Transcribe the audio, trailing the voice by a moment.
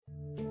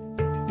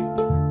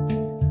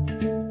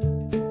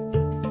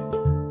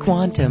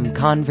Quantum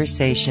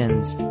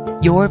Conversations,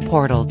 your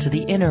portal to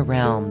the inner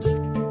realms.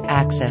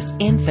 Access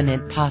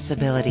infinite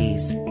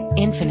possibilities,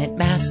 infinite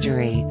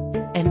mastery,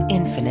 and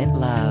infinite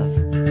love.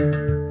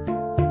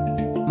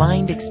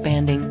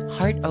 Mind-expanding,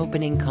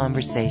 heart-opening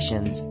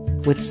conversations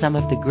with some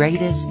of the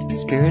greatest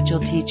spiritual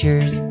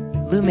teachers,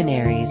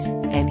 luminaries,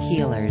 and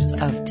healers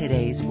of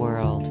today's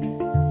world.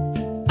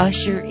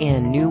 Usher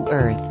in New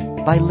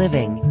Earth by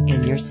living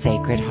in your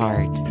sacred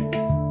heart.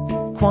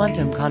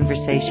 Quantum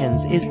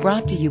Conversations is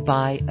brought to you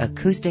by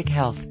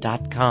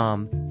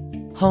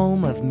AcousticHealth.com,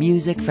 home of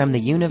music from the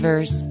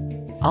universe,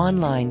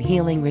 online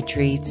healing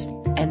retreats,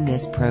 and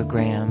this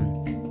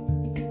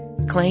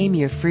program. Claim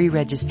your free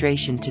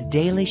registration to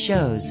daily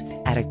shows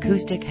at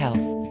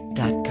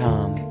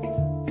AcousticHealth.com.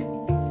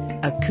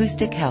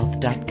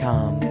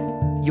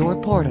 AcousticHealth.com,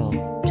 your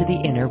portal to the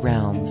inner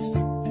realms.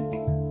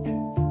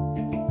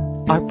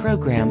 Our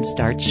program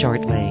starts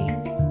shortly.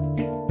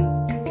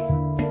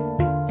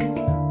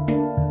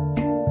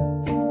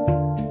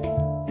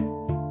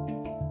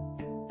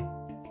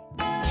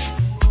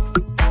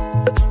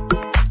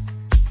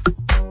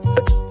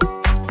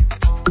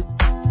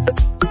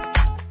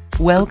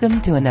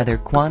 Welcome to another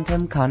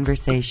Quantum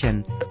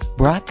Conversation,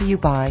 brought to you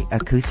by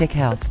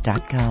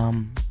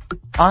AcousticHealth.com.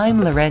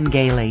 I'm Loren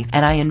Gailey,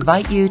 and I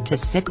invite you to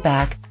sit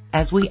back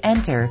as we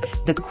enter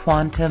the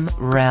quantum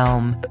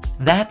realm,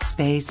 that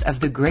space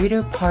of the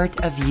greater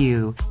part of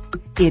you.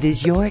 It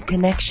is your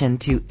connection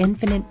to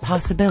infinite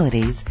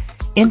possibilities,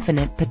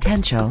 infinite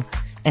potential,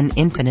 and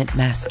infinite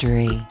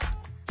mastery.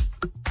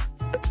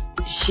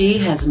 She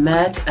has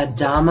met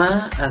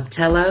Adama of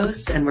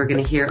Telos, and we're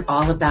going to hear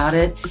all about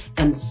it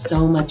and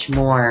so much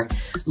more.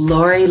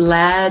 Lori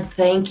Ladd,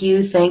 thank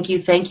you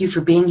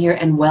for being here,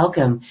 and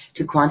welcome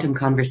to Quantum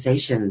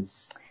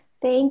Conversations.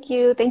 Thank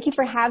you. Thank you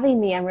for having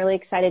me. I'm really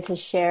excited to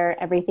share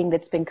everything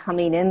that's been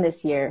coming in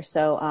this year.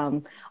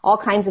 So all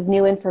kinds of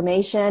new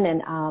information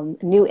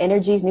and new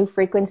energies, new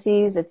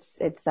frequencies.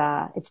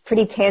 It's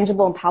pretty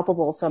tangible and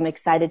palpable, so I'm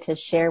excited to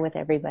share with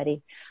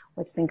everybody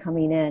what's been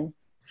coming in.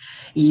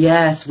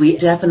 Yes, we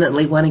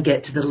definitely want to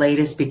get to the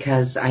latest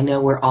because I know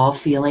we're all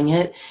feeling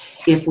it.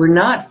 If we're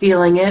not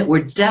feeling it,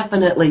 we're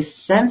definitely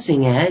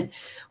sensing it.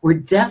 We're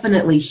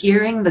definitely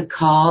hearing the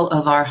call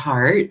of our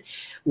heart,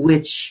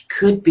 which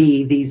could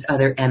be these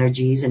other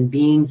energies and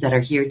beings that are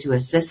here to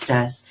assist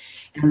us.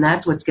 And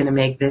that's what's going to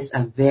make this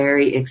a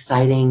very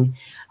exciting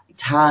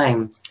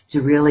time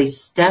to really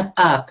step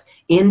up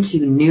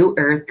into new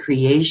earth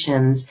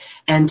creations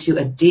and to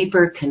a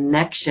deeper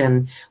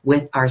connection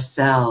with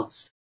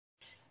ourselves.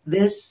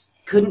 This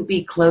couldn't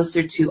be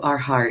closer to our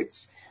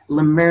hearts.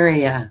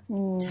 Lemuria,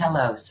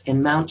 Telos,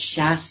 and Mount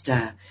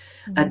Shasta,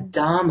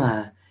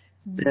 Adama,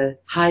 the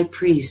high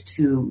priest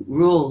who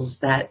rules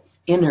that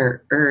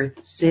inner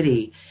earth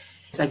city.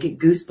 So I get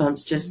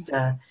goosebumps just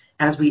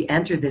as we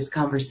enter this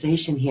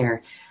conversation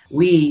here.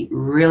 We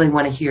really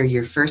want to hear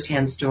your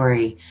firsthand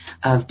story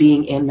of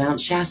being in Mount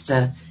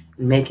Shasta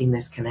and making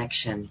this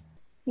connection.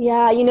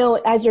 Yeah,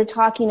 as you're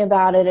talking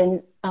about it,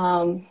 and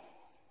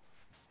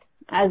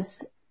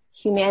as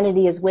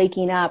humanity is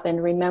waking up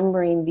and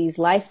remembering these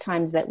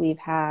lifetimes that we've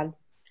had,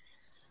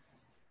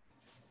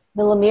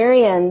 the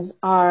Lemurians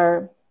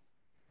are,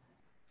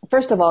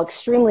 first of all,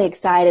 extremely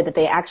excited that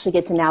they actually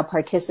get to now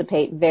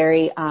participate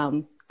very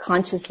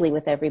consciously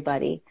with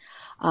everybody,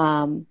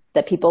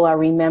 that people are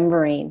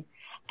remembering,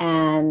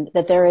 and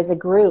that there is a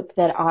group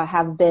that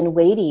have been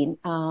waiting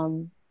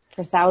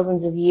for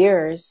thousands of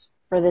years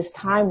for this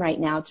time right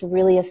now to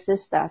really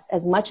assist us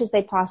as much as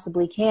they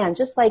possibly can,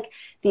 just like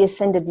the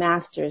Ascended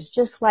Masters,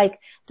 just like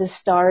the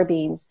Star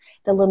Beings.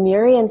 The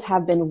Lemurians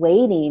have been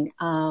waiting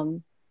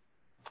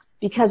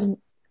because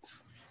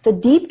the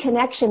deep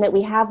connection that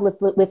we have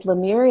with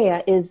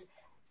Lemuria is,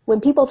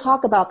 when people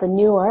talk about the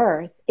New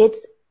Earth,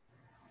 it's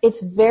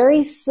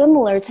very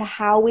similar to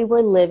how we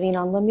were living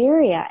on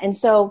Lemuria. And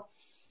so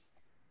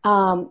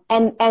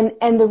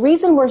and the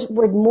reason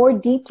we're more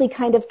deeply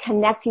kind of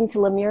connecting to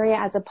Lemuria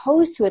as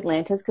opposed to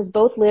Atlantis, because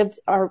both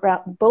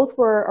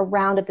were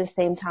around at the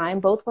same time,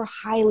 both were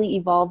highly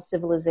evolved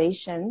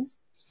civilizations.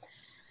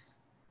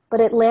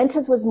 But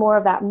Atlantis was more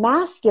of that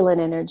masculine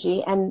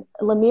energy, and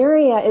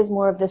Lemuria is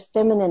more of the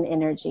feminine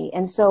energy.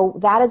 And so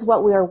that is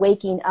what we are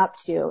waking up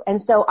to.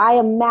 And so I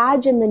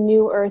imagine the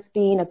New Earth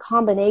being a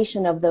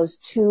combination of those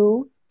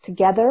two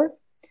together.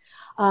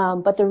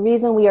 But the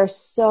reason we are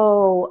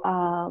so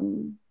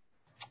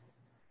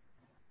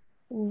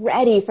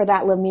ready for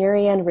that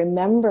Lemurian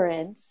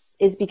remembrance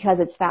is because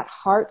it's that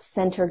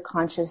heart-centered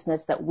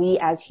consciousness that we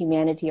as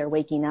humanity are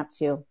waking up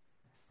to.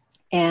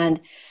 And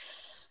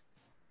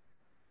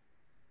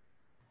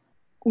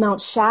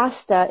Mount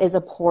Shasta is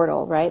a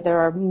portal, right? There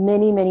are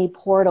many, many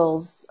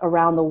portals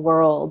around the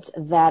world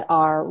that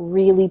are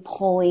really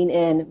pulling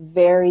in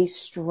very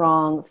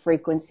strong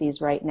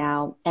frequencies right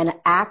now and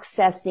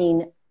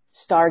accessing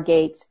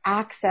stargates,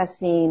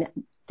 accessing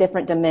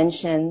different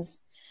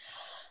dimensions.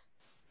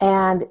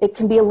 And it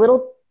can be a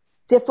little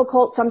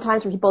difficult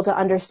sometimes for people to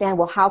understand,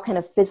 well, how can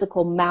a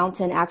physical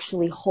mountain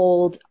actually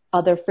hold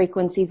other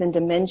frequencies and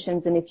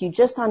dimensions. And if you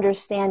just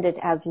understand it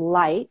as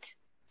light,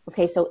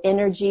 okay, so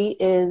energy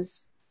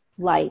is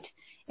light,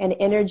 and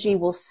energy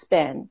will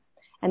spin.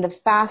 And the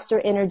faster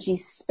energy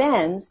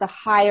spins, the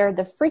higher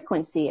the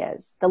frequency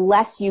is, the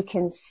less you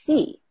can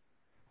see,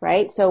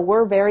 right? So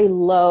we're very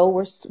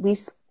low.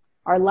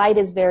 Our light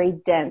is very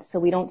dense, so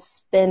we don't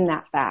spin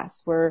that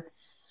fast. We're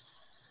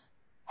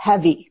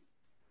heavy.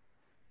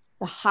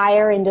 The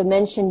higher in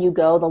dimension you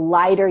go, the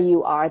lighter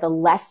you are, the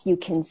less you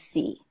can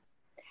see.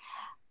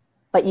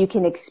 But you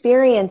can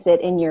experience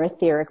it in your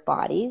etheric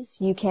bodies.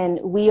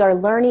 We are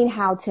learning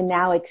how to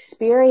now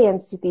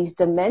experience these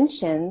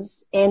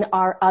dimensions in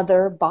our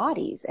other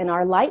bodies, in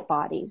our light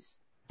bodies.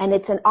 And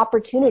it's an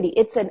opportunity.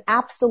 It's an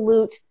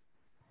absolute,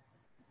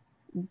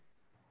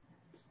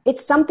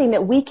 it's something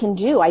that we can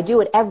do. I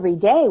do it every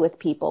day with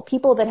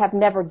people that have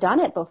never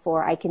done it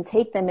before. I can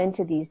take them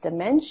into these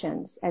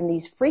dimensions and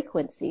these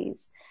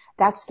frequencies.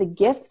 That's the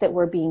gift that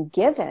we're being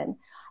given.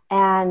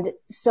 And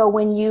so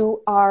when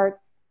you are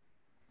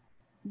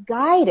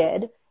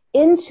guided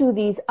into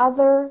these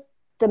other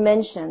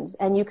dimensions,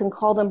 and you can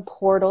call them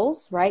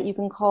portals, right? You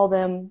can call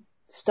them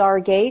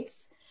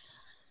stargates.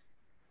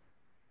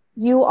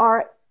 You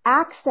are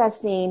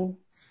accessing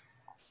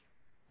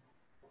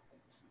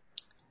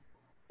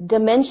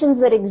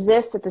dimensions that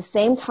exist at the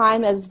same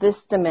time as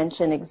this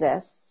dimension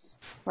exists,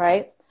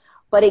 right?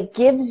 But it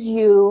gives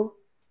you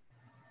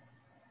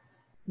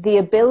the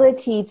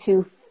ability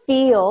to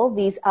feel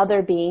these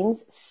other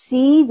beings,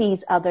 see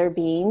these other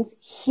beings,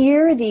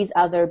 hear these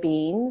other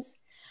beings,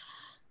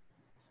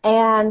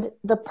 and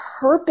the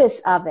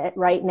purpose of it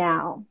right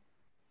now.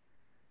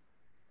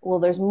 Well,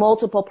 there's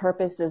multiple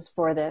purposes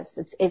for this.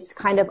 It's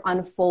kind of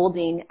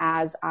unfolding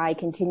as I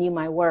continue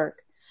my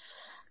work.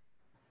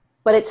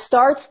 But it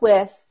starts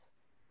with,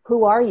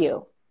 who are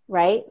you,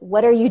 right?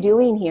 What are you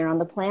doing here on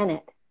the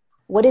planet?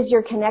 What is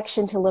your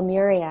connection to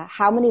Lemuria?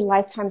 How many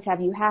lifetimes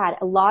have you had?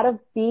 A lot of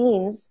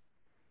beings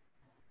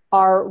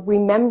are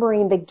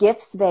remembering the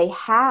gifts they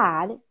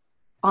had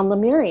on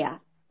Lemuria.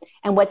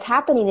 And what's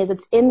happening is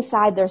it's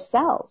inside their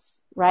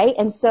cells, right?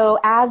 And so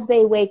as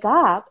they wake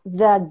up,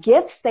 the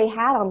gifts they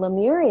had on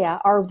Lemuria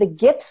are the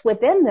gifts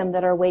within them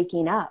that are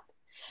waking up.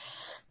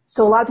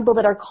 So a lot of people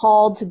that are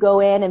called to go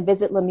in and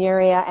visit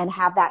Lemuria and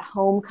have that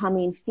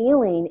homecoming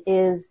feeling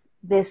is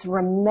this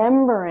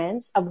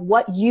remembrance of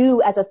what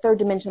you as a third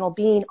dimensional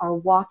being are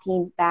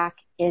walking back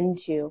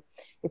into.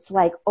 It's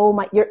like,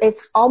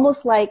 it's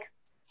almost like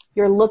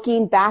you're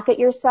looking back at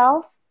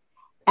yourself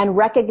and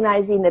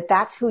recognizing that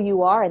that's who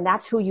you are, and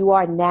that's who you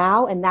are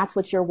now, and that's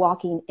what you're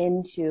walking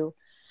into.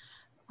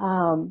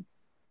 And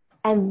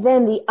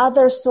then the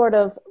other sort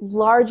of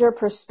larger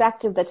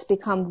perspective that's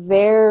become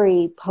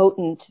very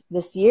potent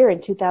this year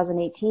in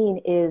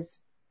 2018 is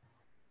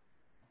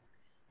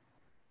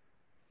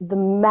the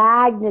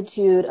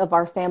magnitude of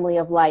our family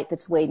of light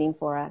that's waiting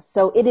for us.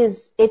 So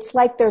it's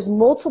like there's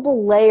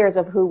multiple layers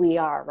of who we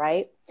are,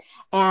 right?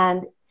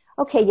 And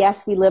okay,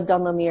 yes, we lived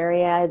on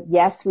Lemuria.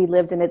 Yes, we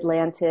lived in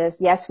Atlantis.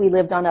 Yes, we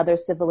lived on other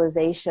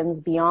civilizations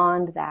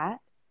beyond that.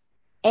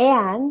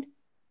 And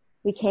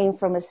we came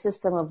from a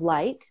system of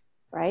light,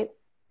 right?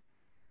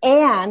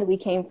 And we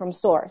came from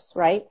source,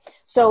 right?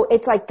 So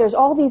it's like there's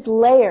all these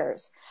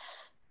layers.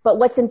 But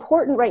what's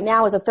important right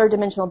now as a third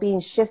dimensional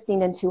being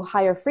shifting into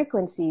higher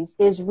frequencies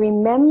is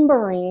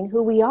remembering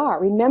who we are,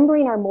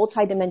 remembering our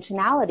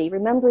multidimensionality,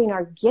 remembering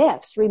our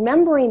gifts,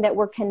 remembering that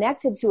we're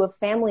connected to a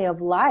family of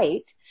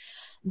light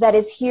that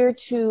is here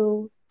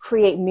to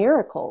create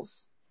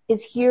miracles,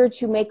 is here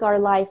to make our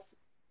life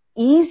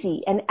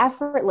easy and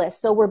effortless.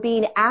 So we're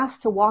being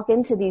asked to walk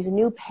into these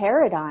new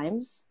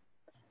paradigms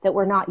that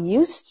we're not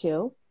used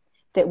to,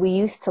 that we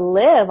used to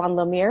live on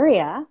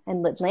Lemuria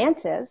and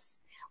Atlantis.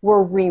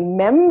 We're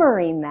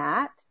remembering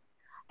that.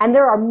 And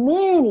there are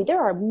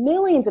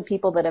millions of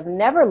people that have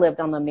never lived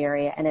on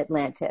Lemuria and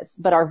Atlantis,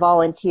 but are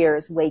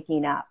volunteers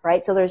waking up,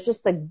 right? So there's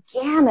just a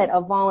gamut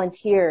of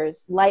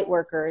volunteers, light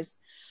workers,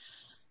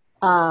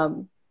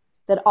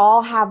 that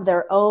all have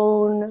their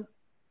own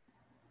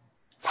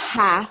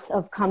path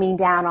of coming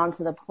down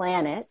onto the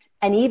planet.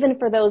 And even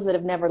for those that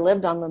have never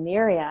lived on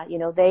Lemuria,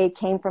 they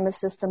came from a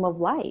system of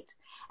light.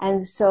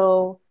 And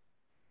so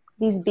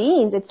these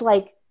beings, it's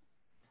like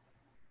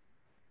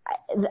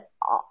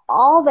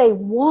all they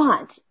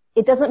want,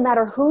 it doesn't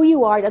matter who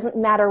you are, it doesn't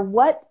matter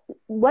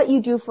what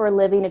you do for a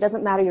living, it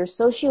doesn't matter your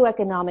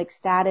socioeconomic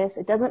status,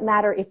 it doesn't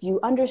matter if you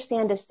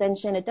understand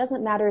ascension, it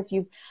doesn't matter if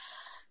you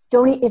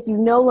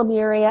know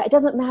Lemuria, it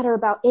doesn't matter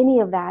about any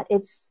of that.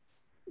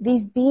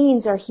 These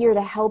beings are here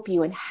to help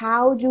you. And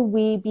how do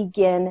we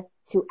begin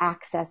to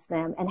access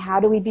them? And how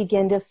do we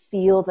begin to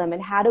feel them?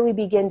 And how do we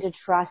begin to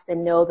trust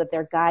and know that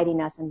they're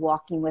guiding us and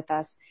walking with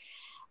us?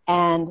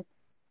 And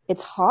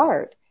it's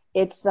hard.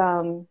 It's,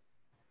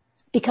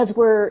 because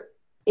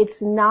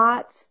it's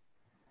not,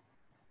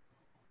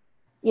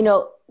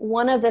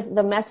 one of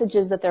the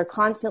messages that they're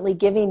constantly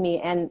giving me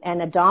and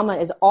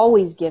Adama is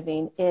always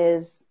giving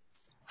is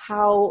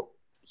how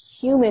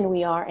human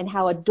we are and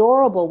how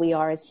adorable we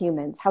are as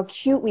humans, how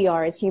cute we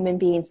are as human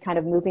beings kind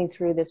of moving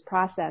through this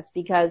process,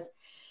 because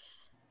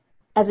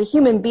as a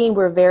human being,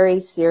 we're very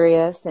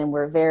serious and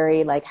we're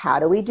very like, how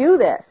do we do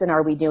this? And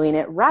are we doing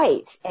it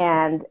right?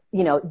 And,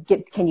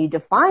 can you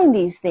define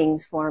these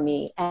things for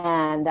me?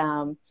 And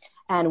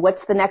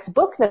what's the next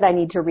book that I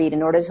need to read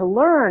in order to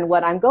learn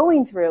what I'm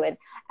going through?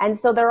 And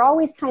so they're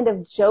always kind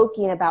of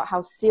joking about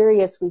how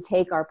serious we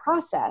take our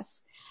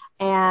process.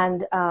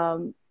 And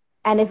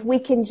if we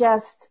can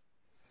just,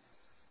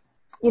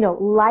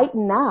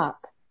 lighten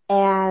up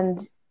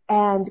and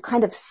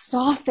kind of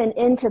soften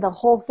into the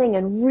whole thing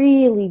and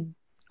really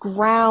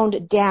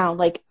ground down.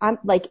 Like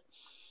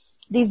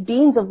these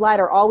beings of light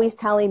are always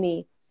telling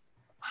me,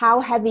 how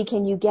heavy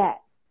can you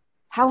get?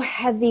 How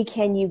heavy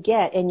can you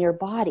get in your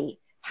body?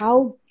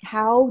 How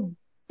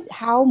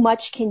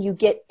much can you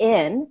get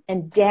in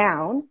and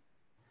down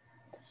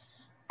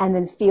and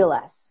then feel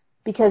less?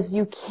 Because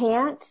you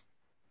can't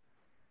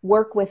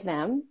work with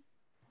them.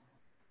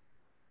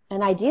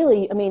 And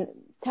ideally,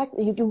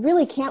 you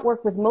really can't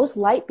work with most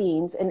light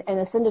beings and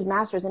ascended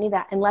masters, any of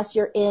that, unless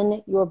you're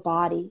in your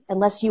body,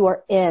 unless you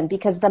are in,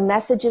 because the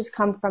messages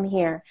come from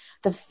here.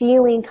 The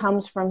feeling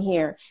comes from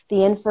here.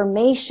 The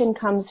information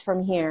comes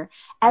from here.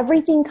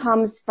 Everything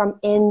comes from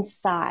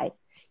inside.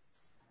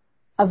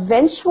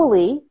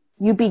 Eventually,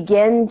 you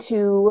begin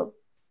to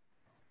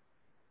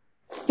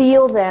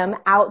feel them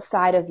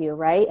outside of you,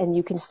 right? And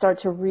you can start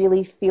to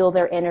really feel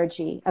their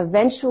energy.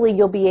 Eventually,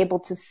 you'll be able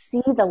to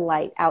see the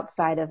light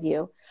outside of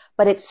you.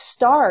 But it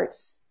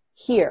starts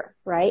here,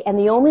 right? And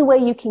the only way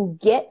you can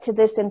get to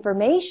this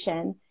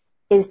information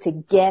is to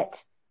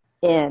get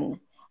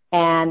in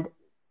and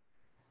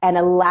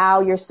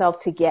allow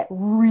yourself to get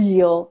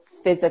real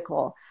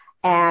physical.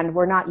 And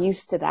we're not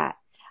used to that.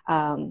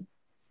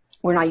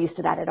 We're not used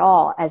to that at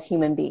all as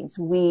human beings.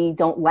 We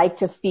don't like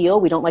to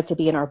feel. We don't like to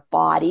be in our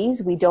bodies.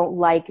 We don't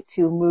like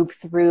to move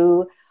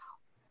through.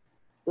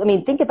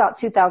 Think about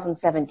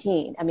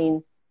 2017.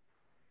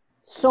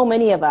 So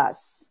many of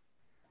us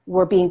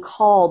were being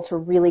called to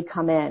really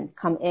come in,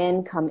 get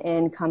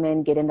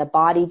in the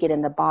body, get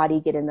in the body,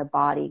 get in the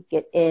body,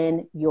 get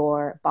in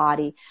your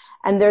body.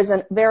 And there's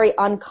a very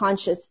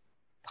unconscious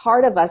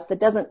part of us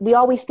that we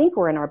always think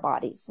we're in our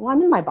bodies. Well,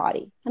 I'm in my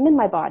body. I'm in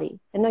my body.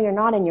 And no, you're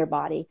not in your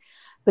body.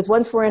 Because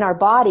once we're in our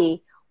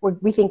body,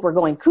 we think we're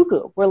going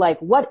cuckoo. We're like,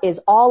 what is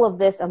all of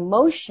this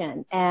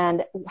emotion?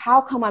 And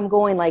how come I'm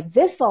going like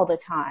this all the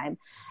time?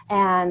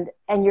 And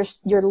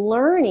you're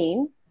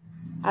learning,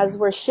 as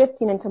we're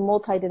shifting into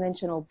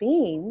multidimensional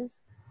beings,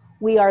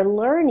 we are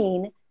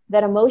learning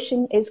that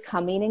emotion is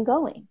coming and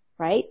going,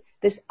 right?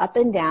 This up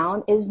and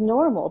down is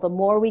normal. The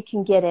more we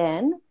can get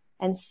in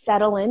and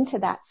settle into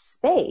that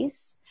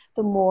space,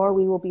 the more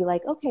we will be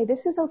like, okay,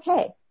 this is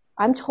okay.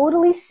 I'm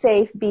totally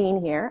safe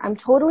being here. I'm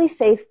totally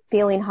safe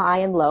feeling high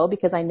and low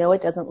because I know it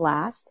doesn't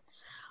last.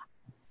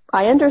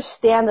 I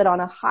understand that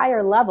on a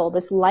higher level,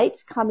 this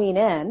light's coming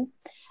in.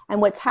 And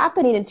what's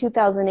happening in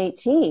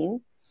 2018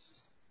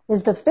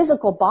 is the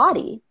physical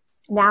body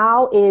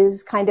now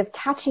is kind of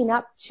catching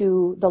up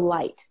to the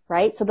light,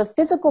 right? So the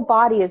physical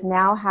body is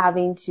now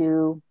having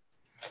to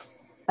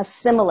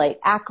assimilate,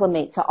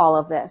 acclimate to all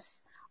of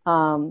this.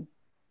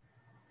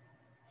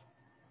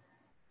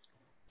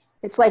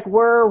 It's like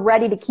we're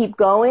ready to keep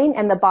going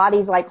and the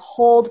body's like,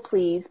 hold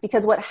please.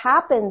 Because what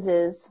happens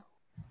is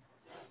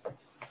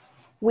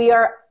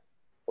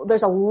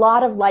there's a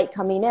lot of light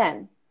coming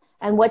in.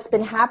 And what's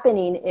been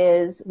happening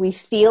is we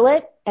feel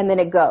it and then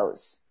it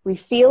goes. We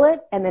feel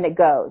it and then it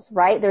goes,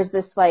 right? There's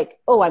this like,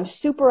 oh, I'm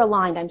super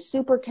aligned. I'm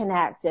super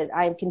connected.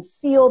 I can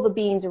feel the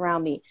beings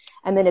around me.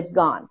 And then it's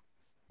gone,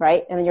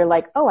 right? And then you're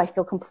like, oh, I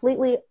feel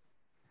completely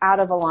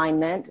out of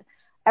alignment.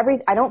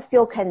 I don't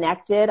feel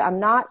connected. I'm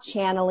not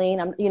channeling.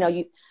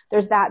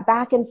 There's that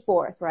back and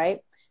forth,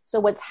 right? So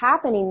what's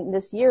happening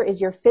this year is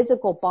your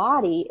physical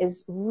body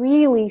is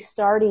really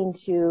starting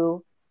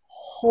to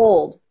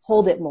hold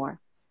it more.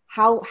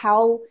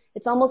 How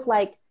it's almost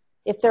like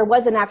if there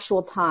was an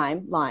actual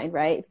timeline,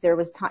 right?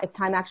 If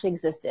time actually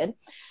existed,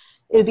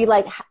 it would be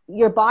like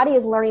your body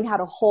is learning how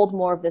to hold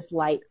more of this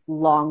light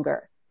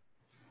longer.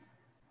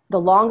 The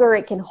longer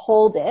it can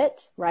hold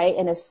it, right,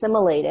 and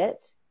assimilate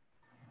it,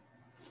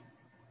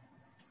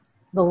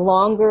 the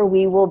longer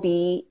we will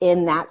be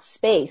in that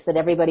space that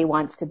everybody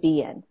wants to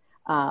be in.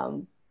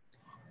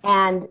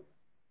 And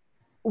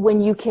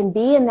when you can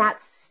be in that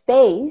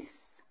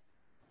space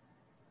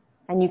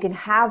and you can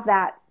have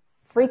that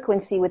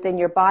frequency within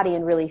your body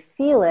and really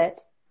feel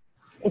it,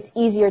 it's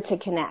easier to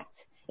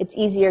connect. It's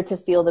easier to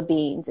feel the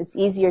beings. It's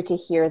easier to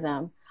hear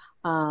them.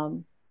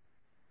 And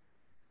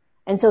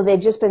so they've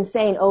just been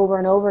saying over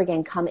and over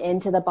again, come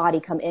into the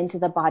body, come into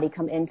the body,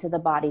 come into the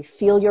body.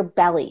 Feel your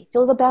belly.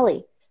 Feel the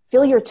belly.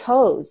 Feel your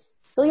toes.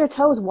 Feel your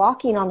toes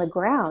walking on the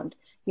ground,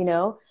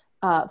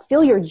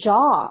 feel your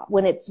jaw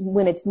when it's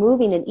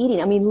moving and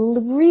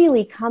eating.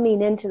 Really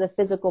coming into the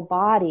physical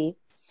body.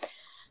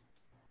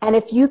 And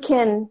if you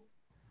can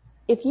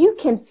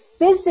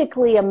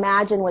physically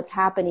imagine what's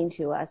happening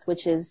to us,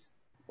 which is,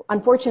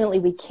 unfortunately,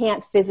 we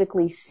can't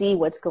physically see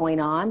what's going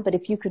on, but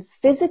if you could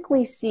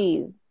physically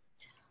see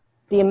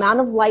the amount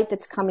of light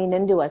that's coming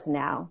into us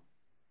now,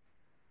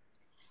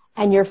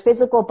 and your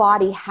physical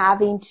body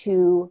having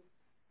to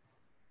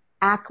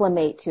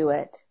acclimate to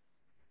it,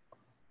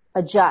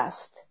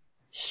 adjust,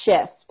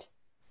 shift,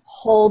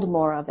 hold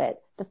more of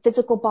it. The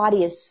physical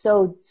body is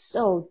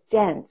so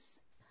dense.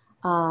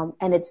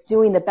 And it's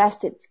doing the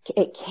best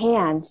it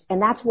can.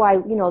 And that's why,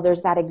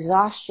 there's that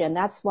exhaustion.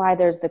 That's why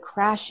there's the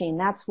crashing.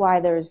 That's why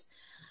there's,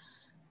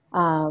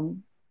 all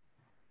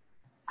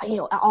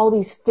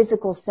these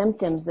physical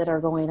symptoms that are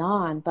going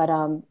on. But,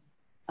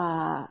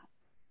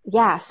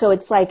 so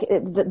it's like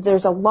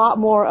there's a lot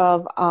more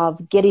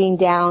of getting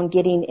down,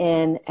 getting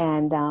in,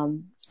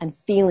 and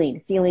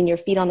feeling your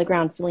feet on the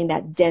ground, feeling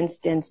that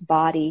dense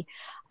body,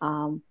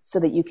 so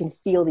that you can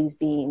feel these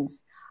beings.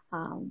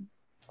 And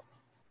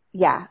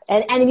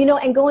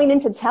going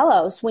into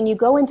Telos, when you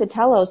go into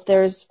Telos,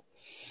 there's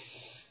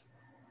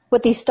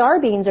what these star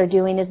beings are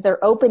doing is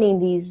they're opening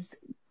these,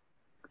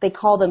 they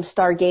call them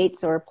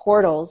stargates or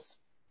portals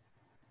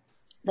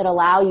that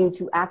allow you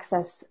to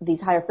access these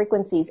higher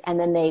frequencies. And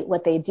then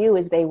what they do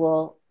is they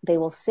will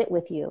sit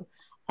with you,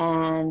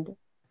 and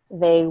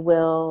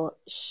they'll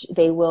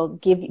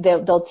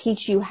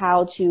teach you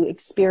how to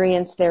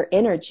experience their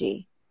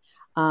energy.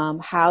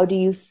 How do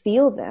you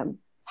feel them?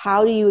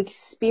 How do you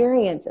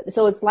experience it?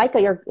 So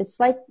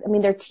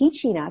they're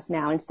teaching us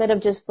now, instead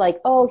of just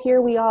like, oh, here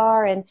we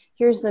are and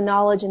here's the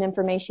knowledge and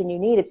information you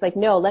need. It's like,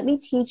 no, let me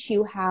teach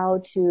you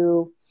how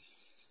to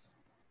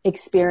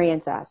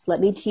experience us. Let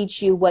me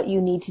teach you what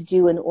you need to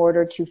do in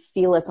order to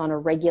feel us on a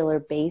regular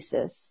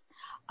basis.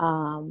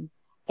 And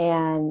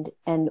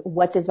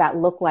what does that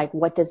look like?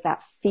 What does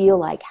that feel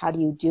like? How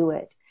do you do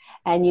it?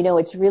 And,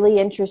 it's really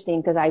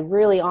interesting because I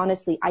really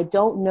honestly, I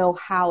don't know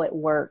how it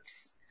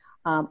works.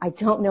 I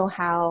don't know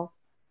how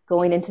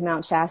going into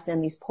Mount Shasta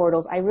and these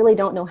portals, I really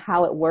don't know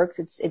how it works.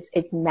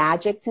 It's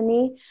magic to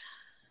me.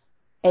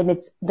 And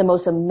it's the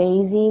most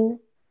amazing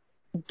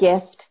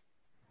gift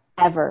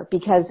ever,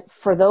 because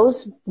for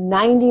those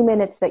 90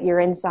 minutes that you're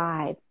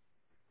inside,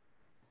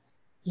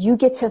 you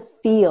get to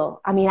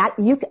feel, I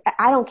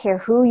don't care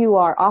who you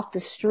are off the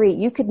street.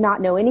 You could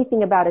not know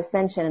anything about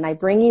ascension, and I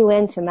bring you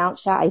into Mount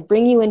Shasta, I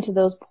bring you into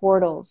those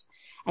portals,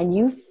 and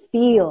you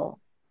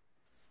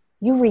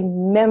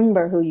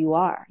remember who you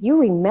are.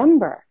 You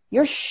remember.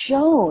 You're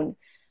shown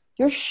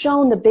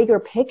the bigger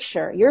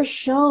picture. You're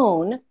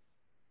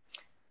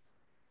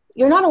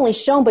not only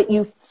shown, but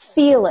you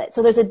feel it.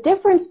 So there's a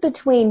difference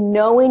between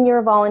knowing you're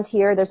a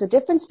volunteer. There's a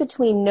difference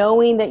between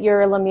knowing that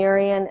you're a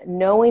Lemurian,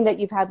 knowing that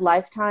you've had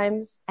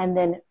lifetimes, and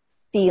then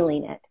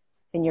feeling it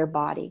in your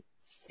body,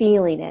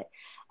 feeling it,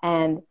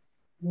 and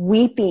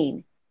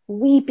weeping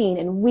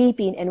and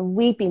weeping and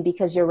weeping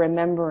because you're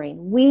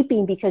remembering,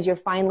 weeping because you're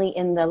finally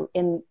in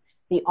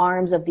the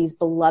arms of these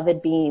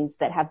beloved beings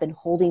that have been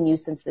holding you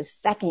since the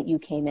second you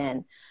came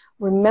in,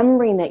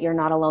 remembering that you're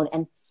not alone,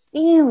 and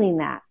feeling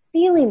that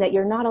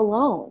you're not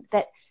alone.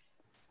 That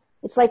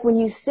it's like when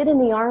you sit in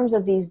the arms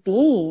of these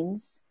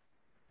beings,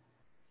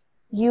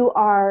 you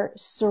are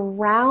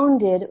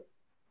surrounded,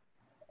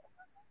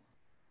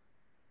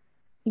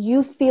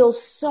 you feel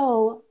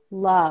so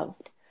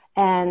loved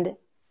and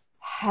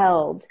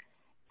held,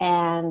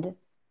 and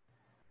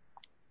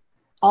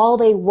all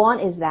they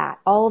want is that.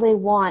 All they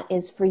want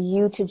is for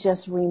you to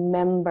just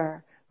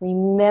remember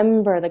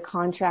the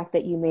contract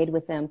that you made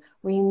with them.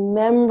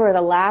 Remember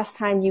the last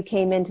time you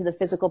came into the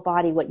physical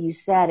body, what you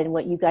said and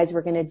what you guys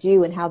were going to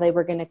do and how they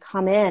were going to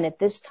come in at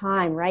this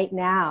time right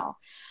now.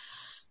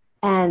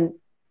 And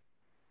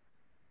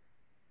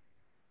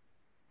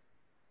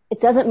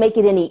it doesn't make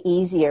it any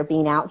easier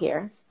being out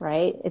here,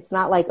 right? It's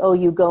not like, oh,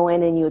 you go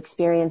in and you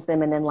experience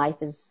them and then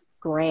life is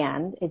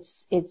grand.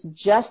 It's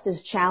just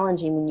as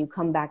challenging when you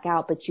come back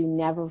out, but you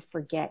never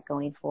forget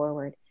going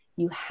forward.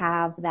 You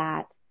have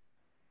that.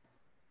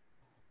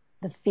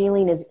 The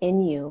feeling is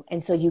in you,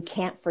 and so you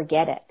can't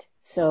forget it.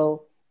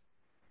 So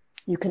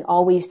you can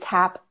always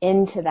tap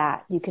into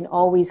that. You can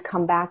always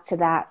come back to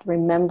that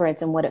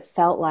remembrance and what it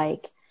felt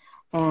like.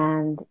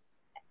 And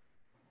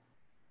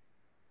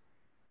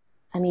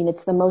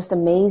it's the most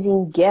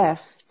amazing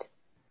gift.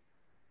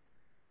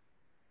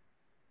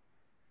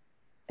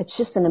 It's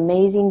just an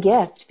amazing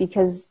gift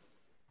because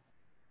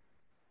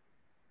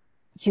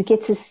you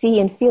get to see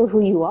and feel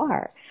who you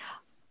are,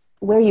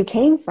 where you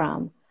came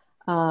from,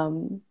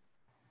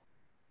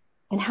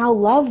 and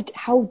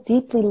how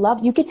deeply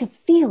loved, you get to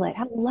feel it,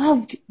 how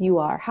loved you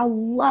are, how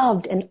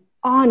loved and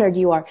honored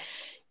you are.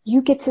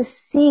 You get to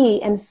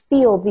see and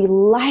feel the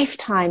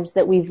lifetimes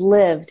that we've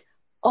lived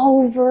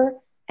over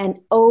and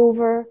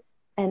over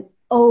and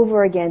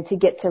over again to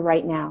get to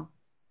right now.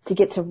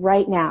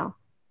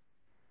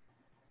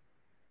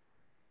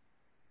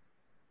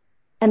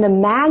 And the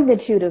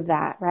magnitude of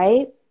that,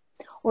 right?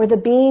 Or the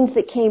beings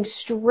that came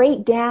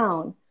straight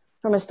down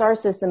from a star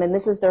system and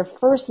this is their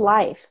first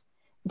life.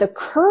 The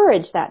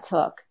courage that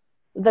took,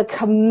 the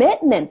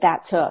commitment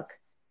that took,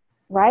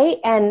 right?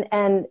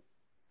 And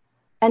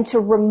to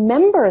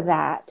remember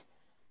that,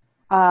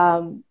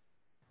 and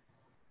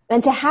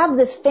to have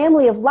this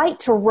family of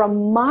light to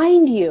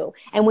remind you.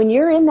 And when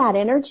you're in that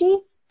energy,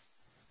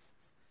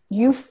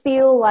 you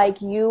feel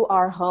like you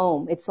are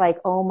home. It's like,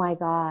 oh my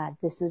God,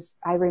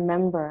 I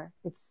remember.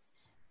 It's,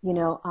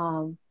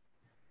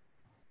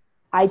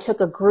 I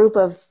took a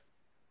group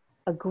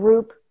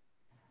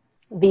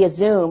via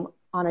Zoom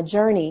on a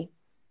journey,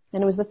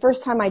 and it was the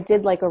first time I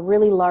did like a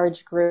really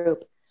large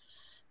group.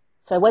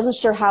 So I wasn't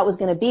sure how it was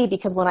going to be,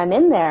 because when I'm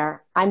in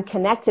there, I'm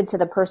connected to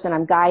the person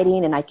I'm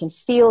guiding, and I can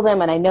feel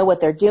them, and I know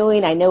what they're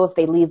doing. I know if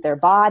they leave their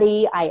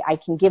body, I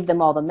can give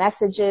them all the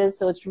messages.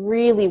 So it's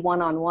really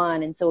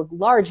one-on-one. And so a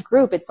large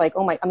group, it's like,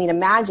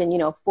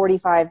 imagine,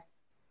 45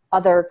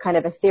 other kind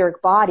of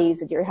etheric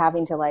bodies that you're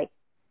having to like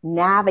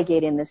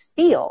navigate in this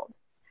field.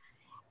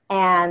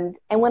 And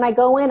when I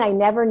go in, I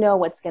never know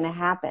what's going to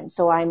happen.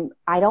 So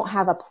I don't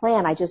have a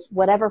plan.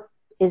 Whatever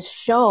is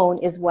shown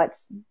is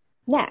what's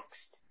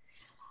next.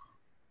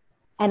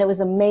 And it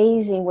was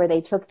amazing where they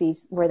took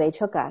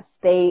us.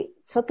 They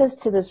took us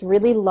to this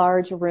really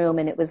large room,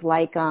 and it was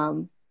like,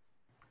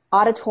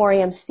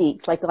 auditorium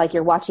seats, like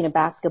you're watching a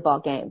basketball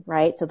game,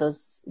 right? So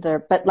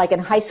but like in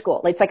high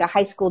school, it's like a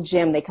high school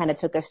gym they kind of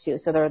took us to.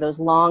 So there are those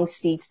long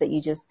seats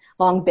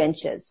long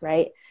benches,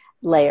 right?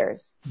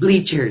 Layers.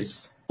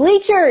 Bleachers.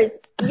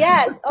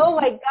 Yes. Oh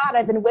my God.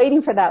 I've been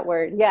waiting for that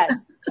word. Yes.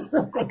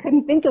 I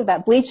couldn't think of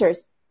that.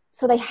 Bleachers.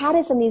 So they had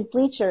us in these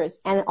bleachers,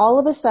 and all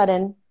of a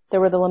sudden there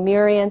were the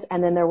Lemurians,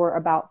 and then there were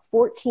about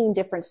 14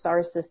 different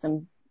star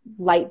system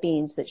light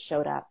beings that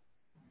showed up.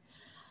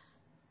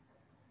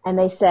 And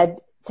they said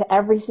to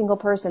every single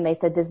person, they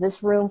said, does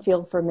this room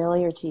feel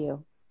familiar to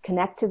you?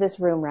 Connect to this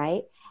room,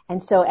 right?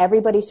 And so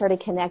everybody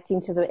started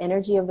connecting to the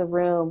energy of the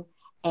room.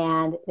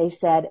 And they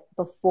said,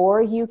 before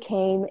you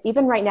came,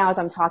 even right now as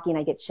I'm talking,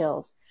 I get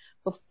chills.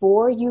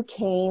 Before you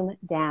came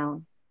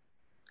down.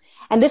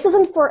 And this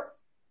isn't for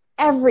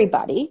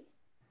everybody,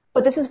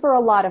 but this is for a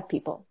lot of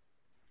people.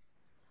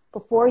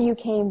 Before you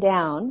came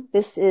down,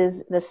 this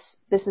is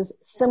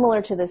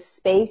similar to the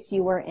space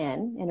you were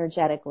in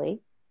energetically.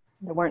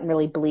 There weren't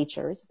really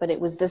bleachers, but it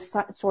was this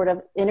sort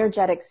of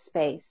energetic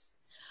space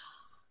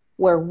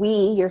where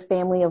we, your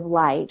family of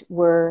light,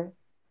 were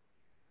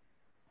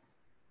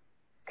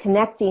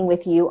connecting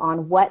with you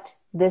on what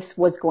this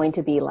was going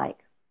to be like,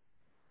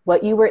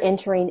 what you were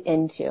entering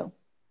into,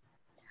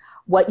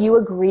 what you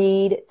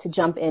agreed to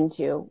jump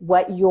into,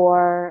 what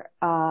your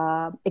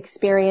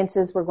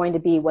experiences were going to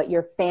be, what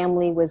your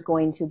family was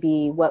going to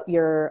be, what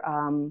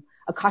your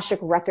Akashic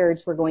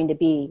records were going to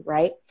be,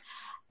 right?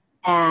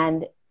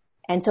 And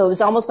so it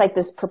was almost like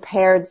this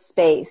prepared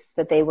space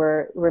that they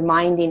were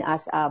reminding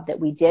us of, that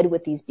we did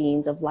with these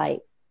beings of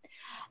light.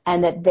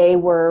 And that they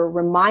were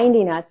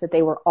reminding us that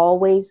they were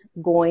always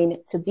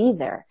going to be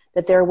there.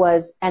 That there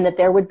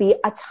would be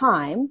a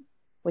time,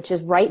 which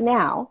is right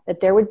now,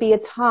 that there would be a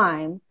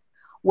time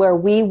where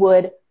we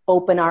would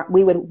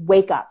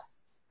wake up.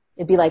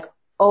 It'd be like,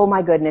 oh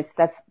my goodness,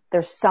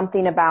 there's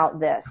something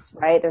about this,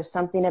 right? There's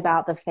something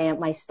about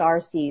my star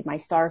seed, my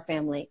star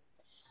family.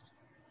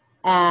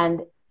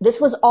 And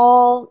this was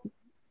all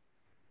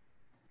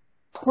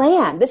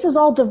planned. This is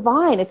all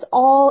divine. It's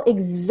all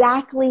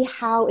exactly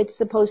how it's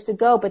supposed to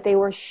go. But they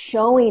were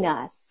showing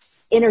us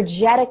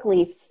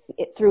energetically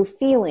through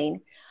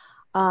feeling,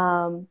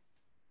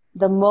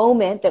 the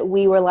moment that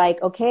we were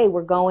like, okay,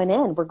 we're going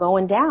in, we're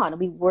going down,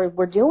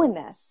 we're doing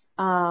this.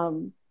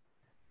 And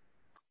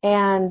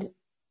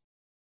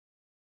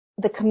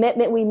the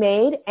commitment we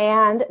made,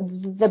 and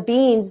the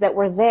beings that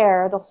were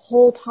there the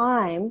whole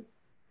time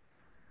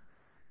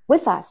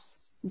with us,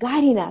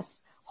 guiding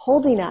us,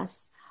 holding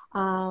us.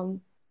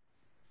 And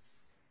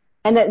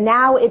that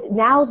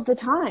now's the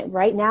time,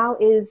 right?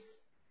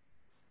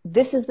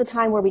 This is the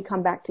time where we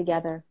come back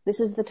together. This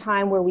is the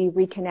time where we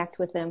reconnect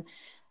with them.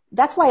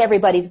 That's why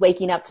everybody's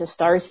waking up to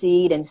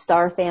starseed and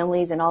star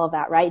families and all of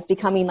that, right? It's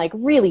becoming like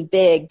really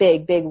big,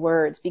 big, big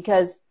words,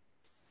 because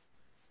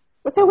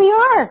that's who we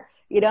are,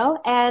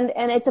 and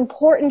it's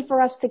important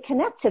for us to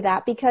connect to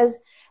that, because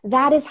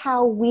that is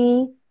how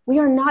we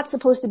are not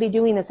supposed to be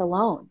doing this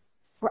alone.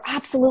 We're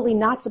absolutely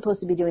not supposed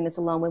to be doing this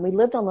alone. When we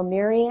lived on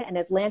Lemuria and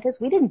Atlantis,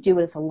 we didn't do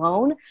this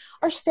alone.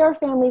 Our star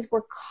families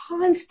were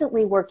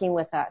constantly working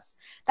with us.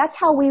 That's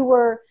how we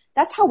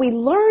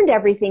learned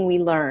everything we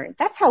learned.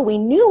 That's how we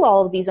knew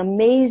all of these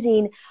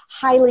amazing,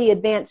 highly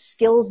advanced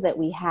skills that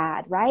we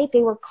had, right?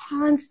 They were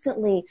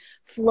constantly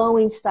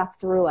flowing stuff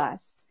through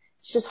us.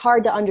 It's just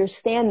hard to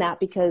understand that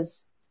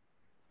because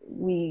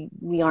we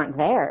aren't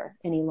there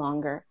any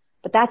longer.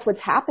 But that's what's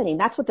happening.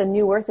 That's what the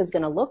new earth is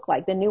going to look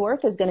like. The new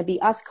earth is going to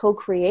be us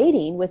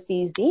co-creating with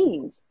these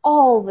beings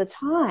all the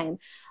time.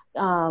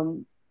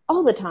 All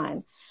the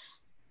time.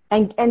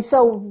 And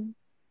so,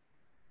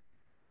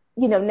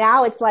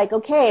 now it's like,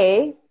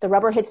 okay, the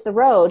rubber hits the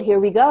road.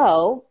 Here we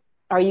go.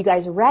 Are you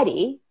guys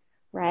ready?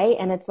 Right?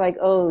 And it's like,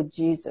 oh,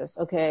 Jesus.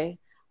 Okay.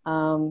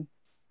 I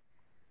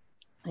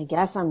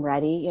guess I'm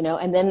ready,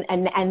 and then,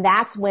 and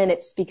that's when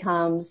it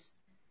becomes,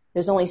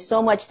 there's only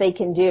so much they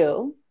can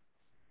do.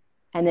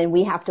 And then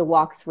we have to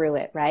walk through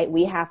it, right?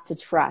 We have to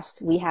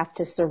trust. We have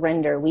to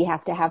surrender. We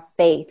have to have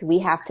faith. We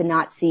have to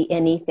not see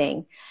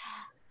anything.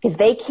 Because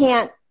they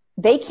can't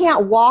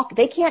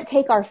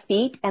take our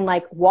feet and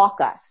like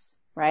walk us.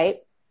 right?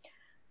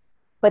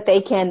 But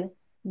they can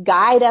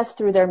guide us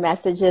through their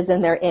messages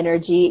and their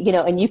energy,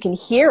 and you can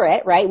hear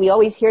it, right? We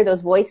always hear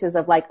those voices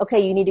of like,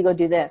 okay, you need to go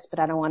do this, but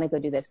I don't want to go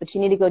do this, but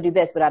you need to go do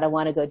this, but I don't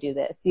want to go do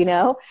this,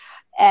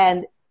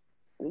 and,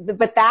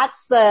 but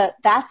that's the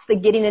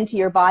getting into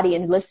your body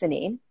and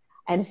listening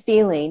and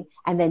feeling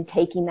and then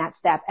taking that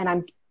step.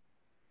 And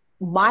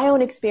my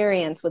own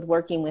experience with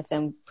working with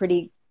them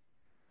pretty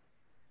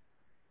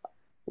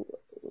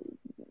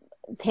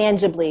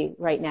tangibly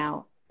right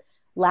now,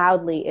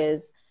 loudly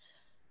is,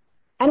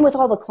 and with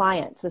all the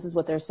clients, this is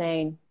what they're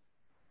saying.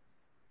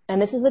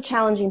 And this is the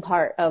challenging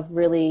part of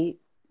really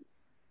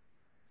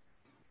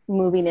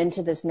moving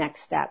into this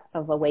next step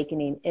of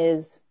awakening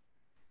is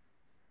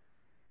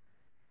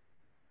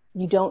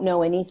you don't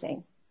know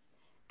anything.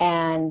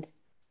 And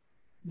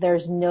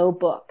there's no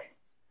book.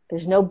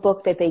 There's no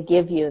book that they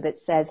give you that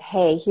says,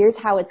 hey, here's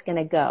how it's going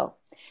to go.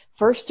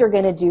 First, you're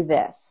going to do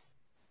this.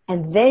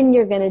 And then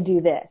you're going to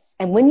do this.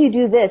 And when you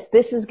do this,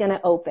 this is going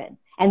to open.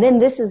 And then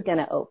this is going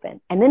to open.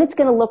 And then it's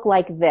going to look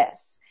like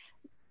this.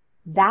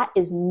 That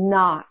is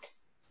not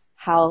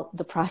how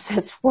the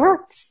process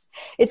works.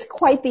 It's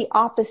quite the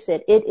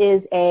opposite. It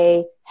is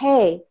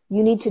hey,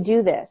 you need to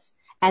do this.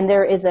 And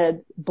there is a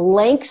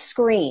blank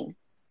screen.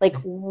 Like,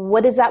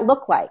 what does that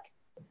look like?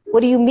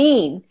 What do you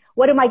mean?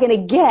 What am I going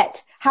to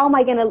get? How am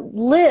I going to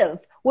live?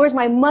 Where's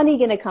my money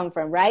going to come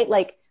from? Right?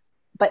 Like,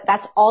 but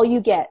that's all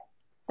you get.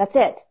 That's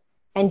it.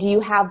 And do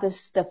you have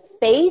the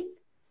faith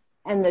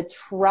and the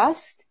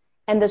trust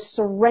and the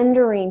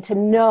surrendering to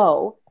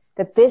know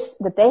that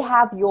they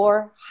have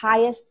your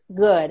highest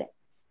good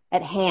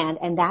at hand,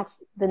 and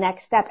that's the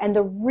next step. And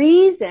the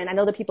reason, I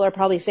know that people are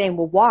probably saying,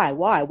 well, why?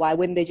 Why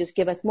wouldn't they just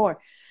give us more?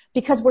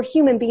 Because we're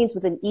human beings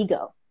with an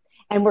ego,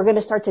 and we're going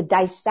to start to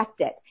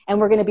dissect it, and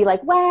we're going to be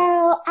like,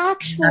 well,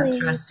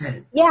 actually,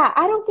 yeah,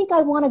 I don't think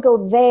I want to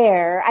go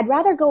there. I'd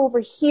rather go over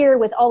here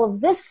with all of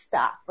this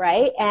stuff,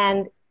 right?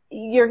 And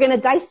you're going to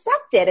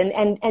dissect it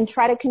and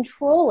try to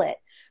control it.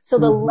 So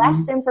the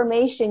less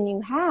information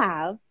you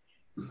have,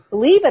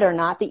 believe it or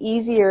not, the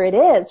easier it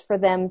is for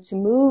them to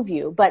move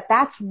you. But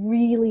that's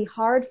really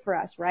hard for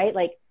us, right?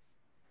 Like,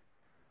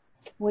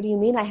 what do you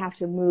mean I have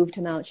to move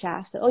to Mount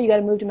Shasta? Oh, you got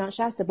to move to Mount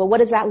Shasta. But what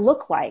does that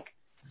look like?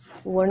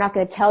 Well, we're not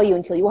going to tell you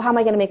until well, how am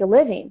I going to make a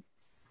living?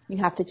 You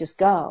have to just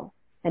go.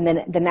 And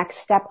then the next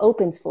step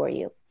opens for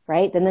you,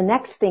 right? Then the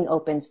next thing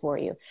opens for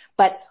you.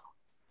 But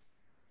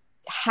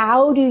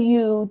how do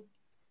you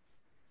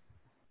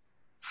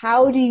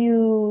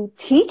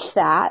teach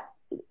that?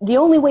 The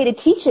only way to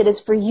teach it is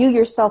for you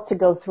yourself to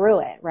go through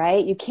it,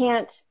 right? You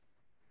can't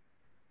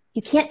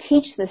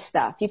teach this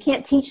stuff. You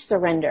can't teach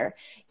surrender.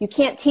 You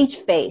can't teach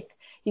faith.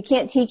 You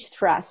can't teach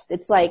trust.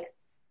 It's like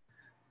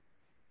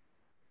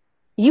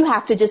you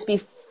have to just be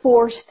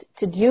forced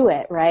to do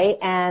it, right?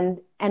 And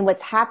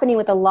what's happening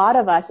with a lot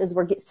of us is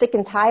we're sick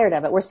and tired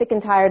of it. We're sick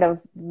and tired of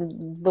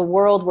the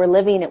world we're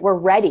living in. We're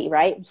ready,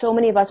 right? So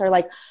many of us are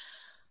like,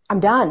 I'm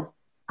done.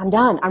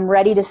 I'm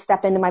ready to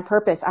step into my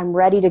purpose. I'm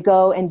ready to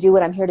go and do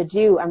what I'm here to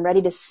do. I'm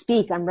ready to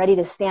speak. I'm ready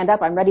to stand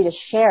up. I'm ready to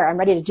share. I'm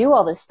ready to do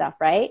all this stuff,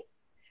 right?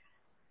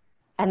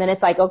 And then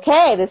it's like,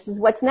 okay, this is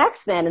what's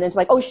next then. And then it's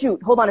like, oh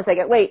shoot, hold on a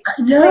second. Wait,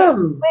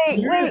 I'm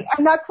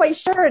not quite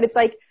sure. And it's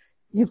like,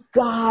 you've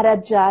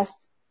gotta just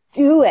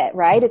do it,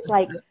 right? It's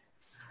like,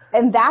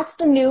 and that's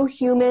the new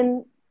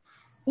human,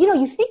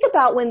 you think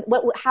about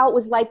how it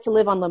was like to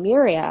live on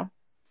Lemuria.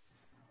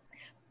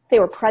 They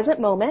were present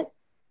moment.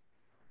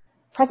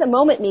 Present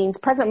moment means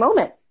present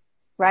moment,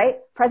 right?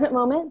 Present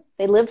moment.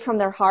 They lived from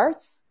their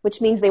hearts, which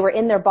means they were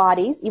in their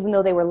bodies, even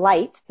though they were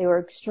light. They were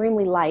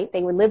extremely light.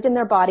 They lived in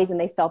their bodies and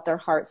they felt their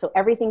heart. So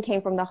everything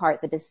came from the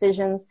heart. The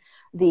decisions,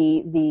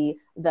 the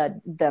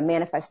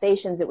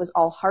manifestations. It was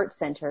all heart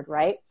centered,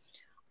 right?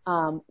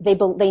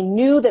 They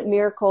knew that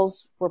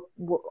miracles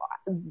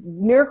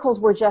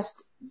were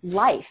just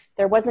life.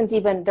 There wasn't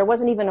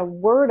even a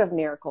word of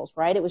miracles,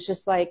 right? It was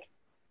just like,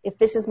 if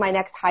this is my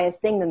next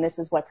highest thing, then this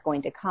is what's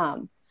going to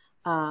come.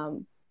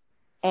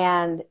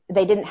 And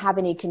they didn't have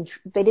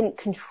they didn't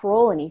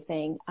control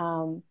anything.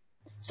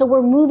 So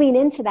we're moving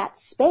into that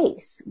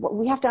space.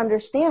 We have to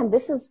understand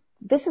this is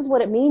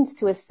what it means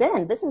to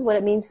ascend. This is what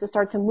it means to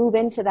start to move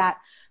into that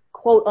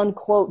quote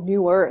unquote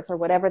new earth or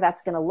whatever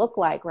that's going to look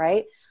like,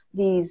 right?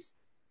 These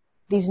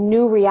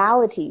new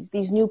realities,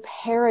 these new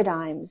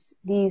paradigms,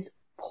 these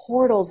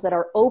portals that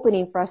are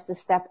opening for us to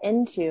step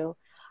into.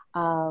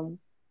 And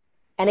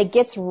it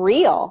gets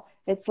real.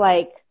 It's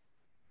like,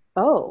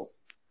 oh,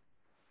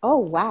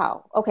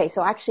 wow. Okay.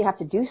 So I actually have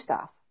to do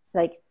stuff.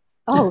 Like,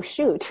 oh,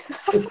 shoot.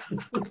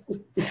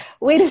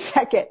 Wait a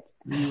second.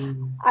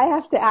 I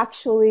have to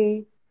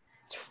actually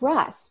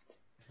trust.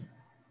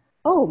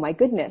 Oh my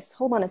goodness.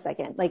 Hold on a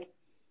second. Like,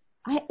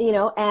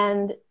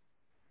 and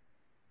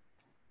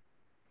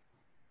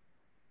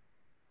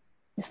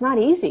it's not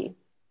easy.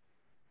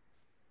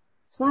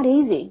 It's not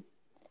easy.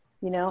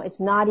 It's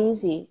not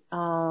easy.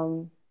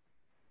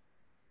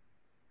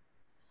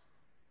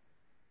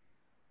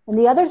 And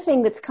the other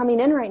thing that's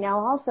coming in right now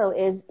also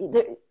is,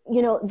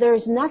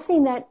 there's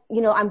nothing that,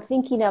 I'm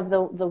thinking of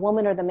the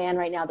woman or the man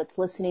right now that's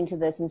listening to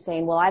this and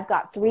saying, well, I've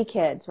got 3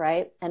 kids,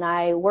 right? And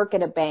I work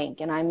at a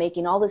bank and I'm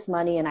making all this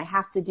money and I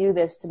have to do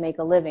this to make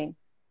a living,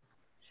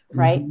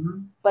 right?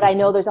 Mm-hmm. But I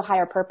know there's a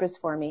higher purpose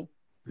for me.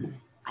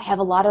 I have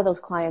a lot of those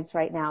clients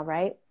right now,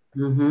 right?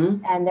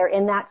 Mm-hmm. And they're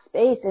in that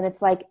space. And it's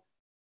like,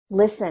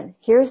 listen,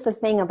 here's the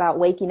thing about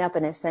waking up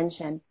in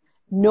ascension.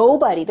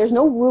 There's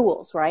no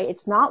rules, right?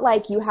 It's not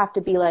like you have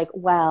to be like,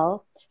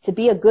 well, to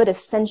be a good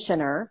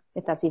ascensioner,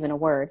 if that's even a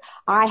word,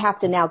 I have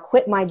to now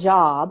quit my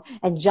job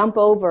and jump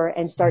over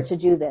and start to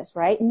do this,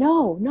 right?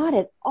 No, not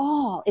at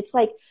all. It's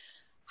like,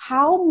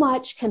 how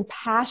much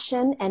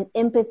compassion and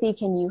empathy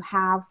can you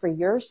have for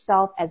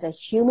yourself as a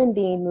human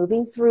being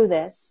moving through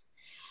this?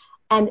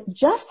 And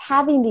just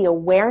having the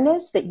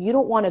awareness that you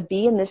don't want to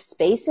be in this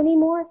space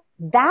anymore,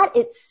 that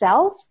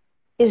itself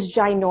is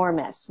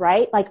ginormous,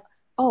 right? Like,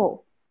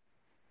 oh,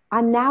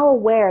 I'm now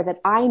aware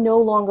that I no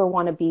longer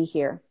want to be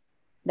here.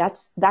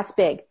 That's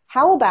big.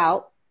 How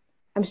about,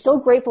 I'm so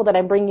grateful that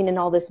I'm bringing in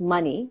all this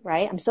money,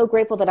 right? I'm so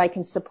grateful that I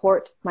can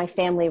support my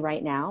family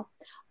right now.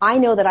 I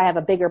know that I have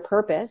a bigger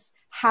purpose.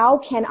 How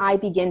can I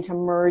begin to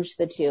merge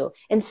the two?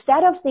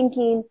 Instead of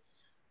thinking,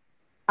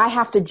 I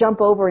have to jump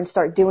over and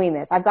start doing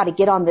this. I've got to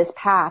get on this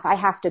path. I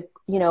have to,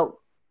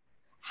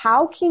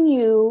 how can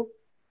you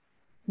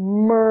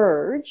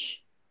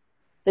merge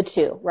the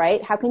two,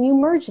 right? How can you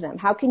merge them?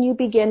 How can you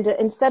begin to,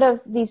 instead of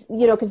these,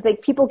 because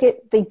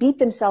they beat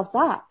themselves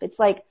up. It's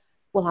like,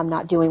 well, I'm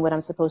not doing what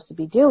I'm supposed to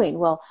be doing.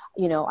 Well,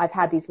 I've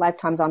had these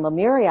lifetimes on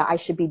Lemuria. I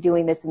should be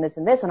doing this and this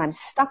and this, and I'm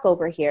stuck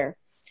over here.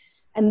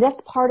 And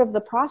that's part of the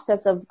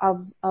process of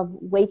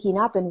waking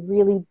up and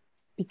really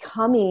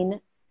becoming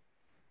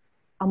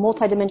a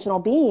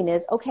multidimensional being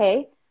is,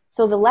 okay,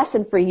 so the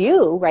lesson for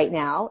you right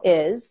now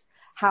is,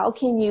 how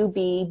can you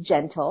be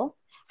gentle?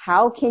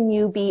 How can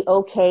you be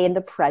okay in the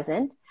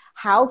present?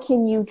 How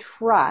can you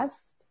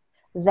trust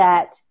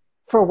that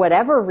for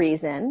whatever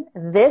reason,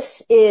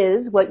 this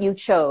is what you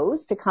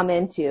chose to come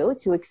into,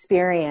 to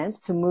experience,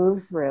 to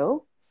move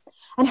through?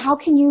 And how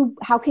can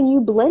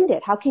you blend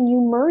it? How can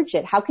you merge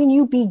it? How can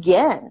you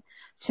begin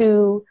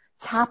to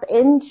tap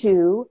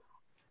into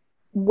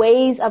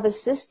ways of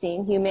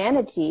assisting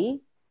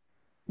humanity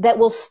that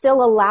will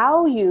still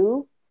allow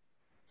you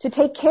to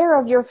take care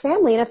of your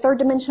family in a third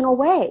dimensional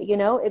way?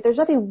 There's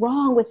nothing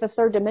wrong with the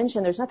third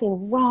dimension. There's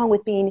nothing wrong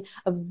with being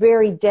a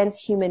very dense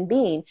human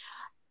being.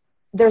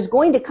 There's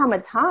going to come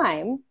a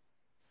time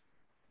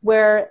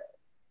where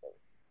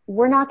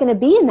we're not going to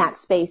be in that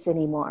space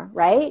anymore,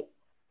 right?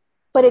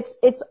 But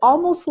it's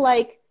almost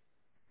like,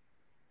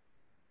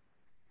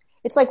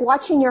 it's like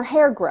watching your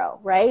hair grow,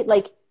 right?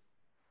 Like,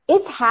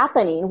 it's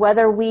happening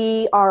whether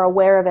we are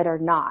aware of it or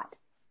not.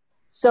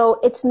 So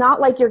it's not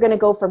like you're going to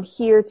go from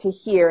here to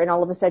here and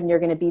all of a sudden you're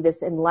going to be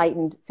this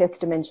enlightened 5th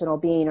dimensional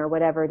being or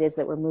whatever it is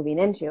that we're moving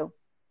into.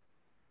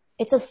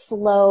 It's a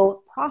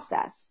slow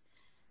process.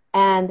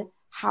 And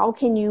how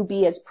can you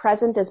be as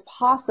present as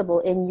possible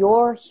in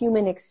your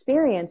human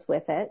experience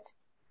with it,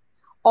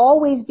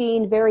 always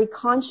being very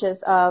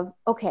conscious of,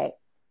 okay,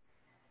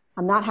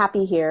 I'm not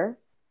happy here.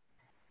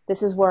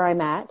 This is where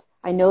I'm at.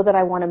 I know that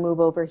I want to move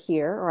over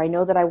here, or I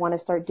know that I want to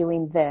start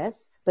doing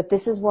this, but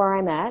this is where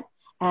I'm at.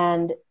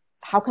 And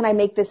how can I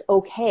make this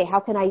okay?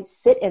 How can I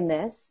sit in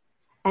this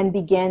and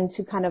begin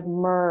to kind of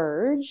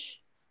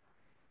merge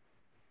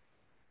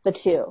the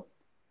two?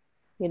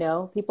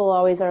 People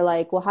always are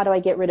like, well, how do I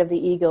get rid of the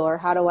ego? Or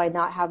how do I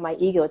not have my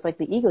ego? It's like,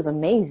 the ego is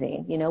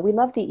amazing. We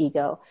love the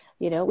ego.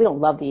 We don't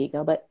love the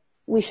ego, but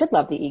we should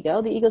love the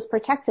ego. The ego's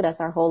protected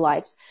us our whole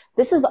lives.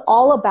 This is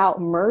all about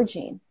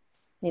merging.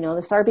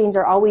 The star beings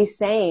are always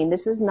saying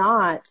this is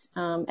not,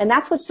 and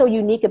that's what's so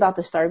unique about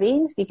the star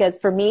beings, because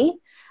for me,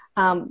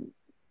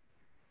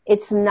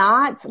 it's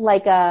not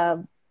like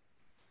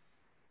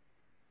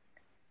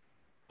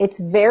it's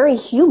very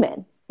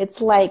human. It's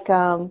like,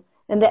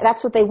 and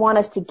that's what they want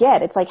us to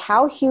get. It's like,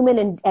 how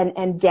human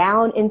and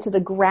down into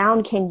the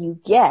ground can you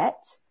get,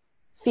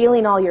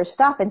 feeling all your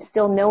stuff and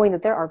still knowing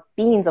that there are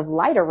beings of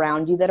light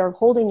around you that are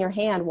holding your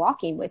hand,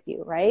 walking with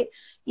you, right?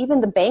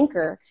 Even the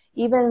banker,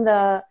 even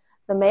the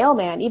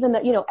mailman, even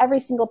every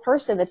single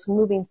person that's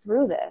moving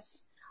through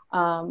this.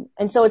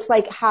 And so it's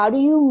like, how do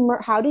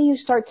you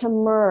start to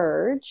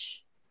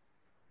merge?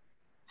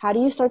 How do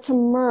you start to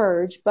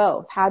merge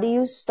both? How do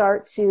you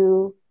start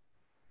to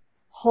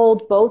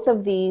hold both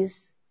of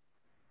these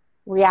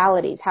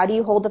realities? How do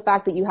you hold the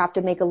fact that you have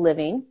to make a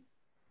living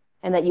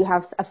and that you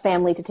have a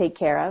family to take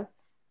care of,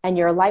 and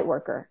you're a light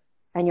worker,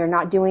 and you're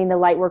not doing the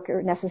light work,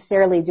 or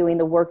necessarily doing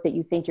the work that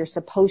you think you're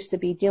supposed to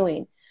be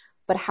doing?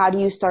 But how do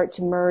you start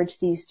to merge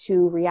these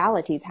two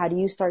realities? How do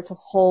you start to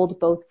hold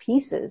both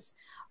pieces,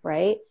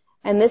 right?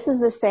 And this is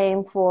the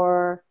same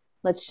for,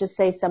 let's just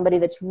say, somebody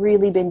that's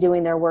really been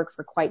doing their work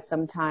for quite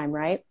some time,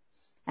 right?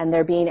 And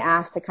they're being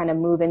asked to kind of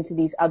move into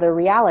these other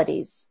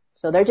realities.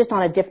 So they're just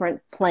on a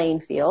different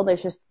playing field. They're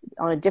just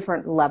on a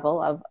different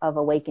level of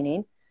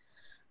awakening.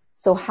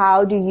 So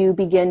how do you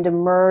begin to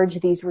merge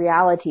these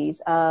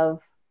realities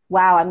of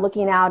wow, I'm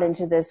looking out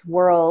into this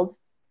world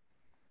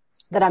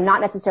that I'm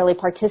not necessarily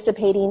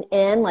participating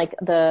in, like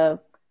the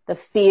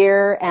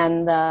fear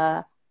and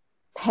the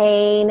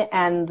pain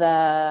and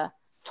the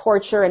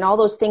torture and all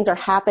those things are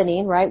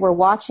happening, right? We're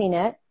watching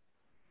it,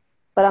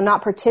 but I'm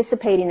not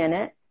participating in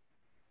it,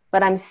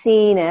 but I'm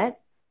seeing it,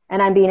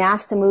 and I'm being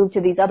asked to move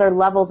to these other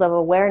levels of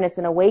awareness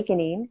and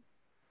awakening,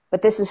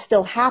 but this is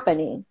still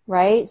happening,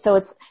 right? So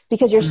it's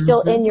because you're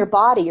still in your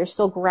body, you're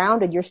still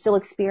grounded, you're still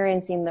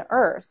experiencing the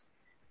earth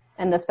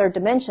and the third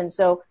dimension.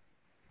 So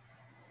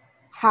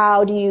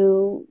how do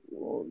you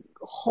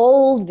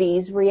hold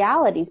these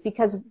realities?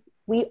 Because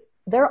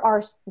there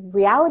are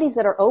realities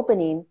that are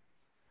opening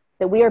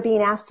that we are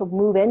being asked to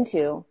move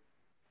into,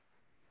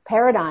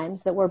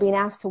 paradigms that we're being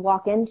asked to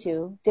walk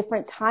into,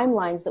 different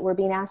timelines that we're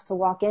being asked to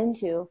walk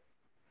into.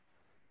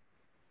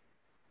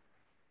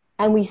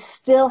 And we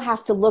still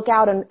have to look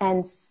out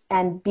and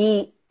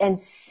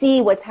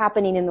see what's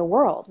happening in the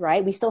world,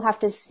 right? We still have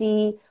to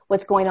see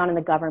what's going on in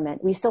the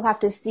government. We still have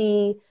to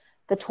see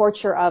the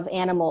torture of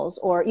animals,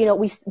 or,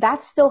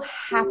 that's still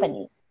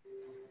happening.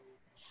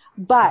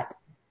 But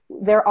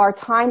there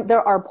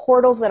are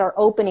portals that are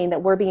opening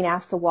that we're being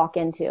asked to walk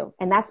into.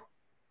 And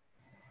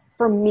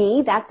for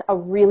me, that's a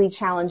really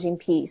challenging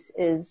piece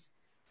is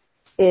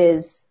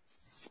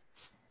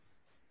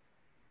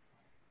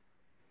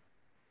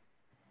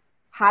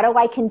how do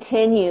I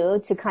continue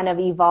to kind of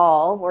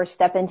evolve or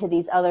step into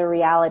these other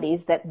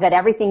realities that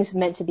everything's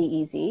meant to be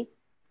easy,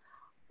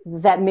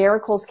 that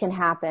miracles can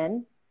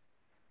happen,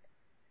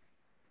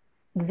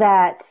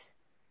 that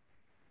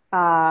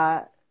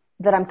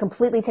I'm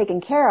completely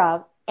taken care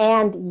of,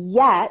 and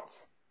yet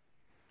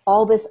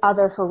all this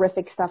other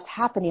horrific stuff's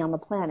happening on the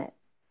planet.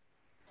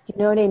 Do you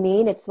know what I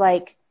mean? It's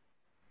like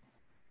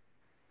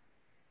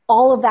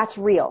all of that's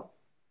real.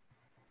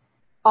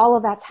 All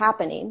of that's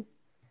happening.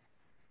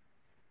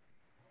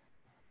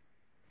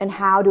 And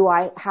how do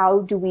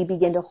we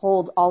begin to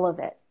hold all of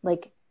it?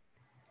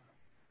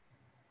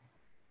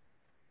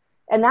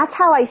 And that's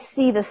how I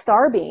see the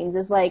star beings,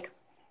 is like,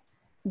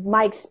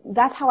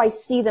 that's how I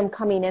see them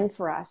coming in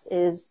for us,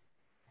 is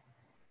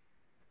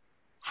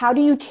how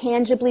do you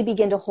tangibly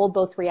begin to hold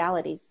both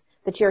realities?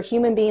 That you're a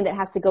human being that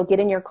has to go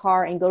get in your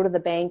car and go to the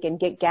bank and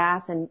get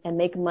gas and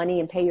make money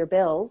and pay your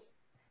bills.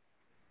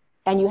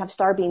 And you have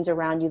star beings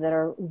around you that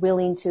are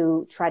willing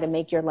to try to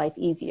make your life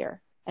easier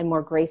and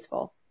more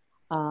graceful,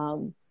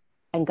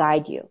 and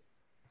guide you.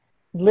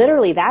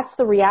 Literally, that's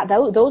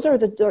those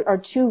are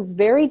two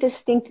very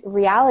distinct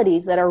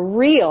realities that are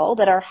real,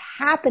 that are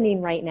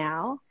happening right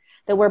now,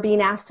 that we're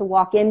being asked to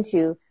walk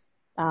into,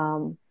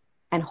 and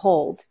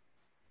hold.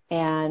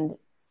 And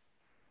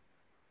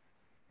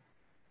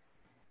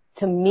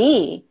to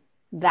me,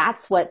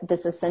 that's what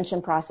this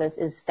ascension process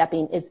is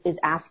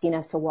asking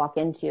us to walk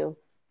into.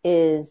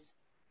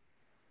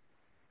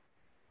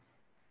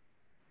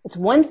 It's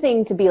one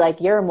thing to be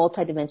like, you're a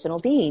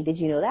multidimensional being. Did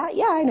you know that?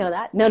 Yeah, I know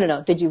that.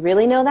 No. Did you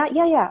really know that?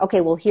 Yeah. Okay,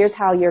 well, here's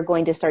how you're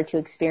going to start to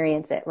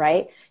experience it,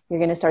 right? You're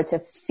going to start to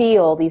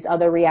feel these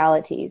other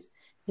realities.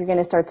 You're going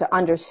to start to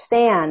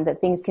understand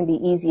that things can be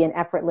easy and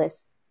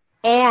effortless.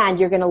 And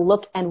you're going to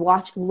look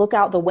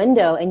out the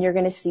window, and you're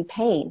going to see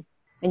pain,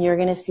 and you're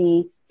going to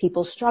see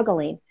people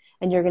struggling,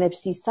 and you're going to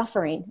see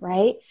suffering,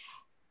 right?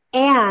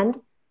 And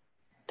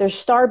there's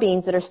star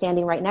beings that are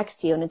standing right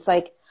next to you. And it's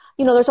like,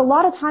 there's a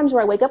lot of times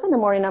where I wake up in the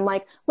morning and I'm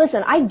like,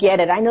 listen, I get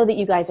it. I know that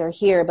you guys are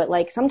here, but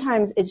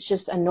sometimes it's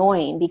just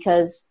annoying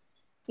because,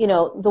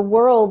 the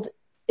world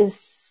is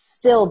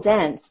still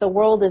dense. The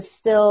world is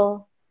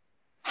still,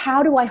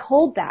 how do I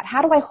hold that?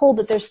 How do I hold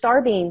that there's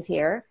star beings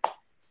here,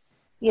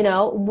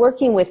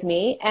 working with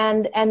me,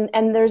 and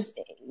there's,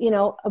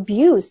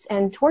 abuse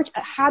and torture.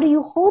 How do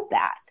you hold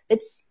that?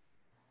 It's,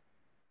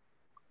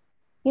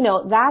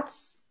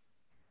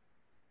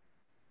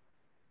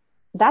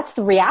 that's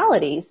the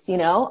realities,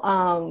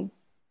 it's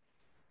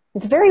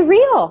very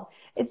real.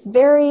 It's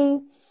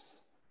very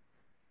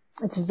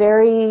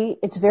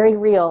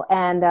real.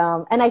 And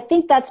I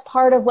think that's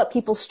part of what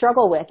people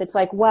struggle with. It's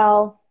like,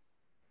 well,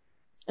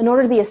 in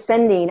order to be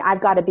ascending, I've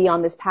got to be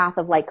on this path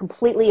of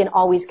completely and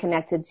always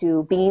connected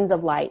to beings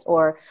of light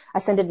or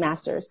ascended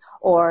masters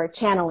or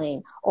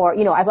channeling, or,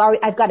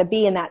 I've got to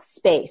be in that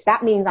space.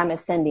 That means I'm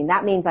ascending.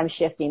 That means I'm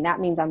shifting.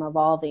 That means I'm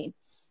evolving.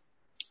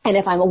 And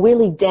if I'm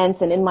really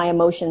dense and in my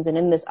emotions and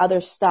in this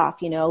other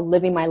stuff,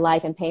 living my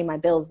life and paying my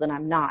bills, then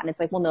I'm not. And it's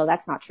like, well, no,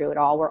 that's not true at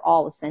all. We're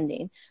all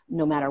ascending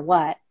no matter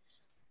what.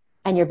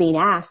 And you're being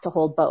asked to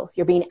hold both.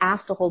 You're being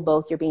asked to hold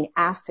both. You're being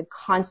asked to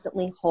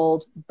constantly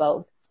hold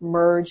both,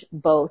 merge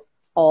both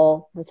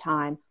all the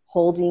time,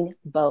 holding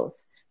both.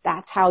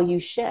 That's how you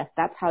shift.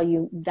 That's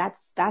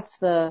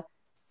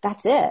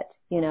it,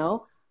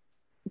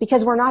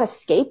 because we're not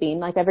escaping,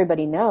 like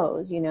everybody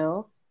knows,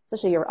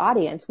 especially your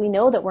audience. We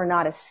know that we're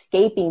not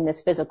escaping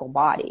this physical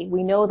body.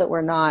 We know that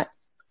we're not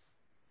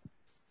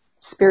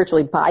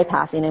spiritually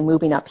bypassing and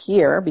moving up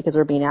here because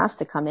we're being asked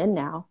to come in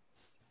now.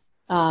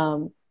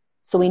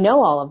 So we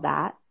know all of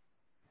that.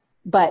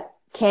 But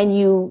Can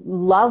you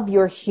love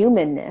your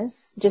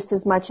humanness just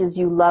as much as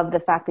you love the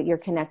fact that you're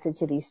connected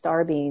to these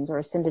star beings or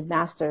ascended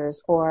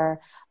masters or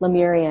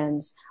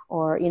Lemurians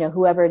or, you know,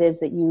 whoever it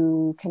is that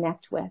you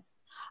connect with?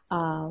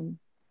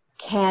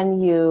 Can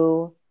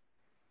you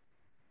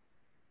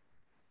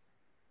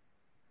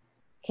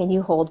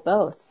hold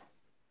both?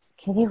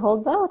 Can you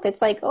hold both?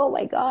 It's like, oh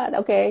my God,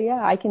 okay,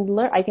 yeah, I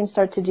can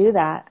start to do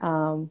that.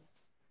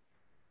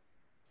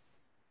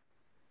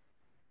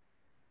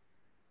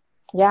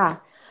 Yeah.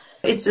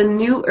 It's a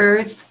new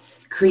earth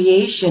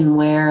creation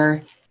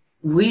where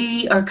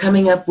we are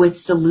coming up with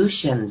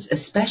solutions,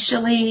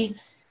 especially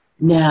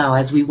now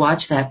as we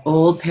watch that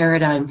old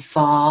paradigm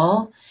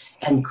fall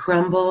and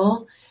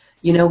crumble.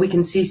 You know, we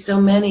can see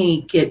so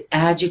many get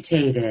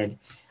agitated,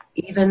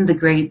 even the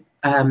great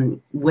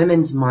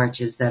women's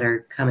marches that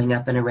are coming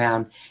up and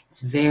around.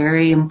 It's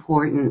very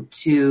important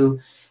to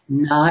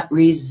not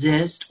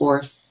resist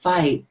or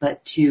fight,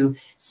 but to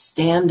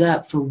stand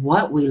up for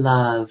what we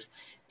love,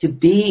 to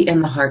be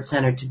in the heart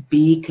center, to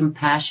be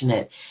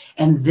compassionate.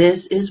 And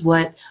this is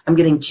what, I'm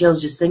getting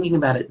chills just thinking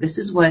about it, this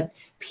is what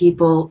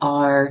people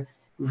are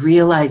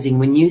realizing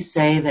when you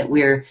say that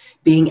we're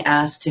being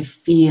asked to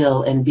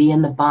feel and be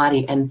in the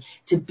body and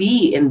to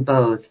be in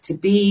both, to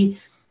be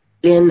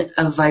in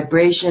a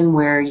vibration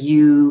where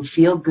you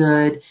feel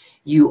good,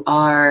 you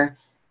are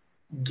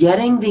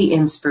getting the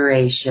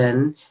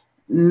inspiration.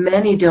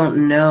 Many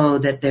don't know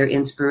that their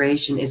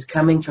inspiration is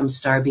coming from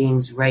star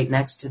beings right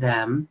next to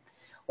them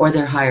or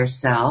their higher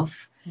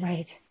self.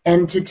 Right.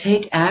 And to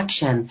take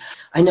action.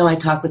 I know I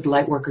talk with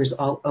light workers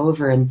all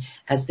over, and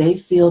as they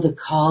feel the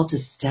call to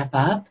step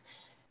up,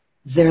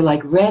 they're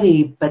like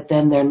ready, but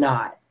then they're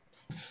not.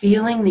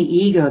 Feeling the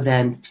ego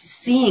then,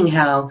 seeing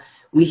how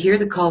we hear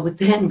the call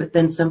within, but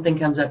then something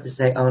comes up to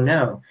say, oh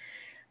no.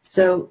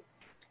 So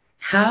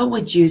how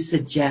would you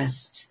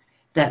suggest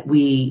that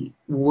we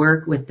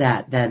work with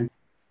that then,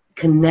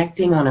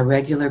 connecting on a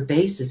regular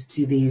basis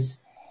to these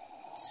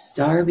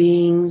star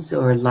beings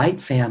or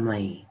light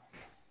family?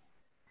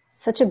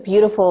 Such a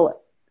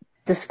beautiful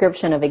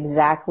description of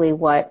exactly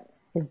what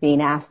is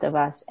being asked of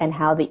us and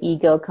how the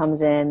ego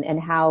comes in and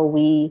how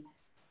we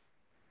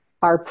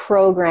are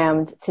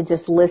programmed to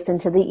just listen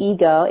to the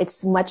ego.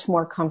 It's much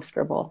more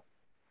comfortable.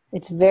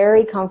 It's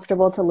very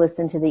comfortable to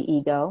listen to the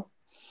ego.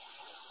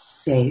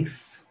 Safe.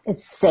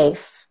 It's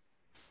safe.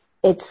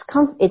 It's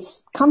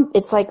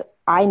like,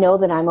 I know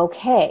that I'm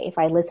okay. If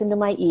I listen to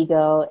my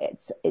ego,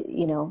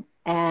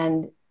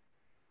 and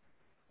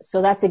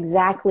so that's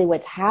exactly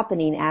what's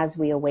happening as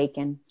we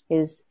awaken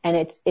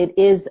it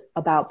is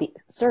about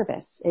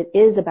service. It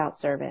is about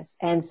service.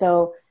 And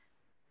so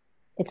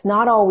it's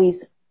not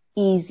always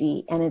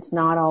easy and it's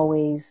not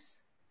always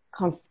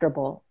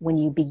comfortable when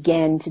you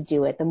begin to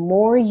do it. The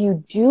more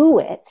you do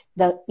it,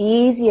 the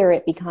easier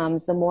it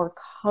becomes, the more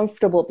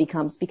comfortable it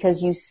becomes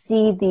because you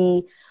see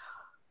the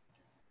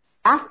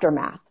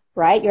aftermath,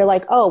 right? You're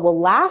like, oh, well,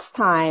 last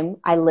time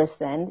I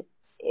listened,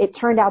 it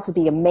turned out to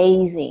be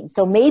amazing.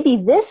 So maybe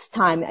this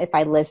time if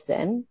I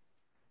listen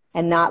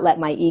and not let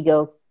my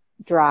ego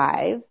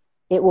drive,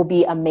 it will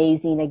be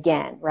amazing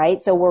again,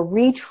 right? So we're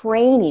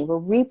retraining, we're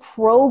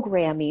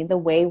reprogramming the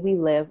way we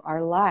live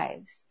our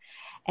lives.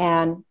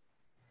 And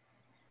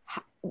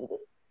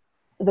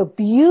the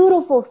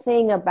beautiful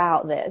thing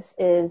about this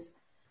is,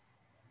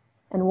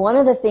 and one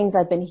of the things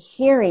I've been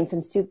hearing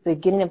since the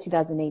beginning of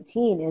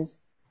 2018 is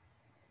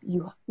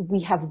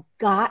we have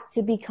got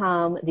to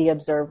become the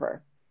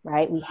observer,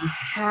 right? We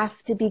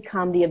have to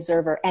become the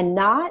observer and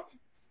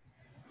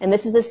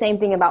this is the same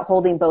thing about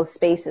holding both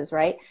spaces,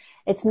 right?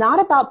 It's not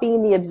about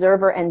being the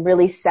observer and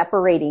really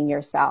separating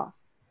yourself.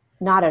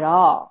 Not at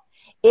all.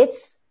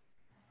 It's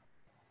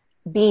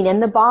being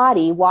in the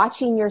body,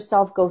 watching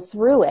yourself go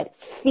through it,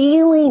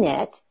 feeling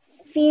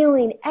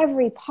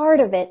every part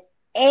of it,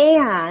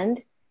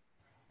 and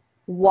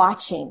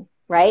watching,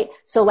 right?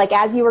 So like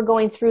as you were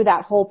going through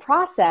that whole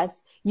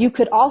process, you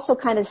could also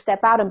kind of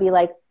step out and be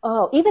like,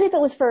 oh, even if it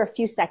was for a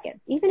few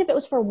seconds, even if it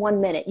was for 1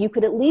 minute, you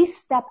could at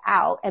least step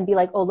out and be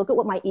like, oh, look at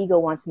what my ego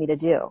wants me to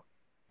do.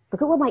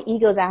 Look at what my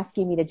ego is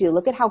asking me to do.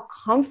 Look at how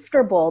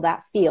comfortable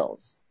that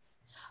feels.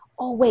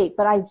 Oh, wait,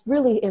 but I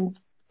really am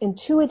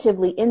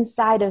intuitively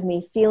inside of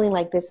me feeling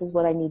like this is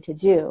what I need to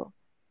do.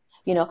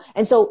 You know,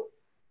 and so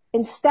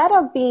instead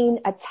of being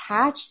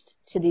attached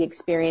to the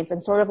experience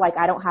and sort of like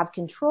I don't have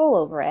control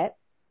over it,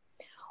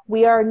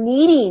 we are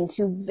needing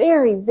to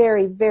very,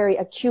 very, very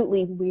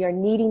acutely, we are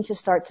needing to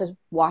start to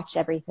watch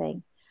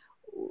everything.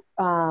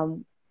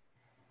 Even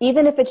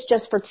if it's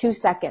just for 2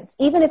 seconds,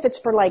 even if it's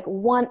for like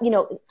one,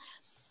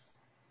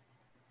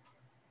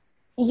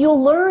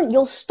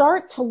 you'll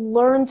start to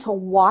learn to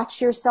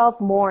watch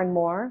yourself more and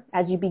more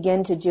as you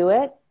begin to do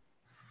it.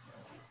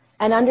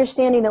 And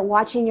understanding that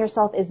watching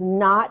yourself is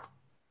not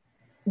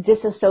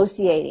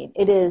disassociating.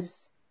 It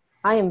is,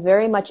 I am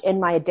very much in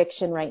my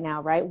addiction right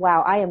now, right?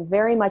 Wow, I am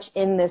very much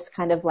in this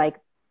kind of like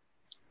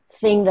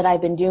thing that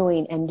I've been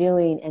doing and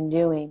doing and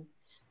doing.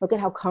 Look at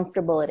how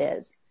comfortable it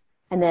is.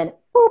 And then,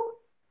 boop,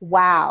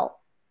 wow.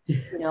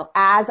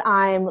 As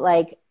I'm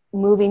like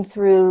moving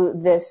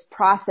through this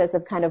process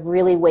of kind of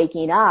really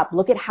waking up,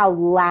 look at how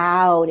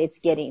loud it's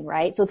getting,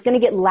 right? So it's going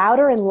to get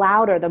louder and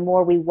louder the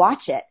more we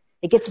watch it.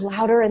 It gets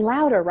louder and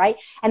louder, right?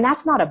 And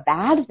that's not a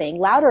bad thing.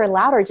 Louder and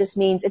louder just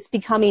means it's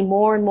becoming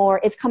more and more,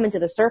 it's coming to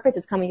the surface,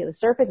 it's coming to the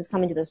surface, it's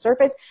coming to the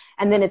surface,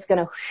 and then it's going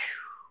to,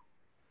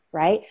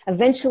 right?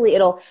 Eventually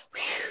it'll,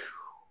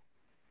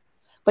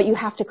 but you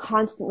have to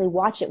constantly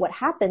watch it. What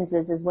happens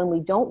is when we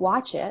don't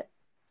watch it,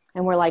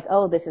 and we're like,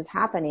 oh, this is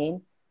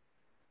happening,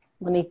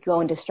 let me go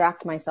and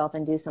distract myself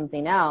and do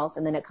something else,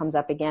 and then it comes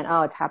up again,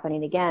 oh, it's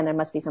happening again, there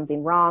must be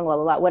something wrong, blah,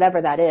 blah, blah,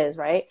 whatever that is,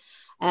 right?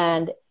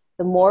 And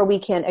the more we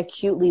can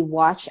acutely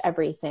watch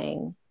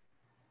everything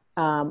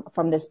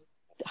from this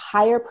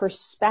higher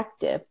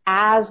perspective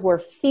as we're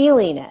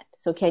feeling it,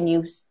 so can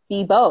you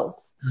be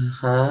both?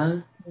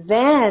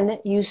 Then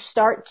you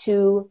start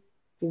to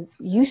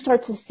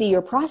see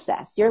your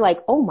process. You're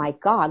like, oh my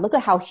God, look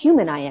at how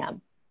human I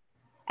am.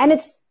 And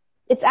it's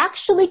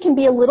actually can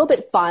be a little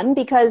bit fun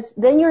because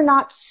then you're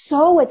not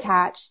so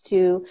attached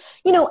to,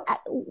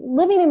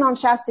 living in Mount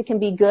Shasta can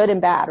be good and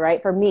bad,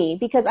 right? For me,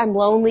 because I'm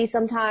lonely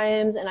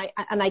sometimes and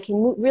I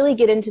can really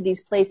get into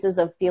these places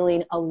of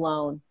feeling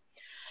alone.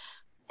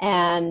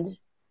 And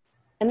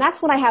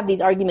that's when I have these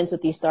arguments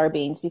with these star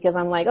beings, because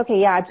I'm like, okay,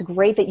 yeah, it's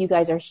great that you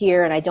guys are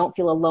here and I don't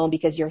feel alone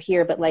because you're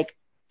here, but like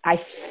I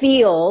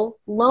feel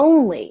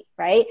lonely,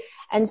 right?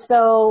 And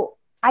so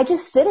I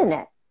just sit in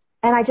it.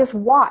 And I just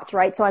watch,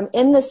 right? So I'm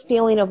in this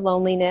feeling of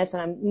loneliness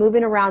and I'm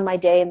moving around my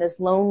day in this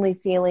lonely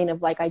feeling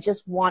of like, I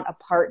just want a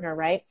partner,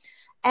 right?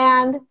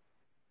 And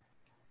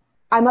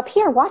I'm up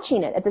here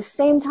watching it at the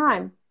same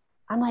time.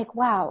 I'm like,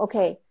 wow,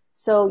 okay,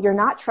 so you're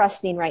not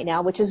trusting right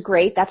now, which is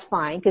great. That's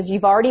fine because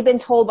you've already been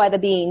told by the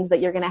beings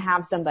that you're going to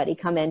have somebody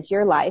come into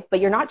your life, but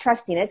you're not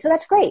trusting it. So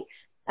that's great.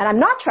 And I'm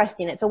not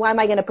trusting it. So why am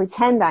I going to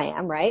pretend I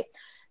am, right?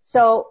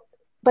 So,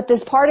 but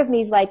this part of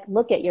me is like,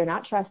 look at, you're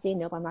not trusting.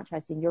 Nope, I'm not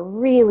trusting. You're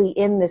really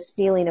in this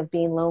feeling of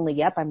being lonely.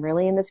 Yep, I'm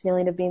really in this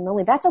feeling of being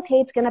lonely. That's okay.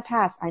 It's going to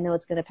pass. I know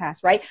it's going to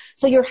pass, right?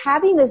 So you're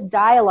having this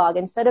dialogue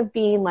instead of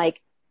being like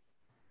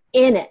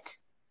in it,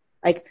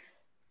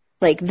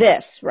 like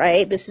this,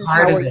 right? This is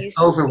Part how of we're it, used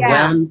to.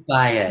 overwhelmed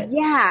by it.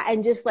 Yeah,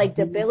 and just like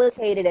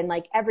debilitated and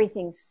like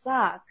everything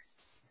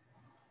sucks.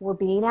 We're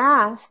being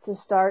asked to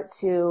start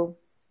to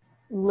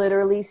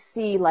literally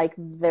see like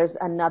there's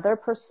another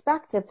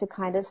perspective to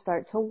kind of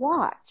start to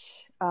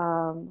watch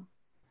and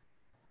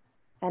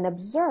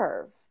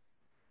observe,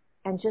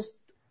 and just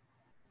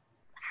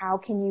how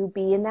can you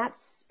be in that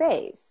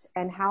space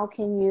and how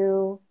can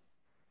you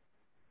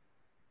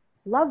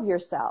love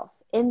yourself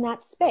in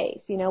that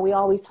space. We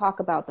always talk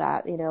about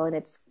that, and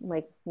it's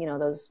like,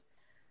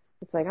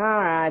 it's like, all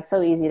right, it's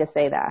so easy to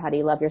say that. How do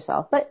you love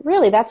yourself? But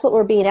really, that's what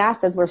we're being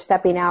asked as we're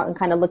stepping out and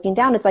kind of looking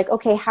down. It's like,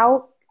 okay,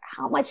 how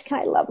much can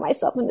I love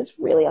myself in this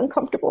really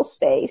uncomfortable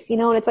space?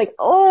 And it's like,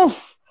 oh,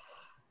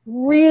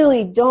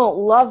 really don't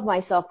love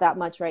myself that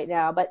much right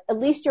now. But at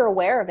least you're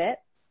aware of it.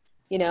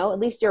 At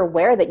least you're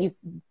aware that you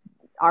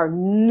are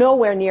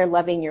nowhere near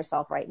loving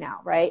yourself right now,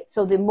 right?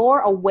 So the more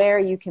aware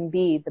you can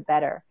be, the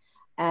better.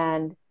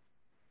 And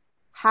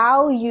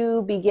how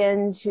you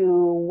begin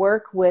to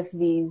work with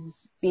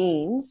these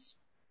beings,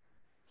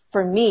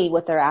 for me,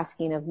 what they're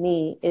asking of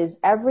me is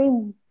every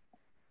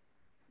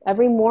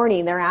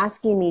morning they're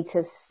asking me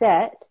to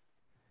sit.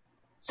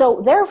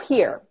 So they're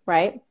here,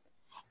 right?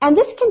 And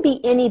this can be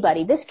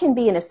anybody. This can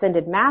be an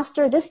ascended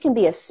master. This can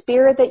be a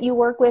spirit that you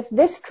work with.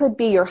 This could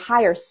be your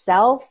higher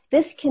self.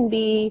 This can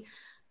be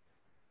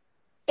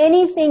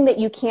anything that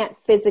you can't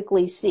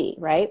physically see,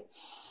 right?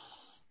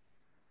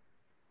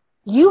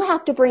 You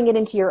have to bring it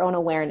into your own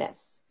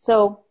awareness.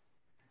 So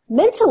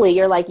mentally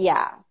you're like,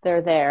 yeah,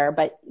 they're there,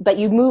 but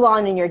you move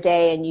on in your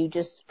day and you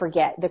just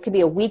forget. There could be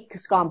a week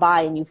that's gone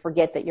by and you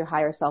forget that your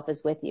higher self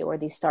is with you or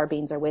these star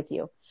beings are with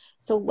you.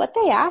 So what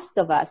they ask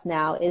of us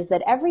now is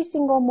that every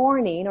single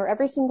morning or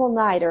every single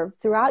night or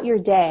throughout your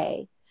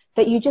day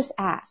that you just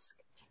ask.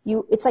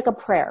 It's like a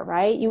prayer,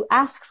 right? You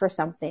ask for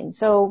something.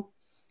 So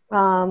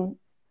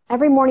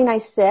every morning I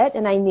sit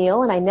and I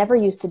kneel, and I never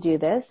used to do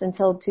this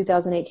until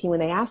 2018 when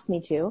they asked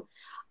me to.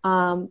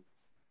 And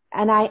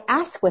I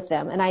ask with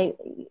them, and I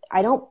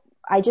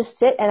just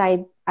sit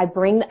and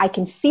I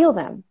can feel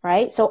them,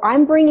 right? So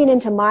I'm bringing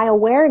into my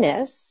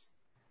awareness,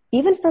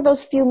 even for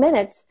those few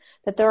minutes,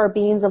 that there are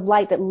beings of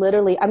light that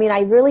literally, I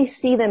really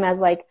see them as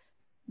like,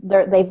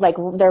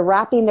 they're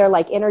wrapping their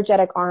like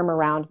energetic arm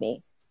around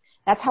me.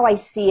 That's how I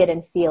see it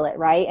and feel it,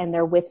 right? And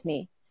they're with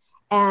me.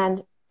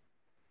 And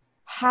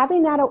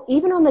having that,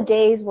 even on the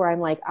days where I'm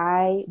like,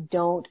 I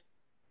don't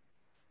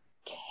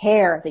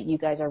care that you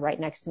guys are right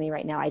next to me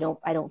right now. I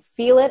don't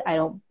feel it.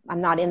 I'm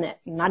not in it.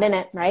 I'm not in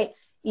it, right?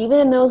 Even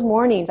in those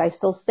mornings, I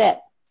still sit.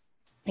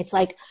 It's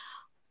like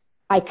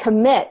I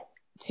commit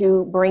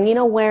to bringing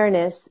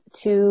awareness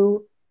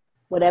to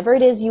whatever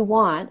it is you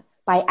want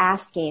by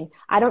asking.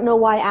 I don't know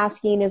why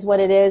asking is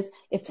what it is.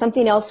 If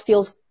something else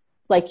feels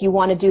like you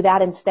want to do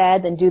that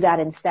instead, then do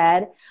that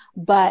instead.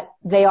 But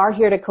they are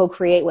here to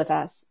co-create with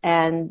us,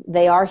 and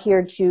they are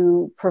here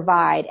to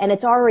provide. And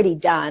it's already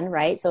done,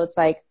 right? So it's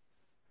like,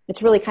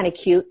 It's really kind of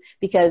cute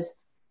because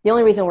the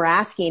only reason we're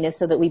asking is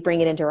so that we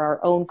bring it into our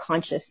own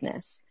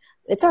consciousness.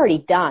 It's already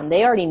done.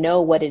 They already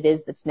know what it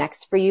is that's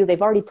next for you.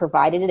 They've already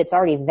provided it. It's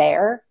already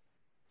there.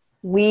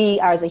 We,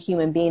 as a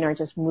human being, are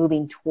just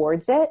moving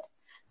towards it.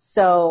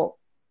 So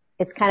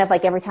it's kind of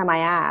like every time I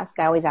ask,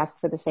 I always ask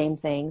for the same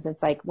things.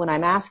 It's like when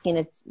I'm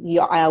asking,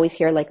 I always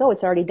hear like, oh,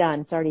 it's already done.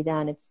 It's already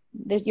done.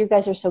 You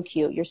guys are so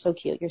cute. You're so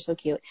cute. You're so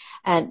cute.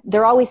 And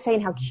they're always saying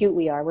how cute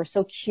we are. We're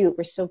so cute.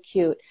 We're so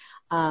cute.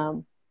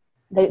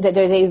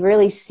 They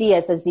really see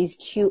us as these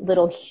cute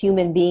little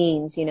human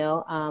beings,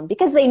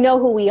 because they know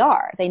who we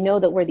are. They know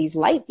that we're these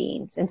light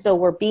beings. And so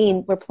we're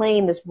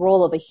playing this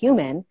role of a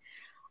human.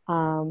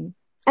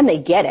 And they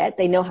get it.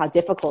 They know how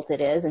difficult it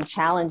is and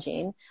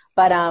challenging.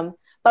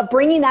 But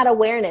bringing that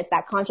awareness,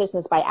 that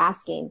consciousness by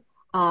asking,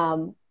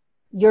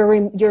 you're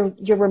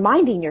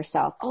reminding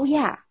yourself, oh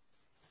yeah,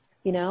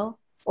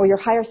 or your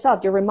higher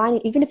self, you're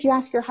reminding, even if you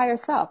ask your higher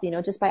self,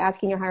 just by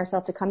asking your higher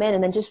self to come in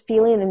and then just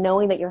feeling and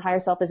knowing that your higher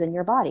self is in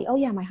your body. Oh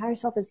yeah, my higher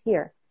self is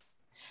here.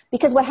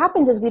 Because what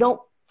happens is we don't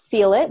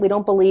feel it, we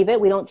don't believe it,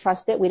 we don't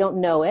trust it, we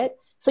don't know it.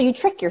 So you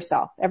trick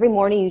yourself. Every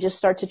morning you just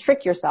start to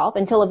trick yourself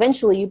until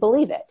eventually you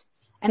believe it.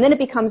 And then it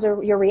becomes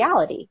your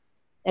reality.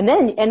 And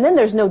then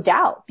there's no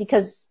doubt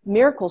because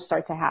miracles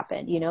start to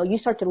happen. You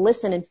start to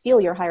listen and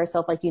feel your higher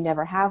self like you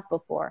never have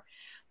before.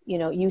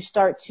 You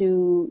start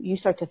to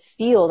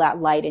feel that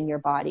light in your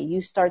body.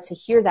 You start to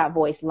hear that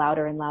voice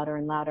louder and louder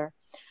and louder.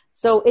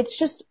 So it's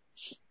just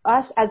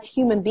us as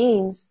human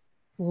beings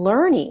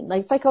learning.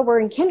 Like it's like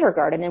we're in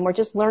kindergarten and we're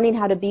just learning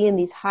how to be in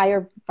these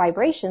higher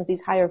vibrations,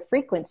 these higher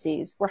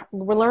frequencies. We're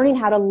learning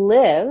how to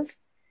live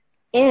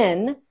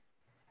in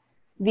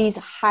these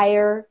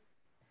higher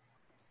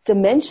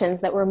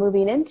dimensions that we're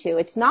moving into.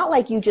 It's not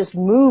like you just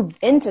move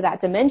into that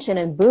dimension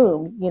and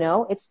boom,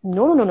 it's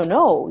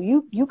no.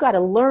 You got to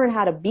learn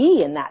how to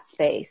be in that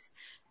space,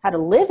 how to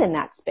live in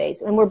that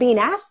space. And we're being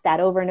asked that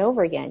over and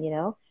over again,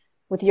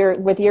 with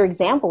your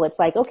example, it's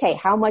like, okay,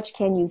 how much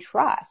can you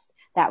trust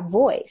that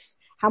voice?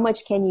 How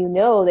much can you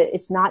know that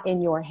it's not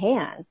in your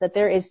hands, that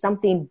there is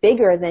something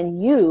bigger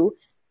than you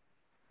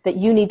that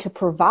you need to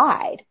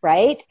provide,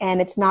 right? And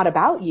it's not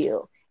about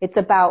you. It's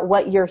about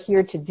what you're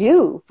here to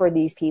do for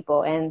these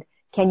people, and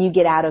can you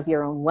get out of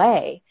your own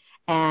way?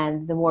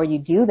 And the more you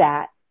do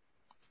that,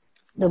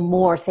 the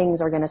more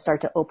things are going to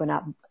start to open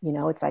up.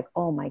 It's like,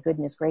 oh my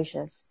goodness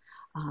gracious.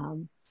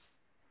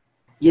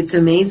 It's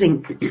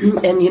amazing.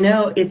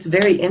 And, it's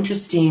very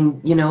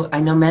interesting. I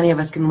know many of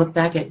us can look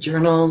back at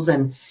journals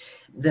and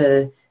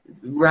the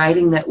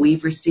writing that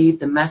we've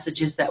received, the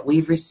messages that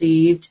we've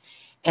received,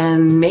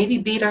 and maybe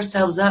beat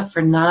ourselves up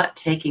for not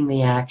taking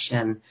the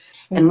action.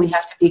 And we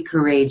have to be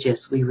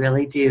courageous. We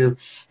really do.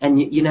 And,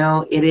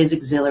 it is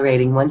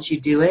exhilarating. Once you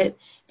do it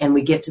and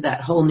we get to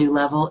that whole new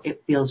level,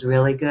 it feels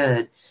really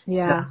good.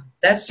 Yeah. So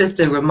that's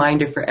just a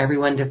reminder for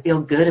everyone to feel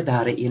good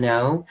about it,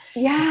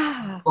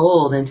 Yeah.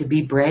 Bold and to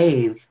be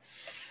brave.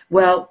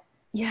 Well,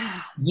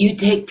 yeah. You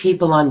take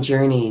people on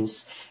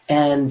journeys,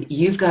 and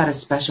you've got a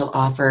special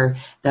offer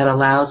that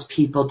allows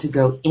people to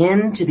go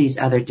into these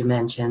other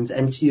dimensions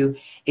and to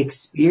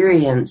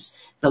experience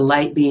the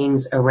light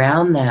beings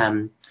around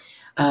them.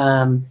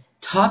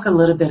 Talk a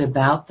little bit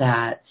about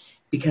that,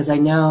 because I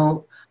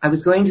know I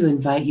was going to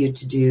invite you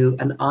to do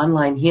an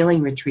online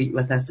healing retreat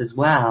with us as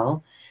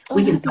well.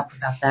 We can talk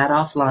about that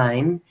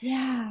offline.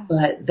 Yeah.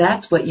 But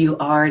that's what you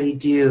already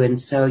do, and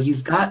so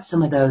you've got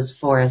some of those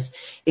for us.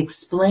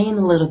 Explain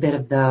a little bit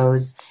of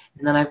those,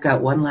 and then I've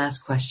got one last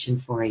question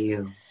for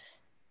you.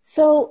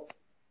 So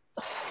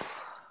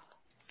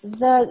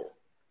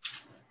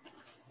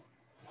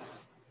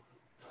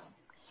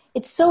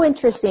it's so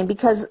interesting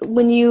because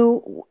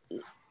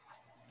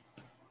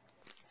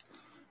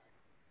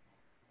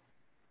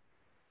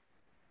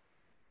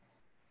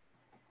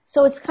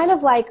so it's kind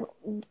of like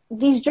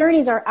these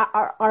journeys are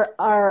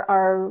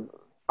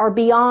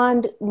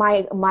beyond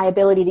my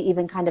ability to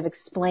even kind of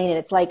explain it.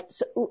 It's like,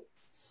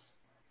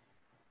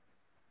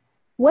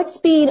 what's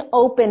being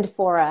opened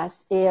for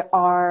us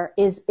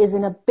is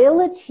an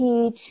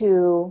ability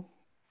to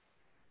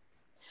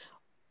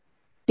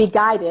be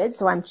guided.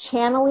 So I'm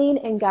channeling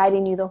and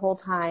guiding you the whole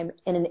time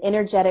in an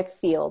energetic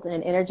field, in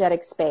an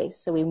energetic space.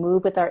 So we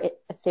move with our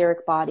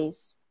etheric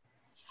bodies.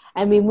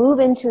 And we move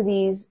into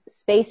these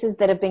spaces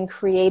that have been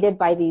created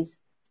by these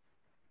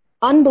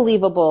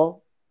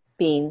unbelievable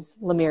beings,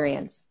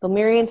 Lemurians.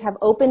 Lemurians have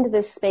opened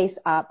this space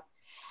up.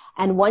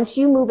 And once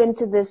you move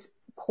into this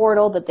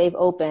portal that they've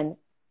opened,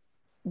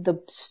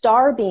 the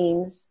star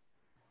beings.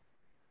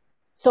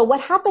 So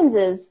what happens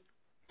is,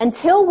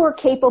 until we're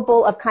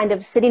capable of kind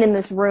of sitting in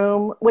this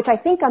room, which I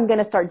think I'm going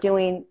to start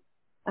doing,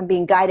 I'm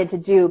being guided to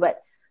do,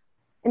 but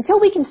until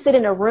we can sit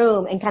in a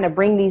room and kind of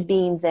bring these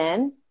beings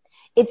in,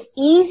 it's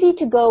easy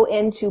to go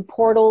into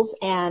portals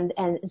and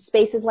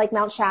spaces like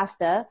Mount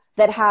Shasta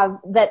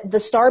that the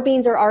star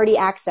beings are already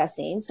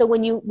accessing. So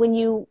when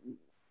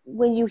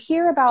you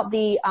hear about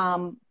the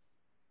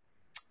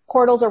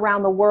portals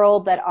around the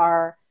world that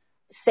are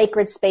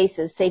sacred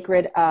spaces,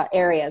 sacred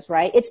areas,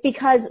 right? It's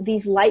because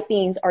these light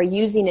beings are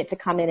using it to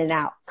come in and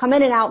out. Come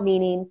in and out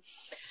meaning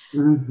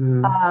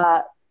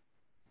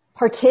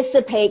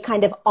participate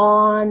kind of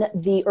on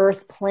the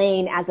earth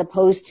plane as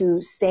opposed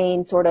to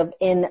staying sort of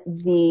in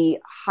the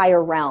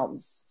higher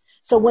realms.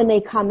 So when they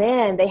come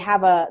in, they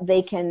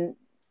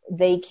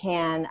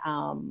can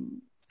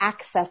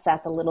access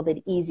us a little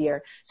bit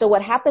easier. So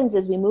what happens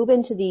is we move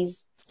into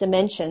these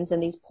dimensions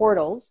and these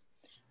portals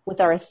with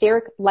our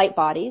etheric light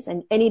bodies,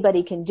 and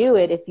anybody can do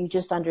it if you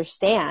just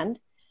understand.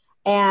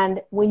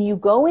 And when you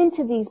go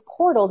into these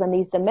portals and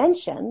these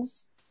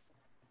dimensions,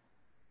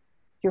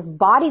 your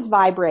body's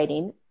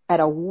vibrating at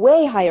a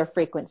way higher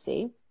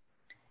frequency.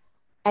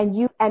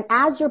 And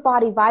as your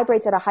body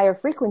vibrates at a higher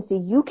frequency,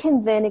 you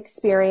can then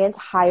experience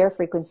higher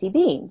frequency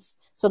beings.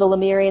 So the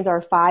Lemurians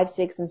are 5th,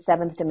 6th, and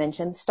 7th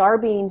dimension. Star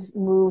beings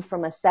move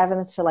from a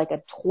 7th to like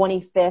a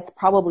 25th,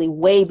 probably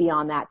way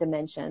beyond that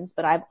dimensions.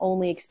 But I've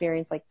only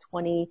experienced like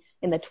 20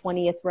 in the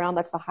 20th realm.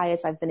 That's the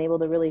highest I've been able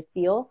to really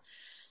feel.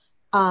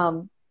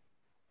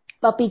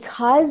 But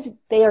because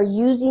they are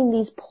using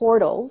these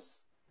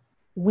portals,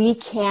 we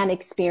can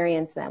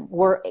experience them.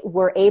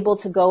 We're able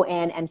to go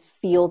in and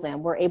feel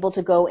them. We're able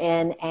to go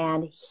in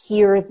and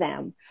hear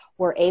them.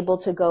 We're able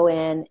to go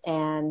in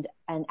and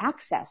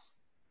access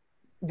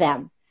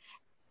them.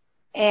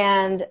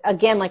 And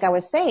again, like I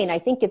was saying, I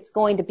think it's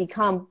going to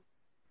become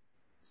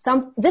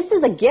this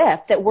is a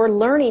gift that we're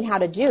learning how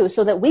to do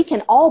so that we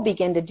can all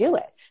begin to do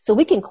it. So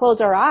we can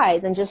close our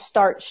eyes and just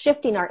start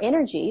shifting our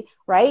energy,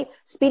 right?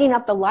 Speeding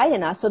up the light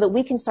in us so that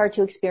we can start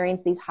to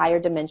experience these higher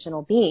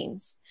dimensional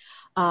beings.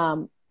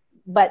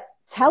 But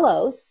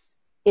Telos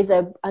is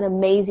an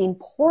amazing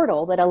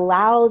portal that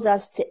allows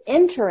us to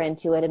enter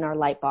into it in our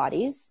light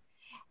bodies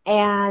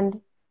and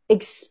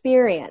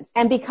experience.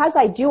 And because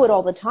I do it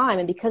all the time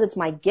and because it's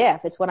my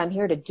gift, it's what I'm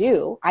here to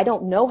do. I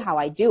don't know how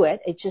I do it.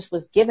 It just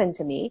was given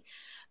to me.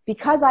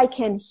 Because I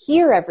can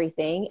hear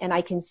everything and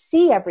I can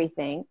see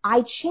everything,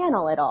 I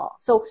channel it all.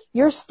 So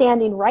you're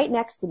standing right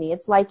next to me.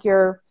 It's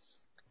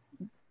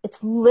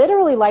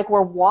literally like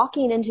we're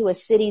walking into a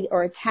city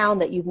or a town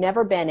that you've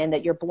never been in,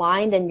 that you're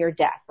blind and you're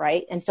deaf,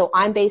 right? And so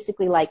I'm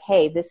basically like,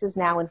 hey, this is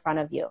now in front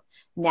of you.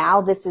 Now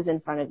this is in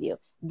front of you.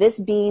 This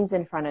being's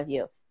in front of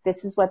you.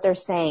 This is what they're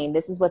saying.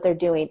 This is what they're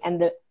doing.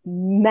 And the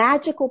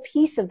magical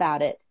piece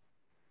about it,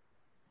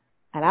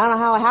 and I don't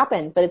know how it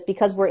happens, but it's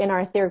because we're in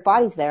our etheric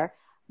bodies there.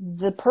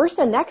 The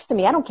person next to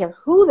me, I don't care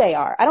who they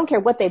are. I don't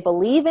care what they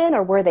believe in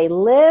or where they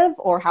live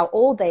or how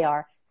old they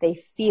are. They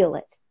feel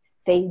it.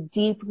 They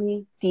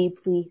deeply,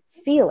 deeply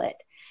feel it.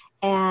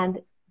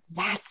 And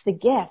that's the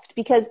gift,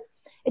 because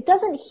it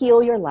doesn't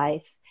heal your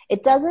life.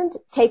 It doesn't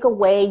take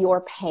away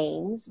your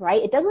pains,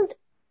 right?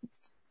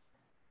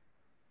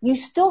 You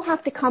still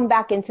have to come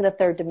back into the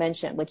third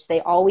dimension, which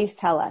they always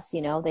tell us,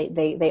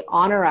 they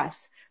honor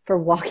us for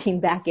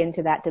walking back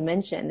into that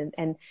dimension.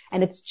 And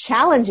it's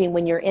challenging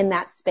when you're in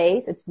that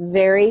space. It's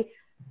very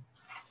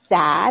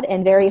sad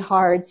and very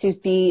hard to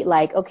be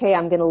like, okay,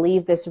 I'm going to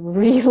leave this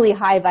really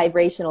high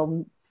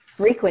vibrational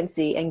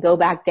frequency and go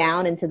back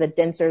down into the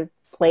denser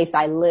place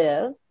I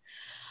live.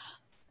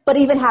 But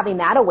even having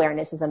that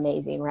awareness is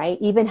amazing, right?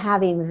 Even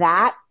having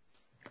that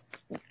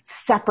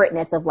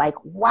separateness of like,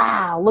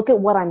 wow, look at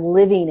what I'm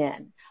living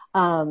in.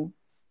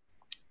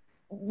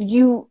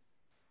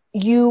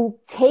 You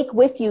take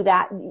with you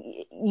that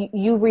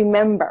you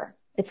remember.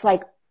 It's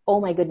like, oh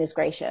my goodness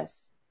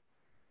gracious.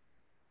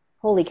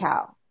 Holy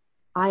cow.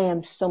 I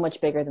am so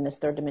much bigger than this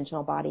third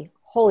dimensional body.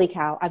 Holy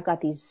cow. I've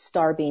got these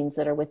star beings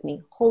that are with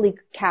me. Holy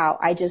cow.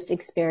 I just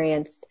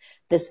experienced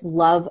this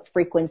love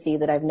frequency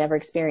that I've never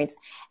experienced.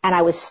 And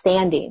I was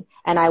standing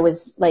and I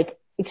was like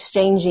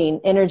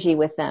exchanging energy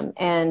with them.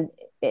 And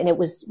it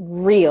was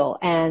real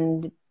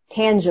and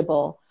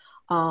tangible.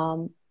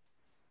 And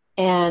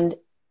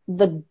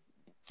the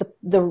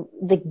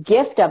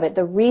gift of it,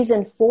 the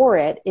reason for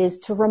it is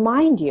to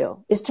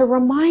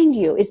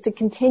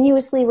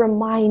continuously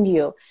remind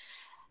you.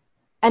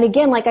 And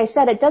again, like I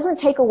said, it doesn't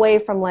take away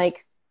from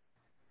like,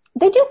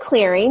 they do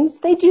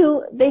clearings, they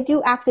do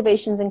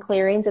activations and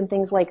clearings and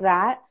things like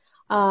that.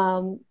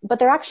 But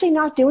they're actually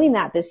not doing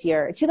that this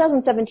year.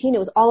 2017, it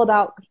was all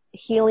about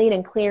healing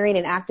and clearing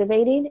and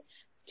activating.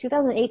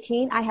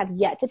 2018, I have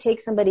yet to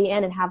take somebody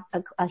in and have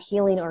a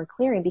healing or a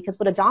clearing, because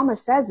what Adama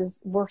says is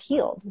we're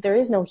healed. There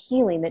is no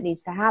healing that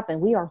needs to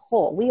happen. We are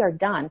whole. We are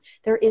done.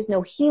 There is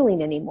no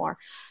healing anymore.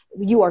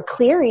 You are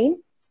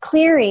clearing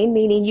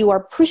meaning you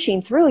are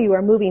pushing through, you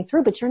are moving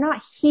through, but you're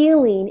not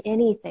healing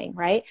anything,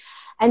 right?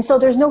 And so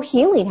there's no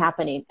healing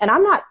happening. And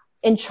I'm not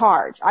in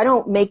charge. I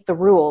don't make the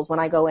rules when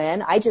I go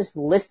in. I just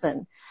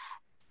listen.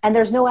 And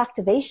there's no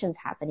activations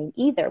happening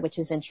either, which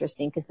is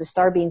interesting because the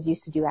star beings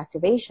used to do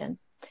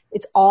activations.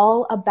 It's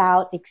all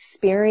about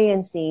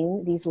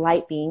experiencing these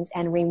light beings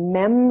and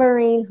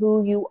remembering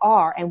who you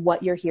are and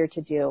what you're here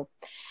to do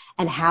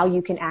and how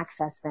you can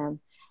access them.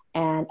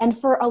 And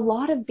for a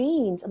lot of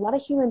beings, a lot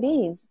of human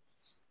beings,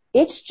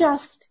 it's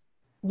just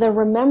the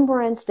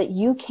remembrance that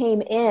you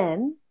came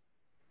in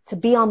to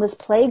be on this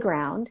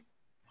playground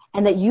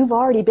and that you've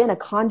already been a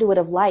conduit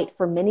of light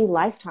for many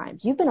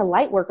lifetimes. You've been a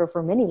light worker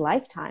for many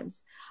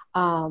lifetimes.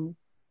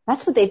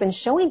 That's what they've been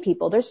showing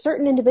people. There's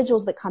certain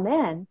individuals that come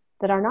in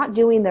that are not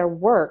doing their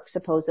work,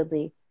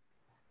 supposedly,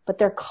 but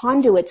they're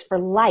conduits for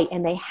light,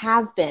 and they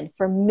have been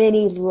for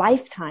many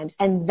lifetimes.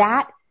 And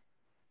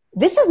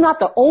this is not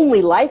the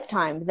only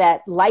lifetime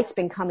that light's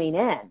been coming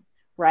in,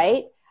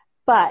 right?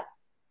 But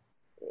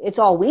it's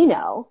all we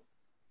know.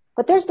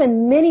 But there's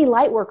been many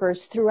light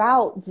workers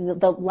throughout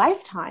the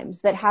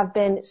lifetimes that have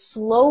been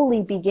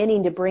slowly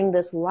beginning to bring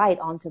this light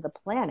onto the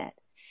planet.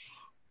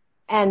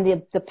 And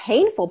the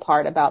painful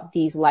part about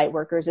these light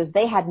workers is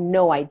they had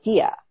no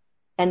idea,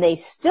 and they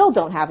still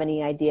don't have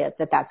any idea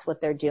that that's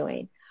what they're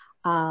doing.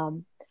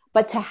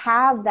 But to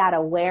have that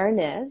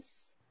awareness,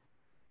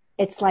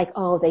 it's like,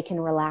 oh, they can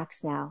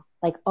relax now.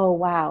 Like, oh,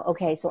 wow.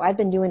 Okay. So I've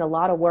been doing a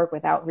lot of work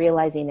without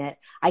realizing it.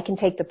 I can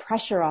take the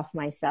pressure off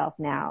myself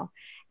now,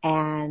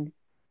 and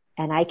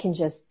I can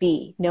just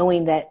be,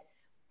 knowing that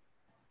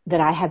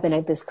I have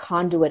been this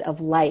conduit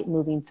of light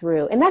moving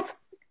through. And that's a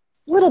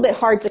little bit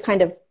hard to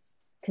kind of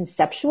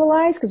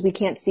conceptualize because we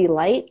can't see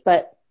light,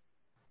 but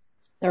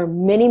there are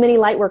many, many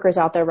light workers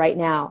out there right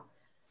now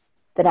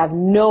that have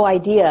no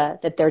idea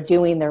that they're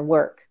doing their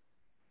work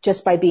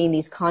just by being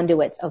these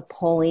conduits of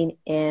pulling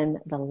in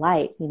the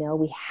light. You know,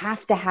 we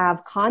have to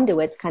have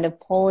conduits kind of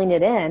pulling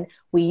it in.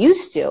 We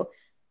used to.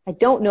 I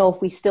don't know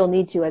if we still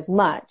need to as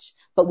much,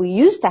 but we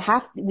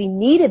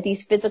needed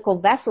these physical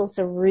vessels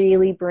to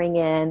really bring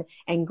in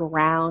and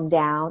ground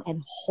down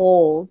and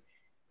hold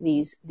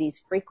these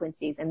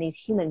frequencies. And these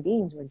human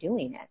beings were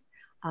doing it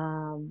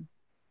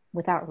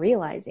without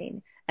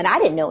realizing. And I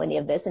didn't know any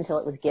of this until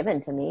it was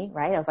given to me,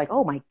 right? I was like,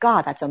 oh my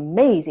God, that's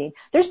amazing.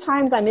 There's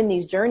times I'm in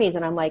these journeys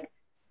and I'm like,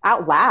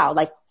 out loud,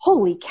 like,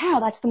 holy cow,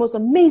 that's the most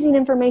amazing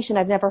information.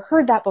 I've never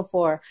heard that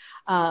before.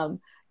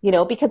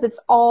 Because it's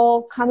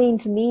all coming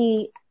to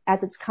me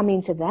as it's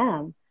coming to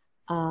them.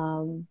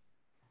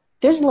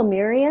 There's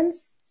Lemurians.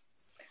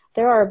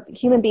 There are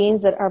human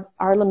beings that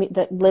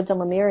that lived in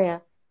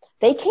Lemuria.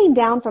 They came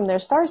down from their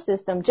star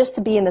system just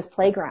to be in this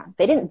playground.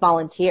 They didn't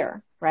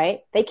volunteer,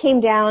 right? They came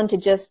down to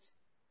just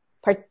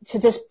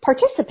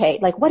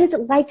participate. Like, what is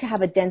it like to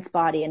have a dense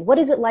body? And what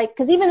is it like?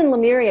 Because even in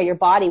Lemuria, your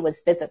body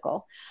was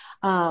physical.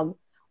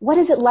 What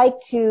is it like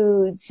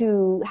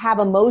to have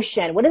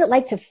emotion? What is it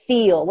like to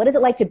feel? What is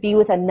it like to be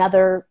with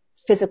another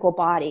physical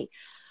body?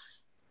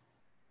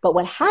 But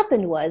what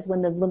happened was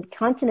when the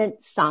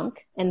continent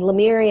sunk and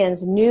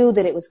Lemurians knew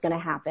that it was going to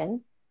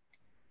happen,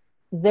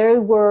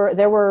 there were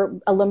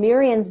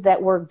Lemurians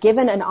that were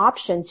given an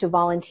option to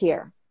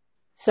volunteer.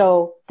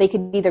 So they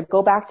could either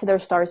go back to their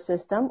star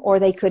system or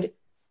they could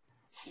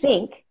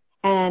sink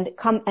and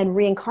come and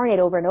reincarnate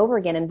over and over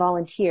again and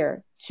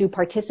volunteer to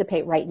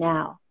participate right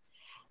now.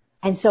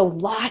 And so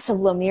lots of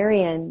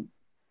Lemurian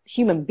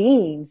human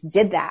beings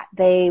did that.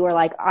 They were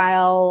like,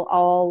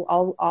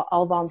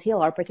 I'll volunteer,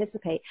 I'll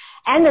participate.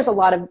 And there's a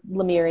lot of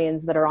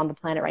Lemurians that are on the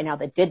planet right now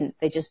that didn't.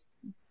 They just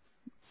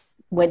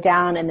went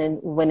down and then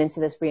went into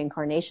this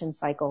reincarnation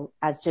cycle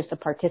as just a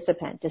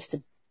participant, just to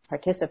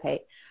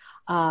participate.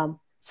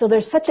 So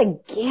there's such a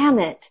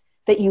gamut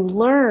that you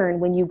learn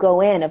when you go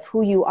in of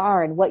who you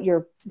are and what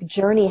your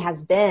journey has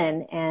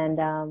been. And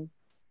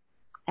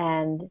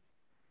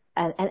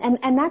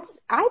that's,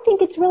 I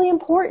think it's really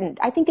important.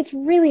 I think it's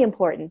really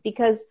important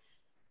because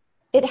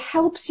it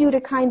helps you to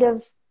kind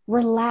of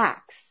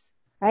relax,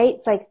 right?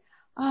 It's like,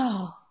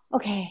 oh,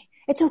 okay,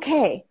 it's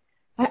okay.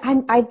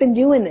 I've been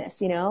doing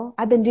this,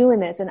 I've been doing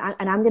this and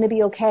I'm going to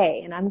be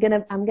okay. And I'm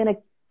going to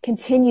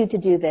continue to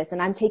do this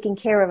and I'm taken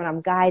care of and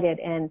I'm guided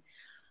and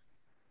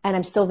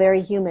I'm still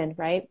very human,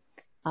 right?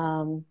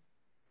 Because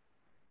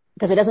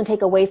it doesn't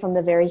take away from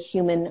the very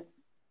human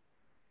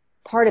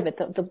part of it.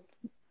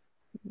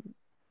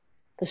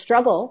 The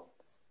struggle,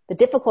 the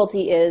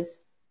difficulty is,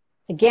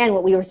 again,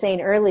 what we were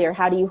saying earlier,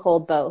 how do you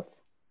hold both?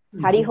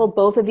 Mm-hmm. How do you hold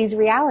both of these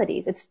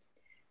realities?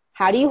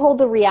 How do you hold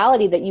the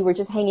reality that you were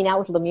just hanging out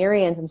with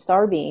Lemurians and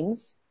star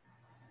beings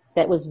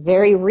that was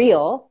very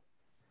real,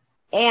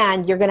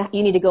 and you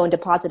need to go and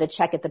deposit a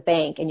check at the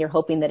bank and you're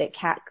hoping that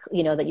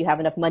that you have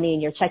enough money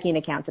in your checking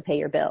account to pay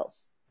your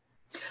bills.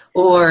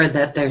 Or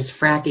that there's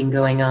fracking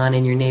going on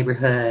in your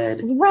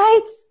neighborhood.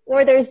 Right.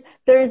 Or there's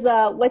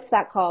what's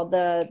that called?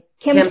 The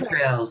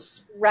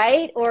chemtrails.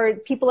 Right? Or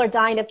people are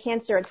dying of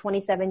cancer at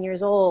 27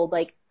 years old.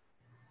 Like,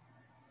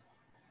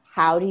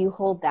 how do you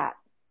hold that?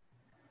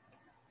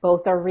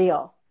 Both are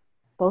real.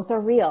 Both are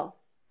real.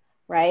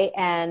 Right?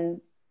 And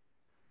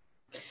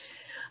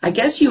I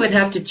guess you would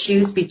have to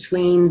choose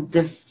between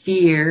the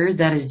fear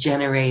that is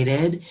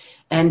generated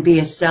and be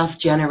a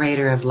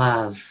self-generator of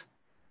love.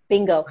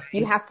 Bingo.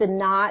 You have to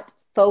not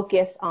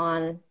focus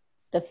on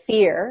the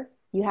fear.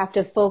 You have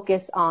to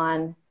focus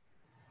on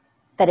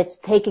that it's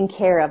taken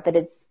care of,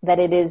 that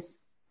it is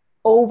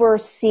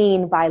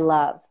overseen by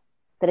love,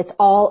 that it's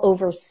all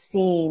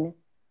overseen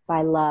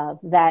by love,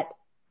 that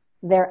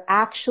there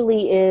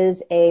actually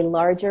is a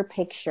larger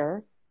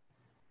picture.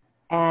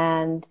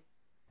 And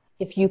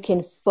if you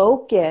can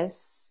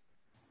focus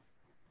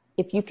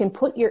if you can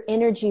put your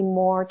energy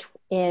more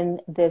in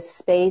this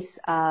space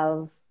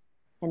of,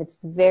 and it's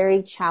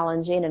very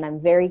challenging and I'm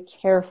very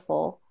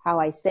careful how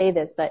I say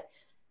this, but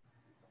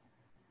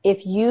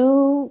if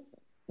you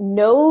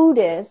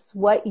notice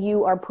what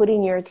you are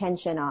putting your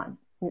attention on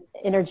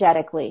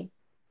energetically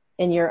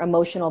in your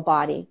emotional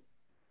body,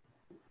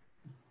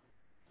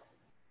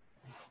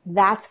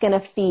 that's going to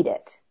feed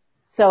it.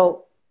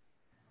 So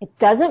it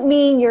doesn't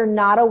mean you're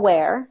not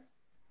aware.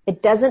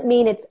 It doesn't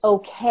mean it's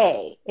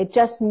okay. It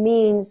just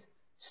means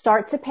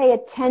start to pay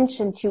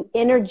attention to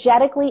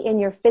energetically in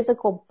your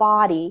physical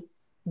body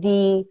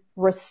the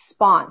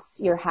response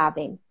you're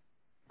having.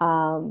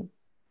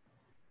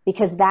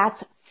 Because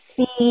that's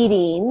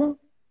feeding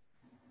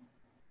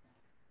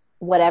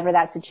whatever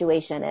that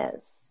situation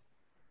is.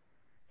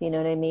 Do you know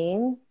what I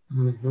mean?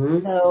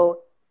 Mm-hmm. So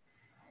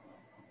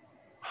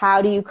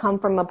how do you come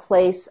from a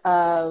place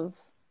of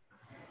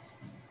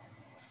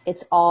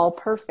it's all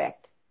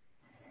perfect,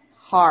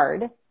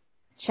 hard,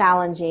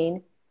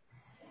 challenging,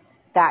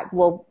 that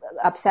will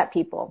upset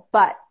people.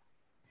 But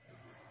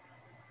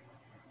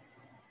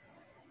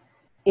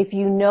if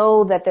you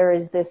know that there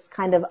is this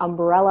kind of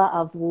umbrella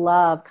of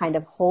love kind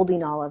of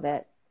holding all of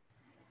it.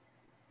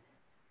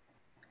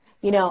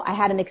 You know, I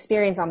had an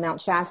experience on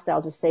Mount Shasta.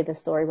 I'll just say this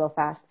story real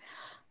fast.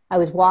 I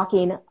was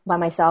walking by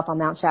myself on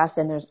Mount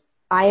Shasta, and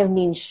I have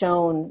been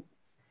shown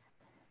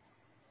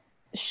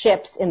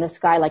ships in the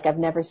sky like I've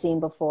never seen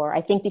before.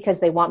 I think because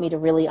they want me to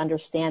really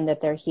understand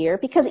that they're here.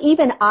 Because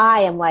even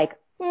I am like,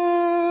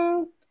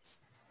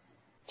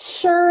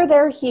 sure,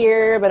 they're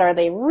here, but are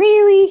they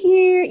really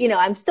here? You know,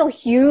 I'm still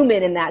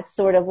human in that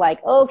sort of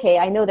like, okay,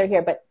 I know they're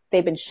here, but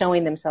they've been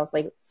showing themselves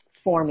like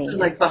for me. So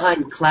like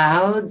behind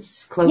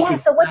clouds, cloaking. Yeah,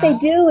 so what they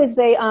do is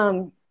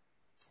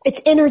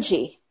it's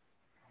energy.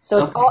 So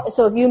it's Okay.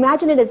 so if you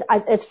imagine it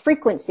as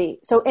frequency,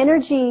 so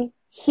energy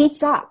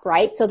heats up,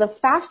 right? So the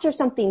faster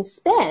something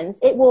spins,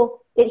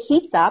 it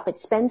heats up, it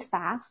spins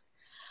fast,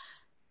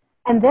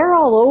 and they're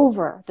all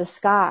over the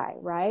sky,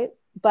 right?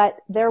 But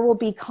there will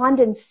be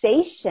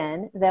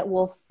condensation that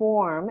will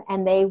form,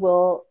 and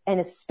and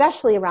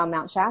especially around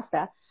Mount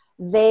Shasta,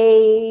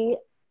 you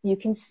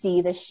can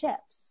see the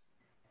ships.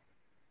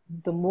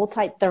 They're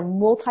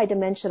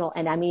multidimensional,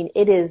 and I mean,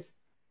 it is,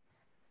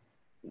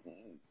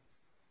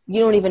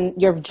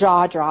 your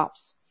jaw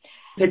drops.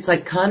 If it's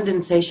like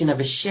condensation of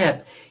a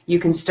ship, you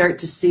can start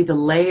to see the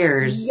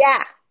layers.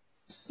 Yeah.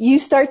 You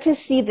start to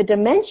see the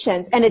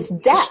dimensions, and it's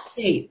depth.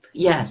 Shape,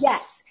 yes.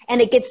 Yes.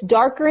 And it gets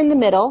darker in the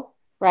middle,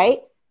 right?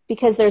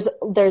 Because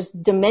there's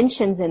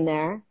dimensions in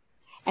there,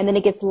 and then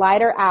it gets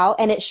lighter out,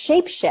 and it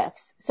shape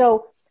shifts.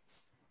 So.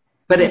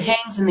 But it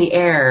hangs in the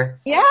air.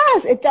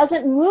 Yes, it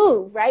doesn't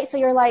move, right? So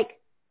you're like,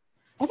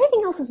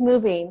 everything else is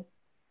moving.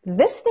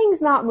 This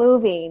thing's not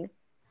moving.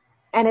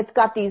 And it's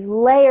got these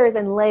layers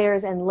and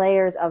layers and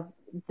layers of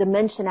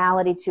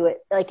dimensionality to it.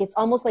 Like it's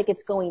almost like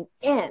it's going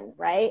in,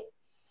 right?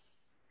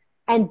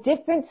 And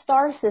different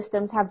star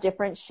systems have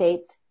different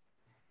shaped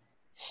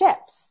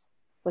ships,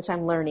 which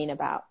I'm learning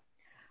about.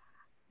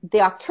 The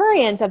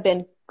Arcturians have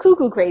been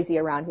cuckoo crazy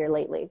around here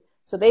lately.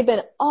 So they've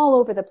been all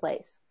over the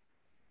place.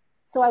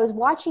 So I was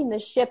watching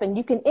this ship, and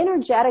you can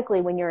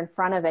energetically, when you're in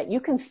front of it, you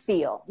can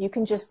feel. You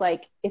can just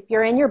like, if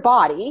you're in your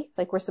body,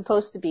 like we're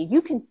supposed to be,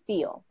 you can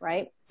feel,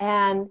 right?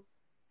 And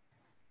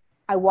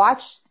I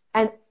watched,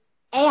 and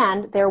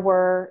there's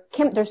more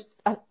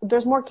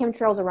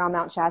chemtrails around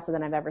Mount Shasta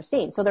than I've ever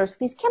seen. So there's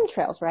these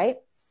chemtrails, right?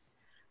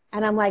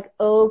 And I'm like,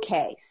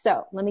 okay,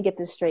 so let me get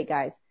this straight,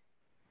 guys.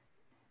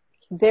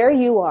 There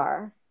you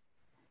are.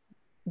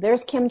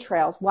 There's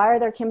chemtrails. Why are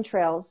there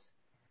chemtrails?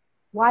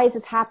 Why is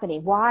this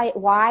happening?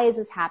 Why is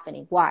this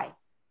happening? Why?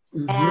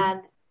 Mm-hmm.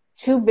 And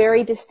two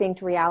very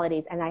distinct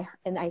realities. And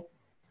I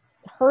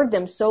heard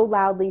them so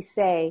loudly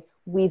say,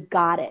 we've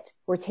got it.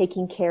 We're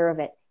taking care of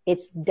it.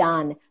 It's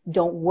done.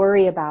 Don't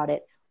worry about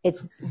it.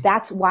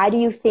 Why do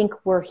you think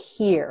we're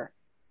here?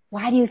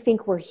 Why do you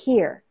think we're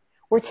here?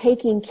 We're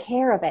taking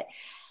care of it.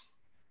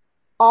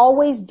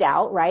 Always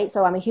doubt, right?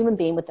 So I'm a human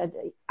being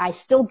I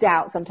still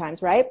doubt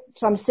sometimes, right?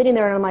 So I'm sitting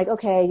there and I'm like,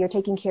 okay, you're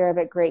taking care of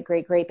it. Great,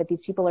 great, great. But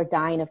these people are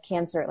dying of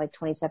cancer at like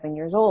 27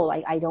 years old.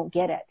 I don't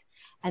get it.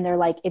 And they're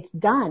like, it's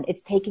done.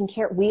 It's taken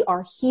care. We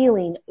are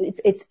healing. It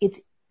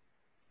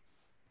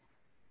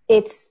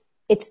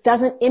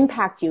doesn't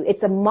impact you.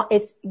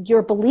 It's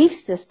your belief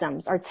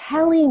systems are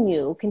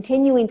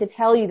continuing to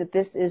tell you that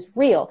this is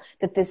real,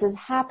 that this is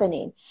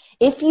happening.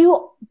 If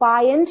you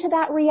buy into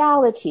that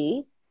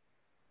reality,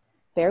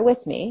 bear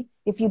with me.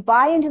 If you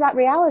buy into that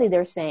reality,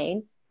 they're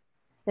saying,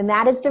 then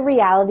that is the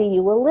reality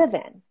you will live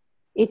in.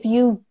 If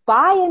you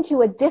buy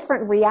into a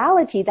different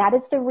reality, that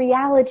is the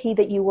reality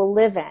that you will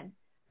live in.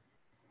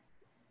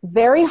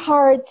 Very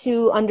hard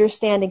to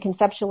understand and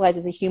conceptualize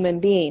as a human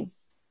being,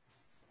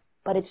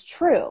 but it's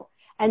true.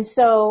 And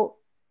so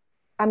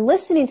I'm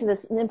listening to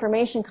this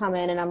information come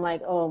in, and I'm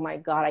like, oh my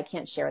God, I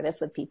can't share this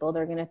with people.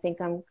 They're going to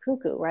think I'm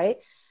cuckoo, right?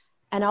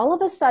 And all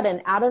of a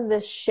sudden, out of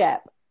this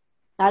ship,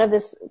 out of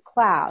this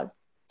cloud,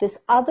 this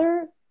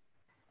other,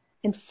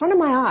 in front of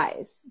my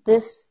eyes,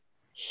 this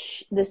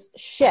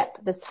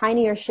this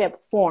tinier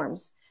ship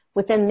forms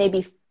within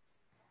maybe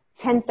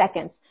 10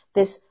 seconds.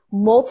 This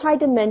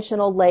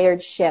multi-dimensional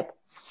layered ship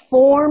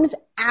forms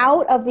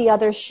out of the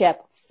other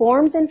ship,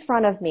 forms in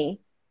front of me.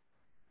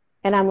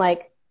 And I'm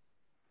like,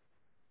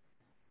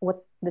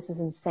 what? This is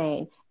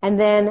insane. And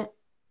then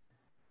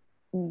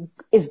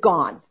is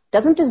gone.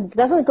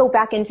 Doesn't go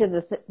back into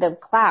the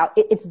cloud.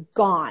 It's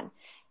gone.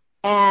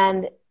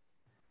 And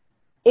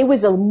it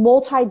was a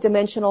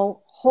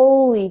multi-dimensional,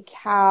 holy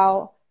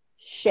cow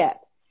ship.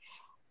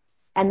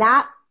 And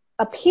that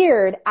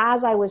appeared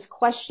as I was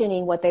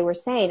questioning what they were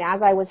saying,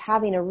 as I was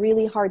having a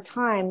really hard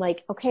time,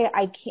 like, okay,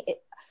 I can't,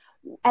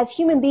 as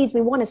human beings,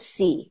 we want to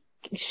see,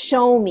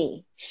 show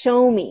me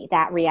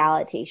that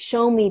reality,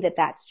 show me that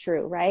that's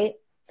true, right?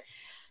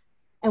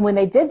 And when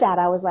they did that,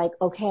 I was like,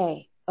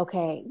 okay,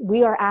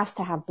 we are asked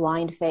to have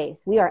blind faith.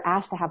 We are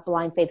asked to have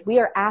blind faith. We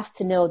are asked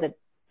to know that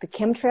the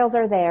chemtrails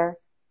are there,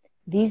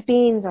 these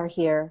beings are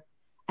here,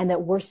 and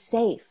that we're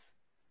safe.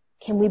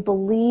 Can we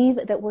believe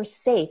that we're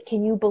safe?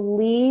 Can you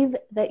believe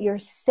that you're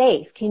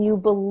safe? Can you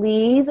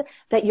believe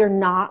that you're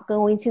not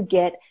going to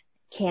get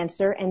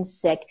cancer and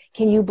sick?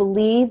 Can you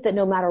believe that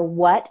no matter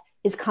what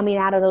is coming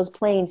out of those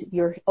planes,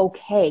 you're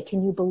okay?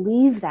 Can you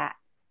believe that?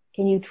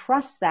 Can you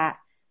trust that?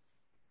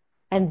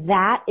 And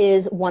that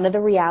is one of the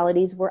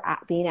realities we're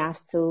being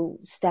asked to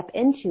step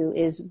into,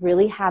 is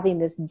really having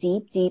this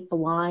deep, deep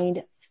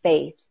blind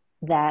faith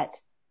that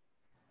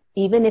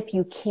even if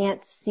you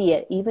can't see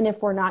it, even if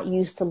we're not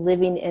used to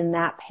living in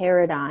that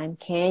paradigm,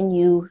 can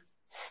you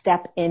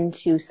step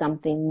into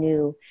something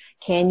new?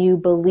 Can you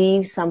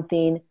believe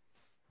something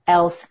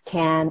else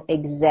can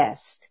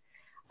exist?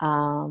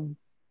 Can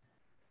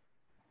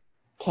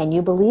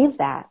you believe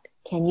that?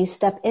 Can you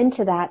step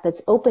into that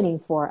that's opening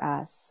for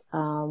us?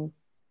 And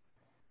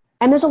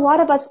there's a lot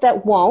of us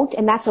that won't,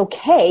 and that's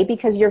okay,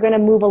 because you're going to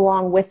move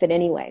along with it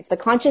anyways. The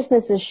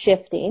consciousness is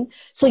shifting,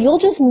 so you'll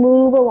just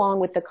move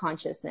along with the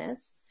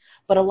consciousness.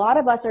 But a lot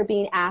of us are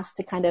being asked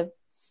to kind of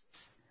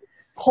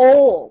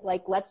pull,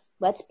 like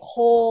let's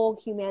pull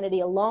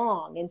humanity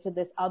along into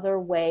this other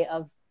way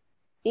of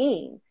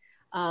being,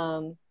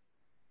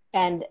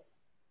 and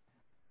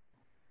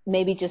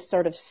maybe just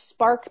sort of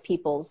spark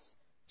people's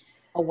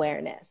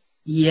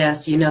awareness.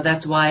 Yes,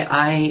 that's why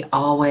I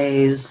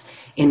always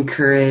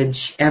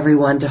encourage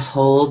everyone to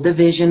hold the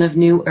vision of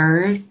New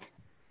Earth,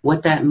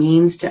 what that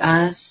means to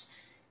us.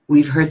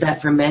 We've heard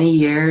that for many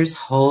years,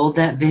 hold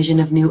that vision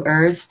of New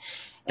Earth.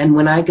 And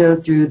when I go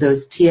through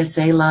those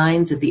TSA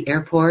lines at the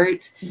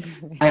airport,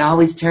 I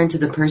always turn to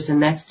the person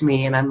next to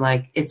me and I'm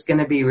like, it's going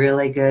to be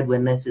really good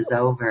when this is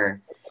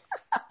over.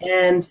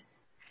 And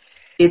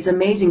it's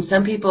amazing.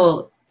 Some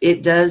people,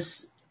 it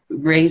does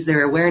raise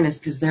their awareness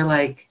because they're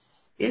like,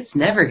 it's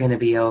never going to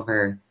be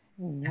over.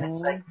 Mm-hmm. And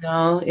it's like,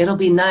 no, it'll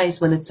be nice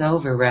when it's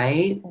over,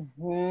 right?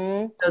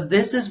 Mm-hmm. So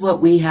this is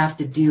what we have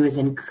to do, is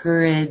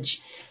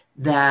encourage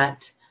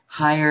that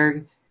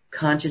higher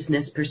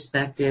consciousness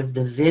perspective,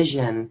 the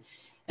vision.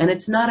 And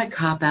it's not a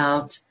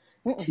cop-out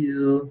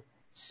to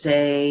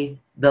say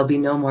there'll be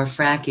no more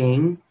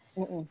fracking,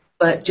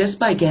 but just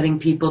by getting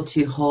people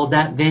to hold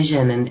that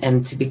vision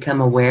and to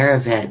become aware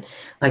of it.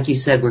 Like you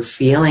said, we're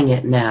feeling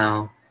it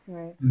now.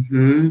 Right.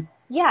 Mm-hmm.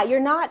 Yeah, you're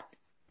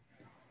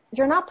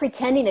not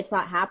pretending it's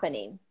not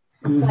happening.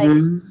 It's like,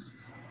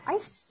 I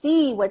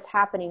see what's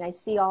happening. I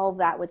see all of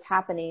that, what's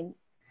happening.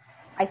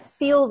 I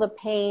feel the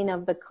pain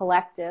of the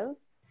collective.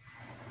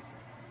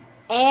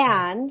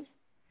 And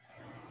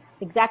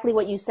exactly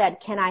what you said,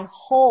 can I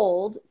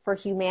hold for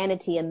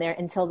humanity in there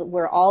until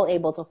we're all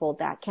able to hold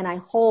that? Can I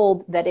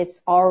hold that it's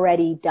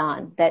already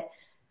done? That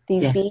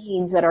these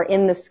beings that are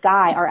in the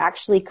sky are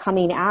actually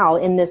coming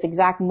out in this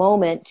exact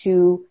moment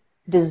to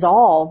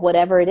dissolve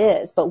whatever it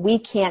is, but we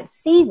can't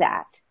see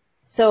that.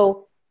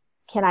 So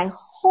can I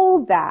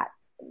hold that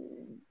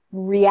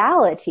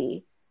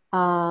reality?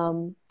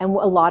 And a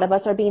lot of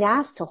us are being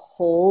asked to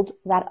hold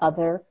that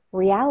other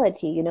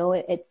reality.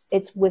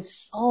 It's with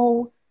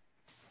so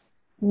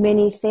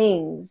many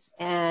things,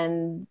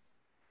 and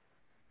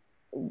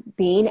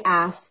being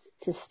asked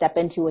to step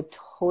into a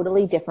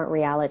totally different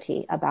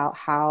reality about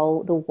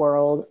how the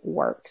world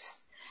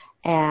works.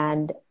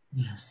 And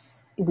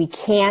we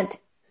can't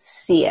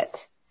see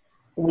it.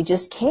 We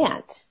just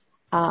can't.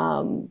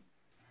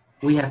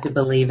 We have to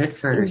believe it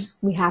first.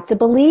 We have to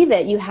believe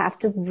it. You have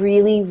to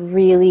really,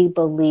 really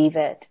believe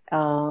it.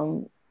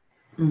 And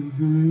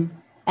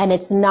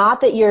it's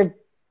not that you're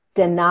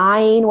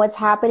denying what's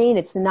happening.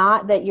 It's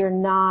not that you're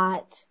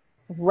not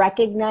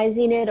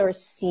recognizing it or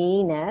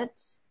seeing it.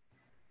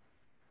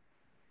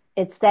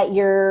 It's that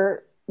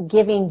you're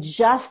giving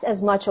just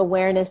as much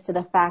awareness to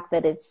the fact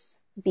that it's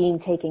being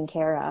taken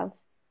care of.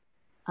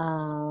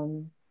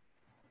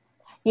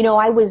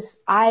 I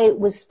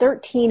was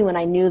 13 when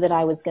I knew that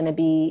I was going to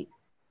be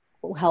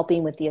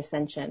helping with the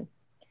ascension.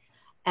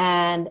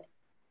 And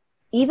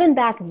even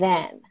back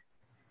then,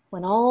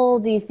 when all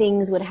the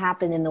things would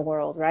happen in the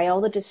world, right?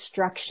 All the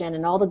destruction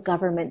and all the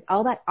government,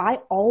 all that, I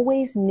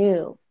always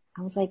knew.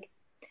 I was like,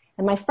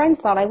 and my friends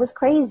thought I was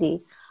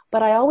crazy,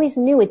 but I always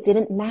knew it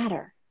didn't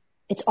matter.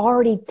 it's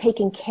already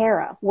taken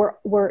care of.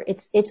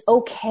 It's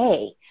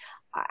okay.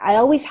 I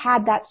always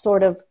had that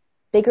sort of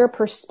bigger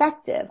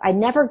perspective. I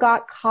never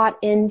got caught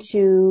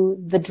into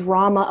the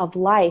drama of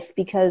life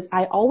because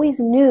I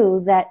always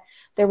knew that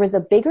there was a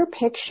bigger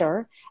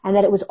picture and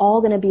that it was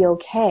all going to be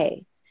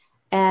okay.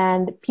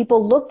 And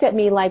people looked at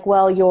me like,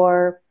 well,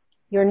 you're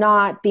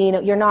not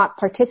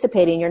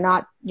participating. You're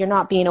not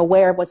being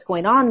aware of what's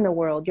going on in the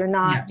world. You're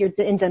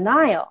in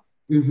denial.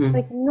 Mm-hmm.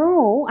 Like,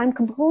 no, I'm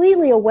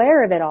completely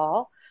aware of it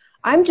all.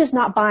 I'm just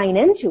not buying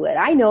into it.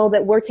 I know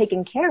that we're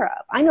taken care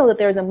of. I know that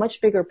there's a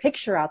much bigger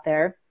picture out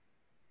there.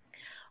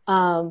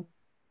 And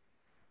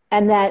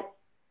that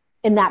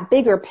in that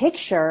bigger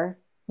picture,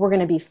 we're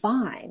going to be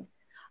fine.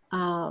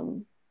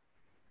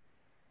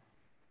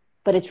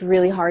 But it's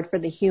really hard for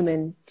the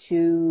human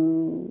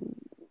to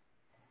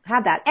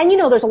have that. And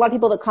there's a lot of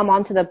people that come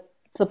onto the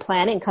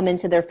planet and come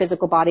into their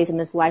physical bodies in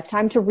this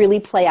lifetime to really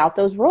play out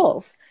those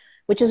roles,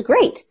 which is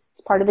great.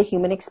 It's part of the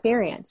human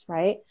experience,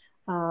 right?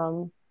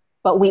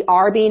 But we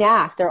are being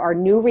asked. There are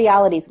new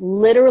realities,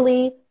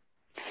 literally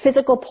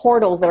physical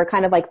portals that are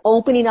kind of like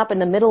opening up in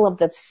the middle of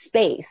the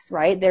space,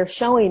 right? They're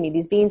showing me,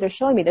 these beings are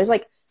showing me.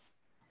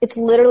 It's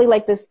literally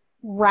like this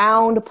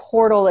round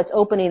portal that's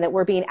opening that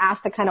we're being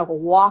asked to kind of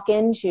walk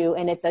into,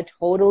 and it's a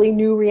totally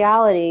new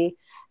reality.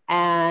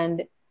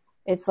 And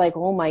it's like,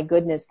 oh my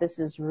goodness, this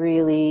is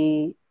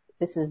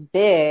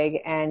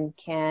big, and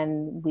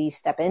can we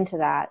step into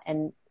that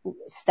and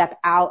step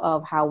out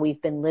of how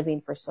we've been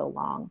living for so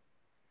long?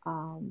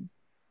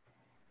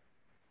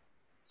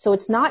 So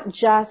it's not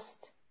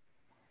just,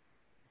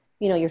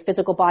 your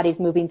physical body's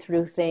moving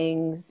through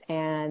things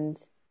and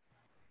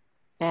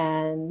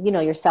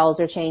your cells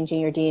are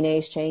changing, your DNA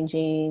is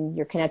changing,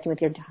 you're connecting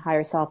with your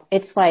higher self.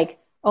 It's like,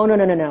 oh,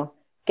 no.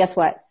 Guess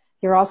what?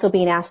 You're also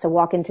being asked to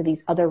walk into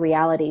these other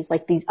realities,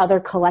 like these other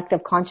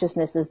collective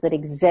consciousnesses that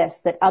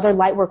exist, that other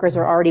light workers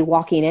are already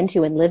walking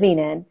into and living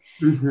in.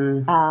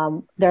 Mm-hmm.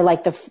 They're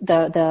like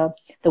the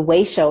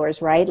way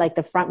showers, right? Like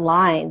the front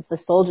lines, the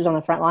soldiers on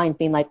the front lines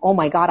being like, oh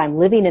my God, I'm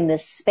living in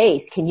this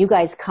space. Can you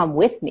guys come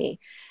with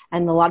me?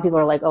 And a lot of people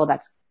are like, oh,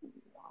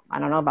 I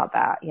don't know about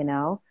that, I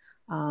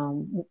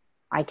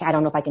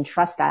don't know if I can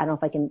trust that.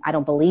 I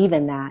don't believe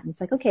in that. And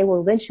it's like, okay, well,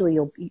 eventually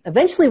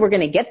we're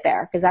going to get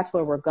there because that's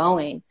where we're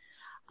going.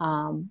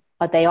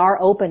 But they are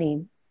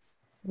opening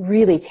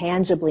really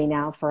tangibly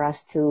now for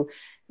us to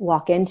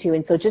walk into.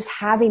 And so just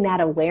having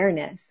that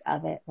awareness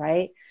of it,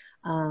 right?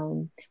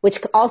 Which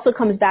also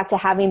comes back to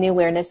having the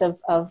awareness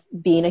of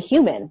being a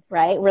human,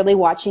 right? Really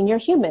watching your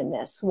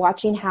humanness,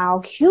 watching how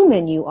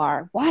human you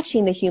are,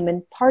 watching the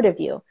human part of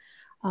you,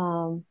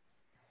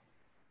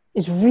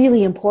 is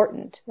really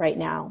important right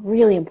now,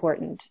 really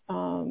important.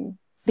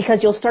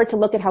 Because you'll start to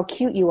look at how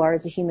cute you are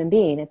as a human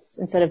being. It's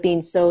instead of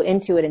being so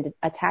into it and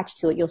attached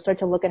to it, you'll start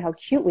to look at how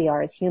cute we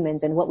are as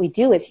humans and what we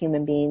do as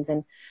human beings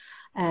and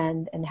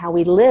how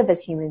we live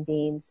as human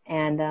beings.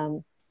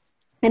 And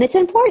it's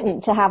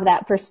important to have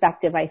that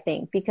perspective, I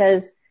think,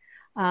 because,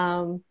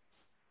 we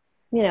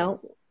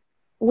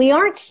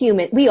aren't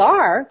human. We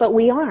are, but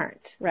we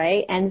aren't,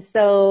 right? And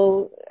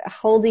so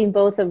holding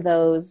both of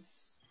those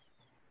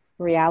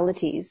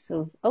realities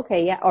of,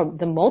 okay, yeah, or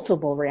the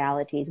multiple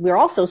realities. We're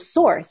also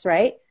source,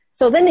 right?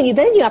 So then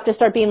you have to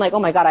start being like, oh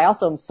my God, I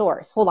also am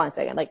source. Hold on a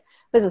second. Like,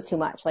 this is too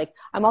much. Like,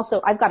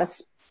 I've got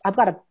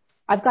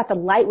the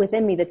light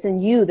within me that's in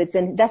you, that's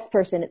in this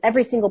person.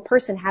 Every single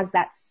person has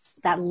that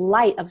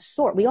light of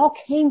source. We all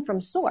came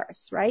from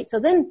source, right? So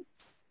then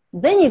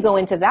you go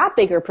into that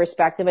bigger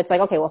perspective. It's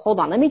like, okay, well, hold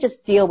on. Let me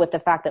just deal with the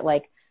fact that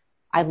like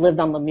I've lived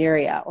on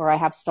Lemuria or I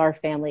have star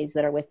families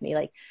that are with me.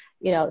 Like,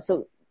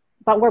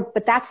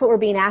 but that's what we're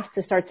being asked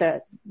to start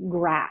to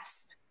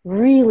grasp,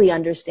 really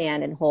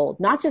understand and hold,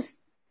 not just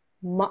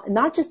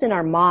in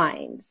our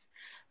minds,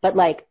 but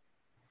like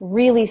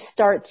really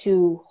start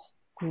to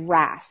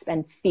grasp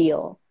and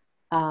feel,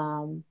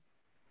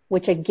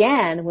 which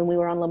again, when we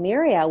were on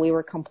Lemuria, we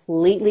were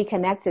completely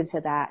connected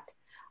to that.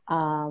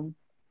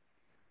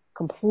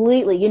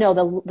 Completely,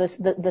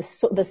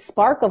 the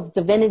spark of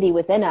divinity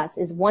within us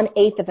is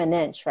 1/8 of an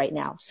inch right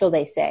now. So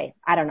they say.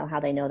 I don't know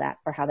how they know that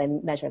or how they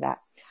measure that.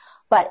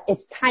 But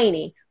it's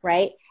tiny,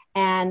 right?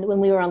 And when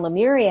we were on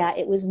Lemuria,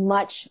 it was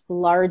much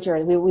larger.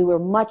 We were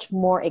much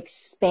more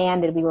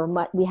expanded.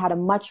 We had a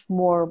much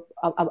more,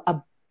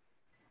 a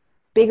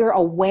bigger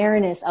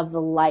awareness of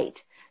the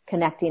light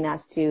connecting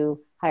us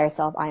to higher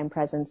self, I am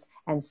presence,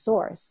 and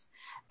source.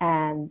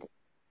 And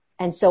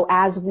so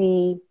as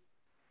we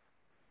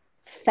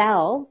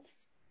fell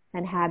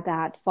and had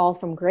that fall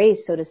from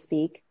grace, so to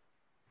speak,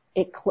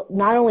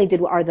 not only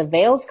are the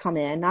veils come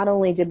in, not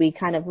only did we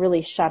kind of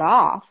really shut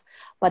off,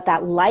 but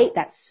that light,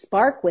 that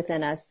spark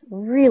within us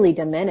really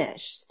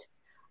diminished.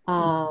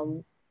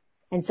 And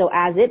so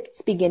as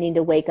it's beginning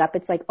to wake up,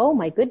 it's like, oh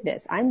my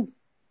goodness, I'm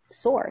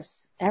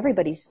source.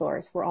 Everybody's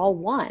source. We're all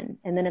one.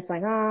 And then it's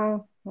like,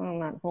 I'm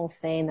not whole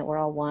saying that we're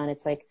all one.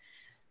 It's like,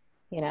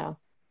 yeah,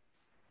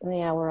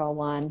 we're all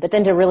one. But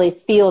then to really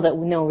feel that,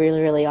 no, we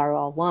really are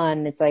all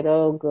one, it's like,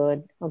 oh,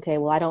 good. Okay,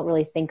 well, I don't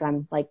really think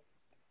I'm like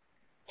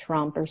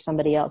Trump or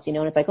somebody else, and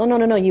it's like, oh,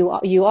 no,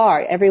 you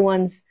are.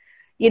 Everyone's,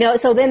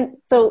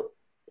 so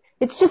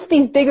it's just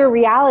these bigger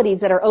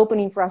realities that are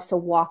opening for us to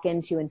walk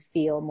into and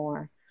feel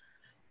more.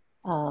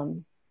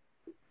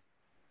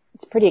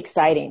 It's pretty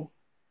exciting.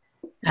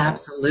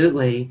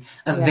 Absolutely.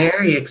 A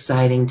very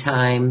exciting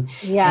time.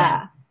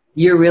 Yeah. And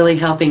you're really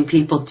helping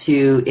people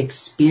to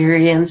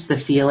experience the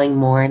feeling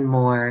more and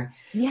more.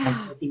 Yeah.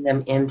 And taking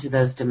them into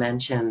those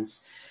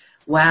dimensions.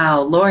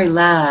 Wow, Lori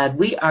Ladd,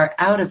 we are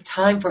out of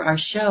time for our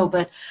show,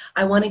 but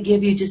I want to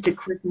give you just a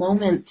quick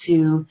moment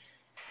to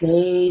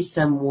say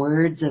some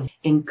words of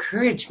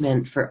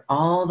encouragement for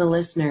all the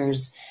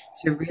listeners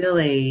to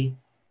really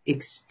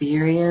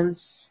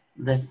experience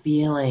the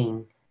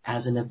feeling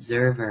as an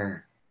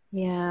observer.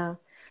 Yeah.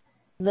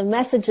 The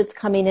message that's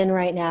coming in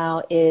right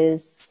now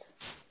is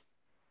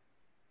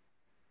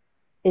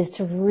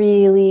to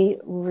really,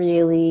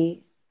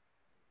 really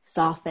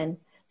soften,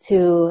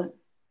 to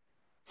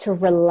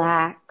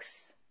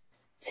relax,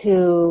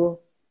 to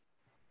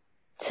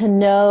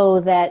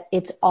know that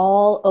it's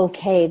all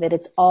okay, that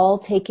it's all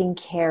taken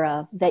care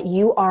of, that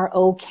you are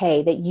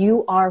okay, that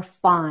you are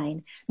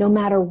fine, no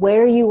matter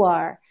where you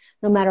are,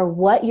 no matter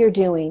what you're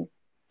doing,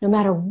 no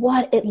matter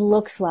what it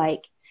looks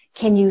like.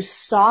 Can you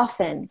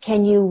soften?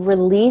 Can you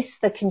release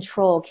the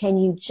control? Can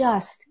you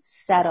just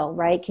settle,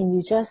 right? Can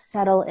you just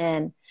settle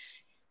in?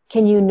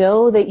 Can you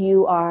know that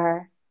you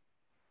are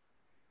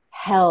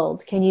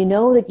held? Can you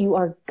know that you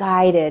are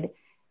guided?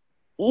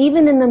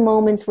 Even in the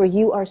moments where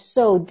you are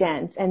so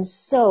dense and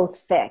so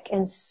thick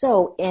and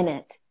so in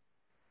it,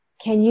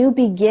 can you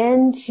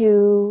begin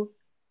to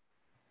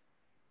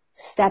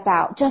step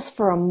out just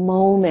for a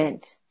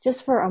moment,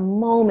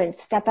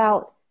 step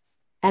out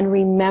and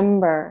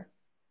remember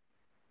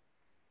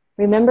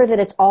that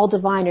it's all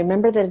divine.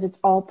 Remember that it's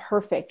all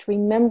perfect.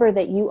 Remember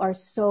that you are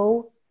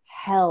so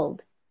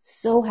held,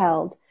 so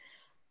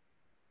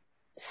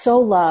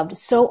loved,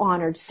 so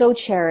honored, so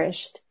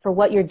cherished for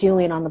what you're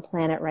doing on the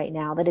planet right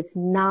now, that it's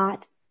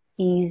not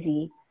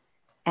easy.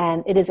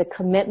 And it is a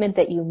commitment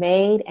that you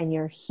made, and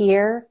you're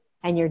here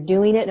and you're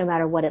doing it no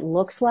matter what it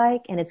looks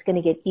like, and it's going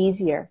to get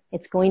easier.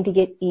 It's going to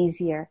get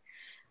easier.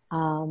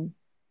 And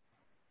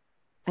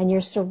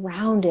you're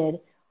surrounded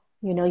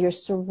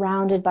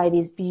by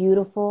these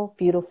beautiful,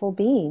 beautiful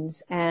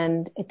beings.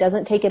 And it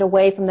doesn't take it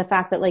away from the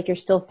fact that you're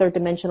still third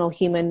dimensional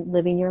human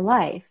living your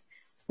life,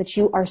 but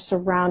you are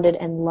surrounded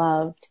and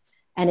loved,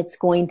 and it's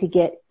going to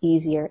get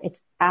easier.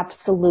 It's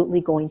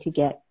absolutely going to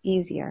get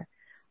easier.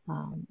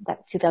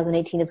 That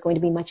 2018 is going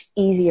to be much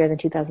easier than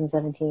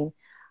 2017.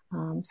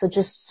 So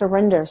just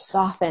surrender,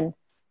 soften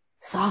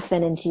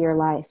into your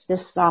life.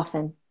 Just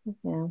soften,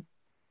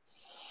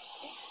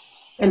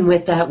 And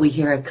with that, we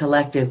hear a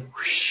collective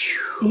whoosh.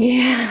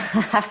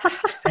 Yeah.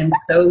 And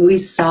so we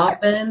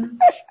soften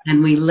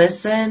and we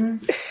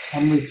listen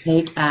and we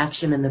take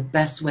action in the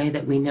best way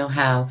that we know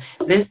how.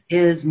 This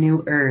is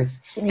New Earth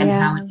and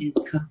how it is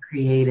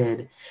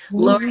co-created. Mm-hmm.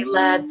 Lori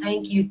Ladd,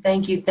 thank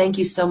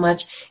you so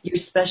much. Your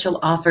special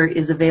offer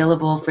is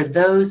available for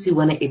those who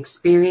want to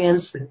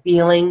experience the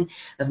feeling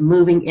of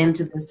moving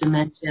into those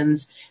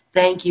dimensions.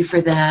 Thank you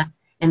for that,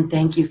 and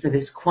thank you for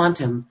this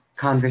quantum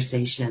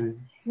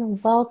conversation. You're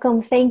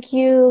welcome. Thank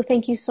you.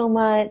 Thank you so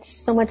much.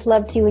 So much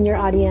love to you and your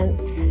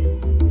audience.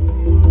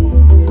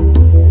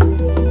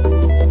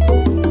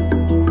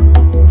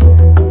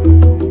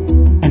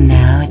 And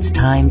now it's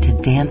time to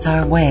dance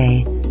our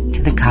way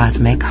to the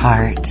cosmic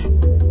heart.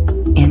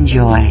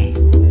 Enjoy.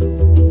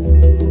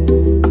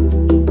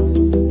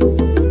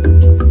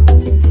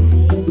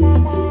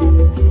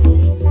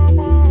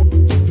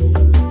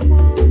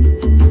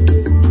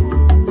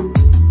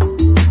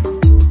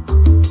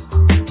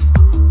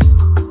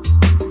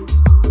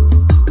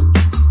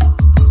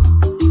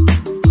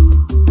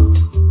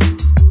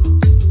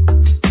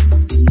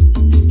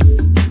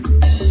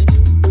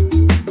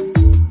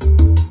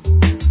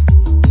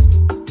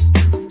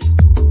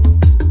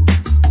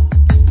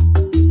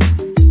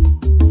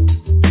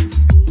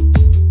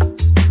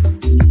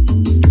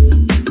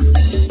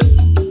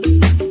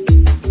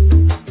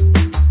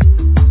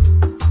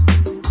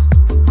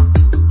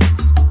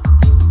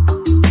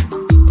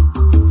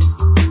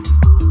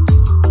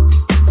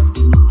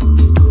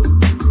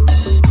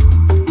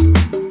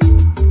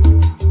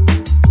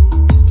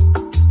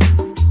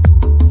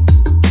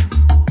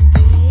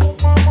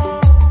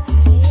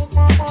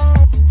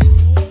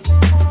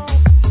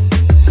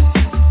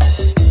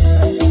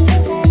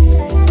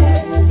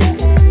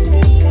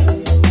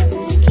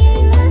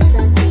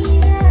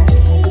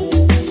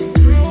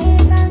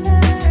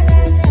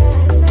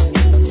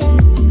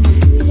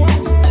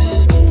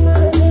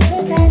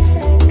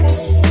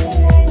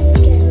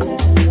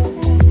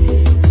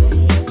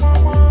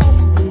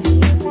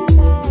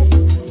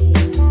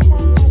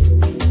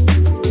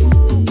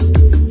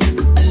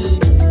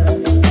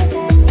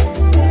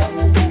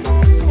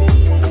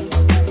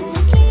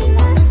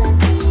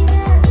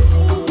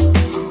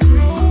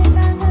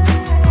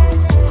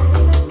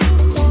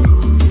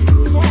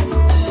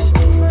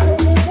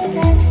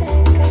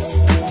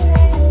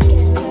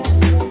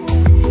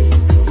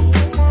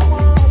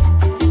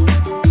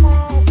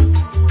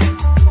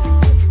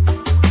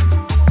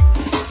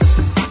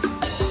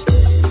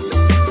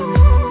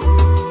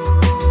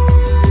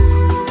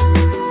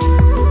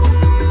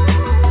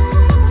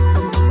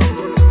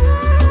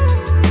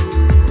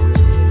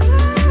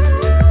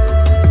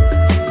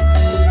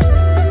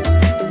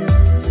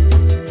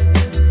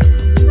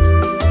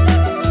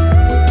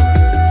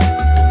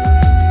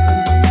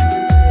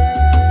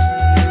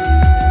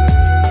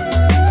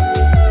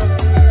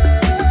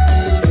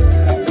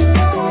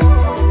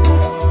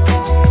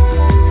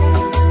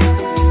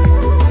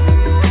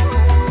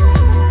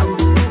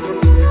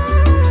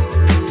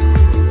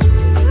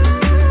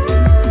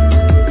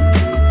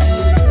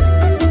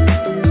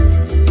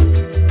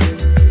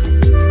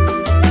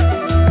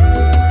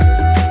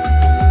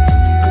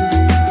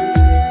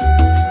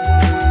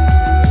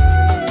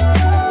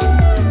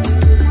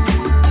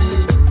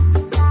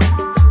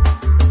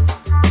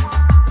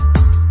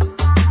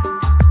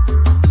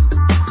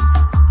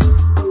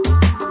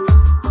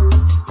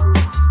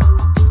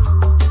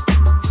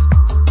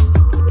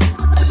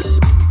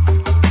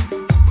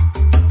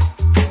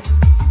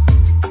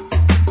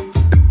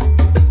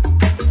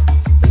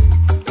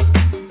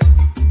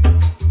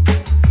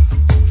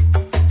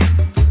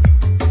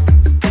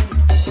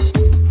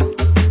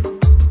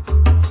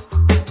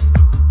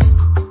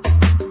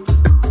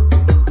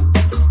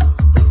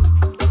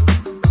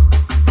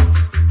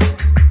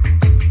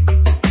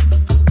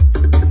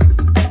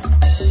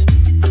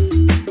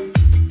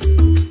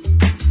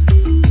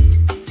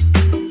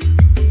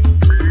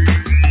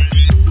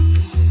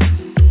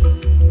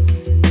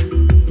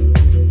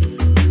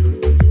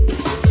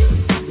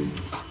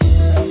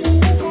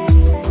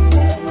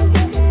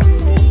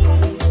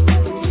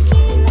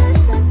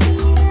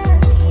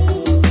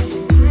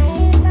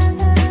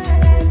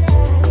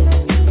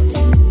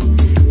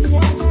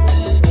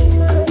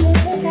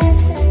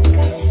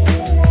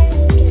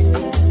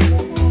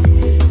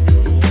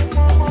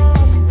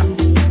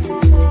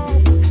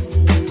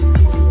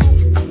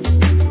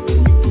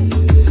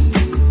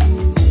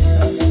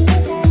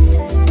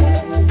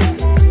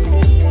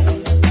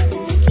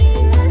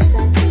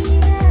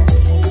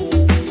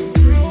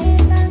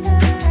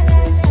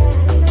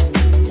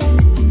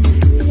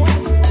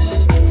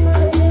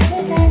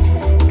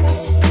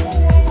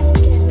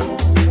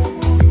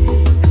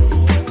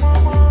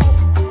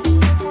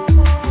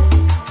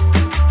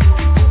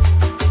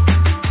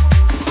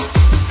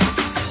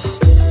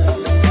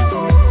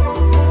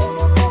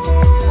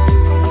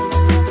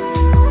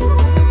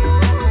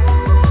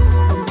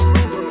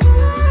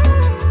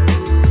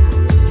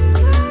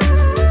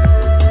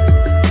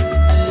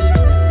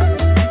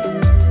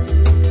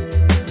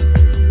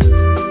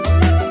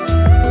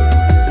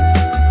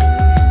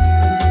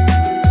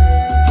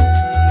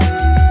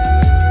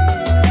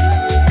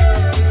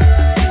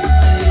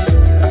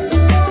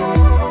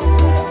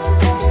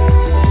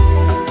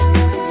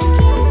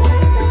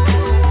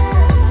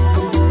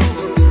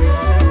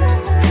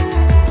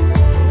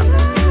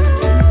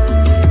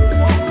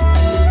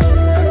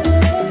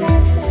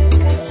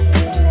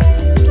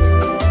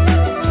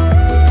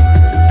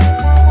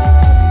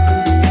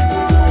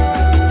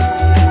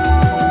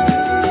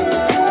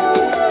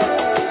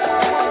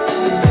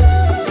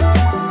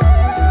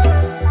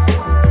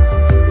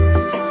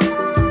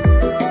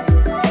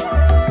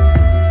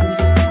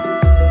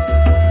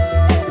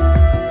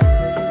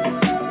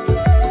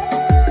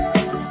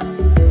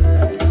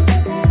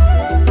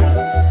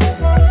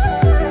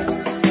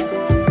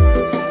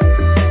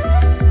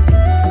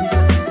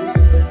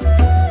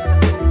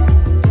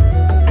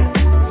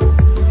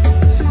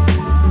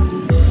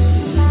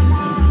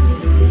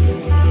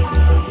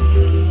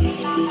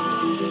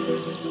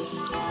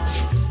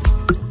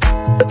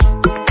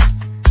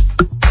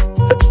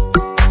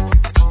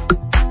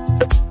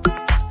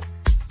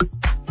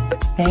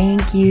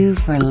 thank you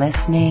for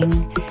listening,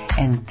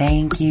 and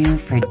thank you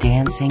for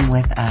dancing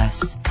with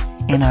us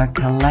in our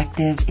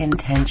collective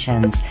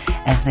intentions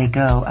as they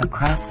go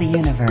across the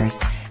universe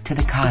to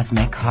the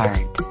cosmic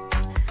heart.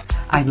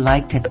 I'd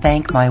like to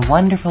thank my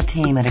wonderful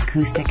team at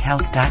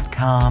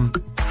AcousticHealth.com,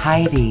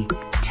 Heidi,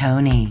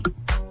 Tony,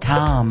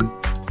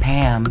 Tom,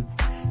 Pam,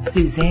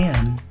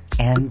 Suzanne,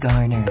 and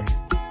Garner,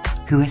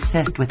 who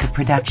assist with the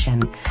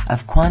production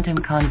of Quantum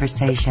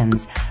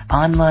Conversations,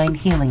 online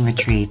healing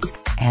retreats,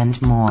 and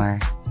more.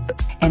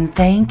 And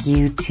thank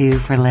you, too,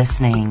 for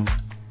listening.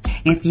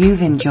 If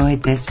you've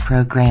enjoyed this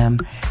program,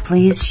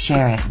 please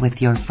share it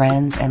with your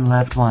friends and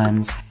loved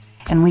ones.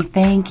 And we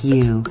thank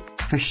you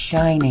for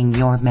shining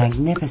your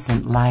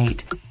magnificent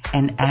light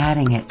and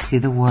adding it to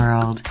the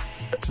world.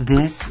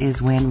 This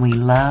is when we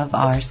love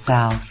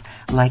ourselves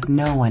like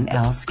no one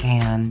else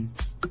can.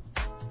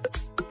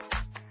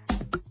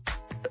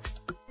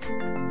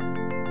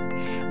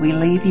 We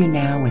leave you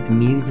now with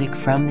music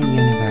from the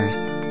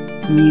universe.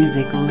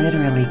 Music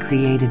literally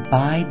created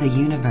by the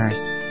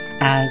universe,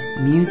 as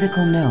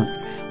musical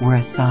notes were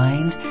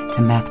assigned to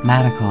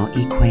mathematical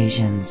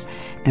equations.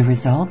 The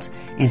result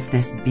is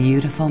this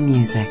beautiful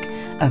music,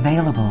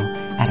 available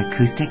at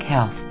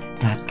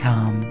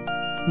AcousticHealth.com.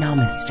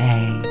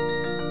 Namaste.